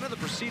Indiana. The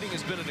proceeding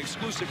has been an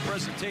exclusive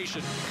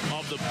presentation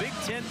of the Big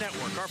Ten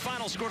Network. Our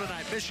final score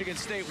tonight, Michigan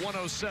State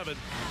 107,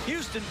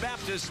 Houston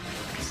Baptist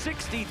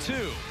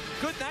 62.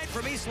 Good night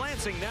from East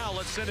Lansing. Now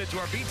let's send it to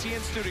our BTN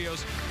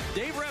studios,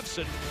 Dave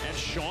Revson and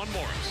Sean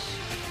Morris.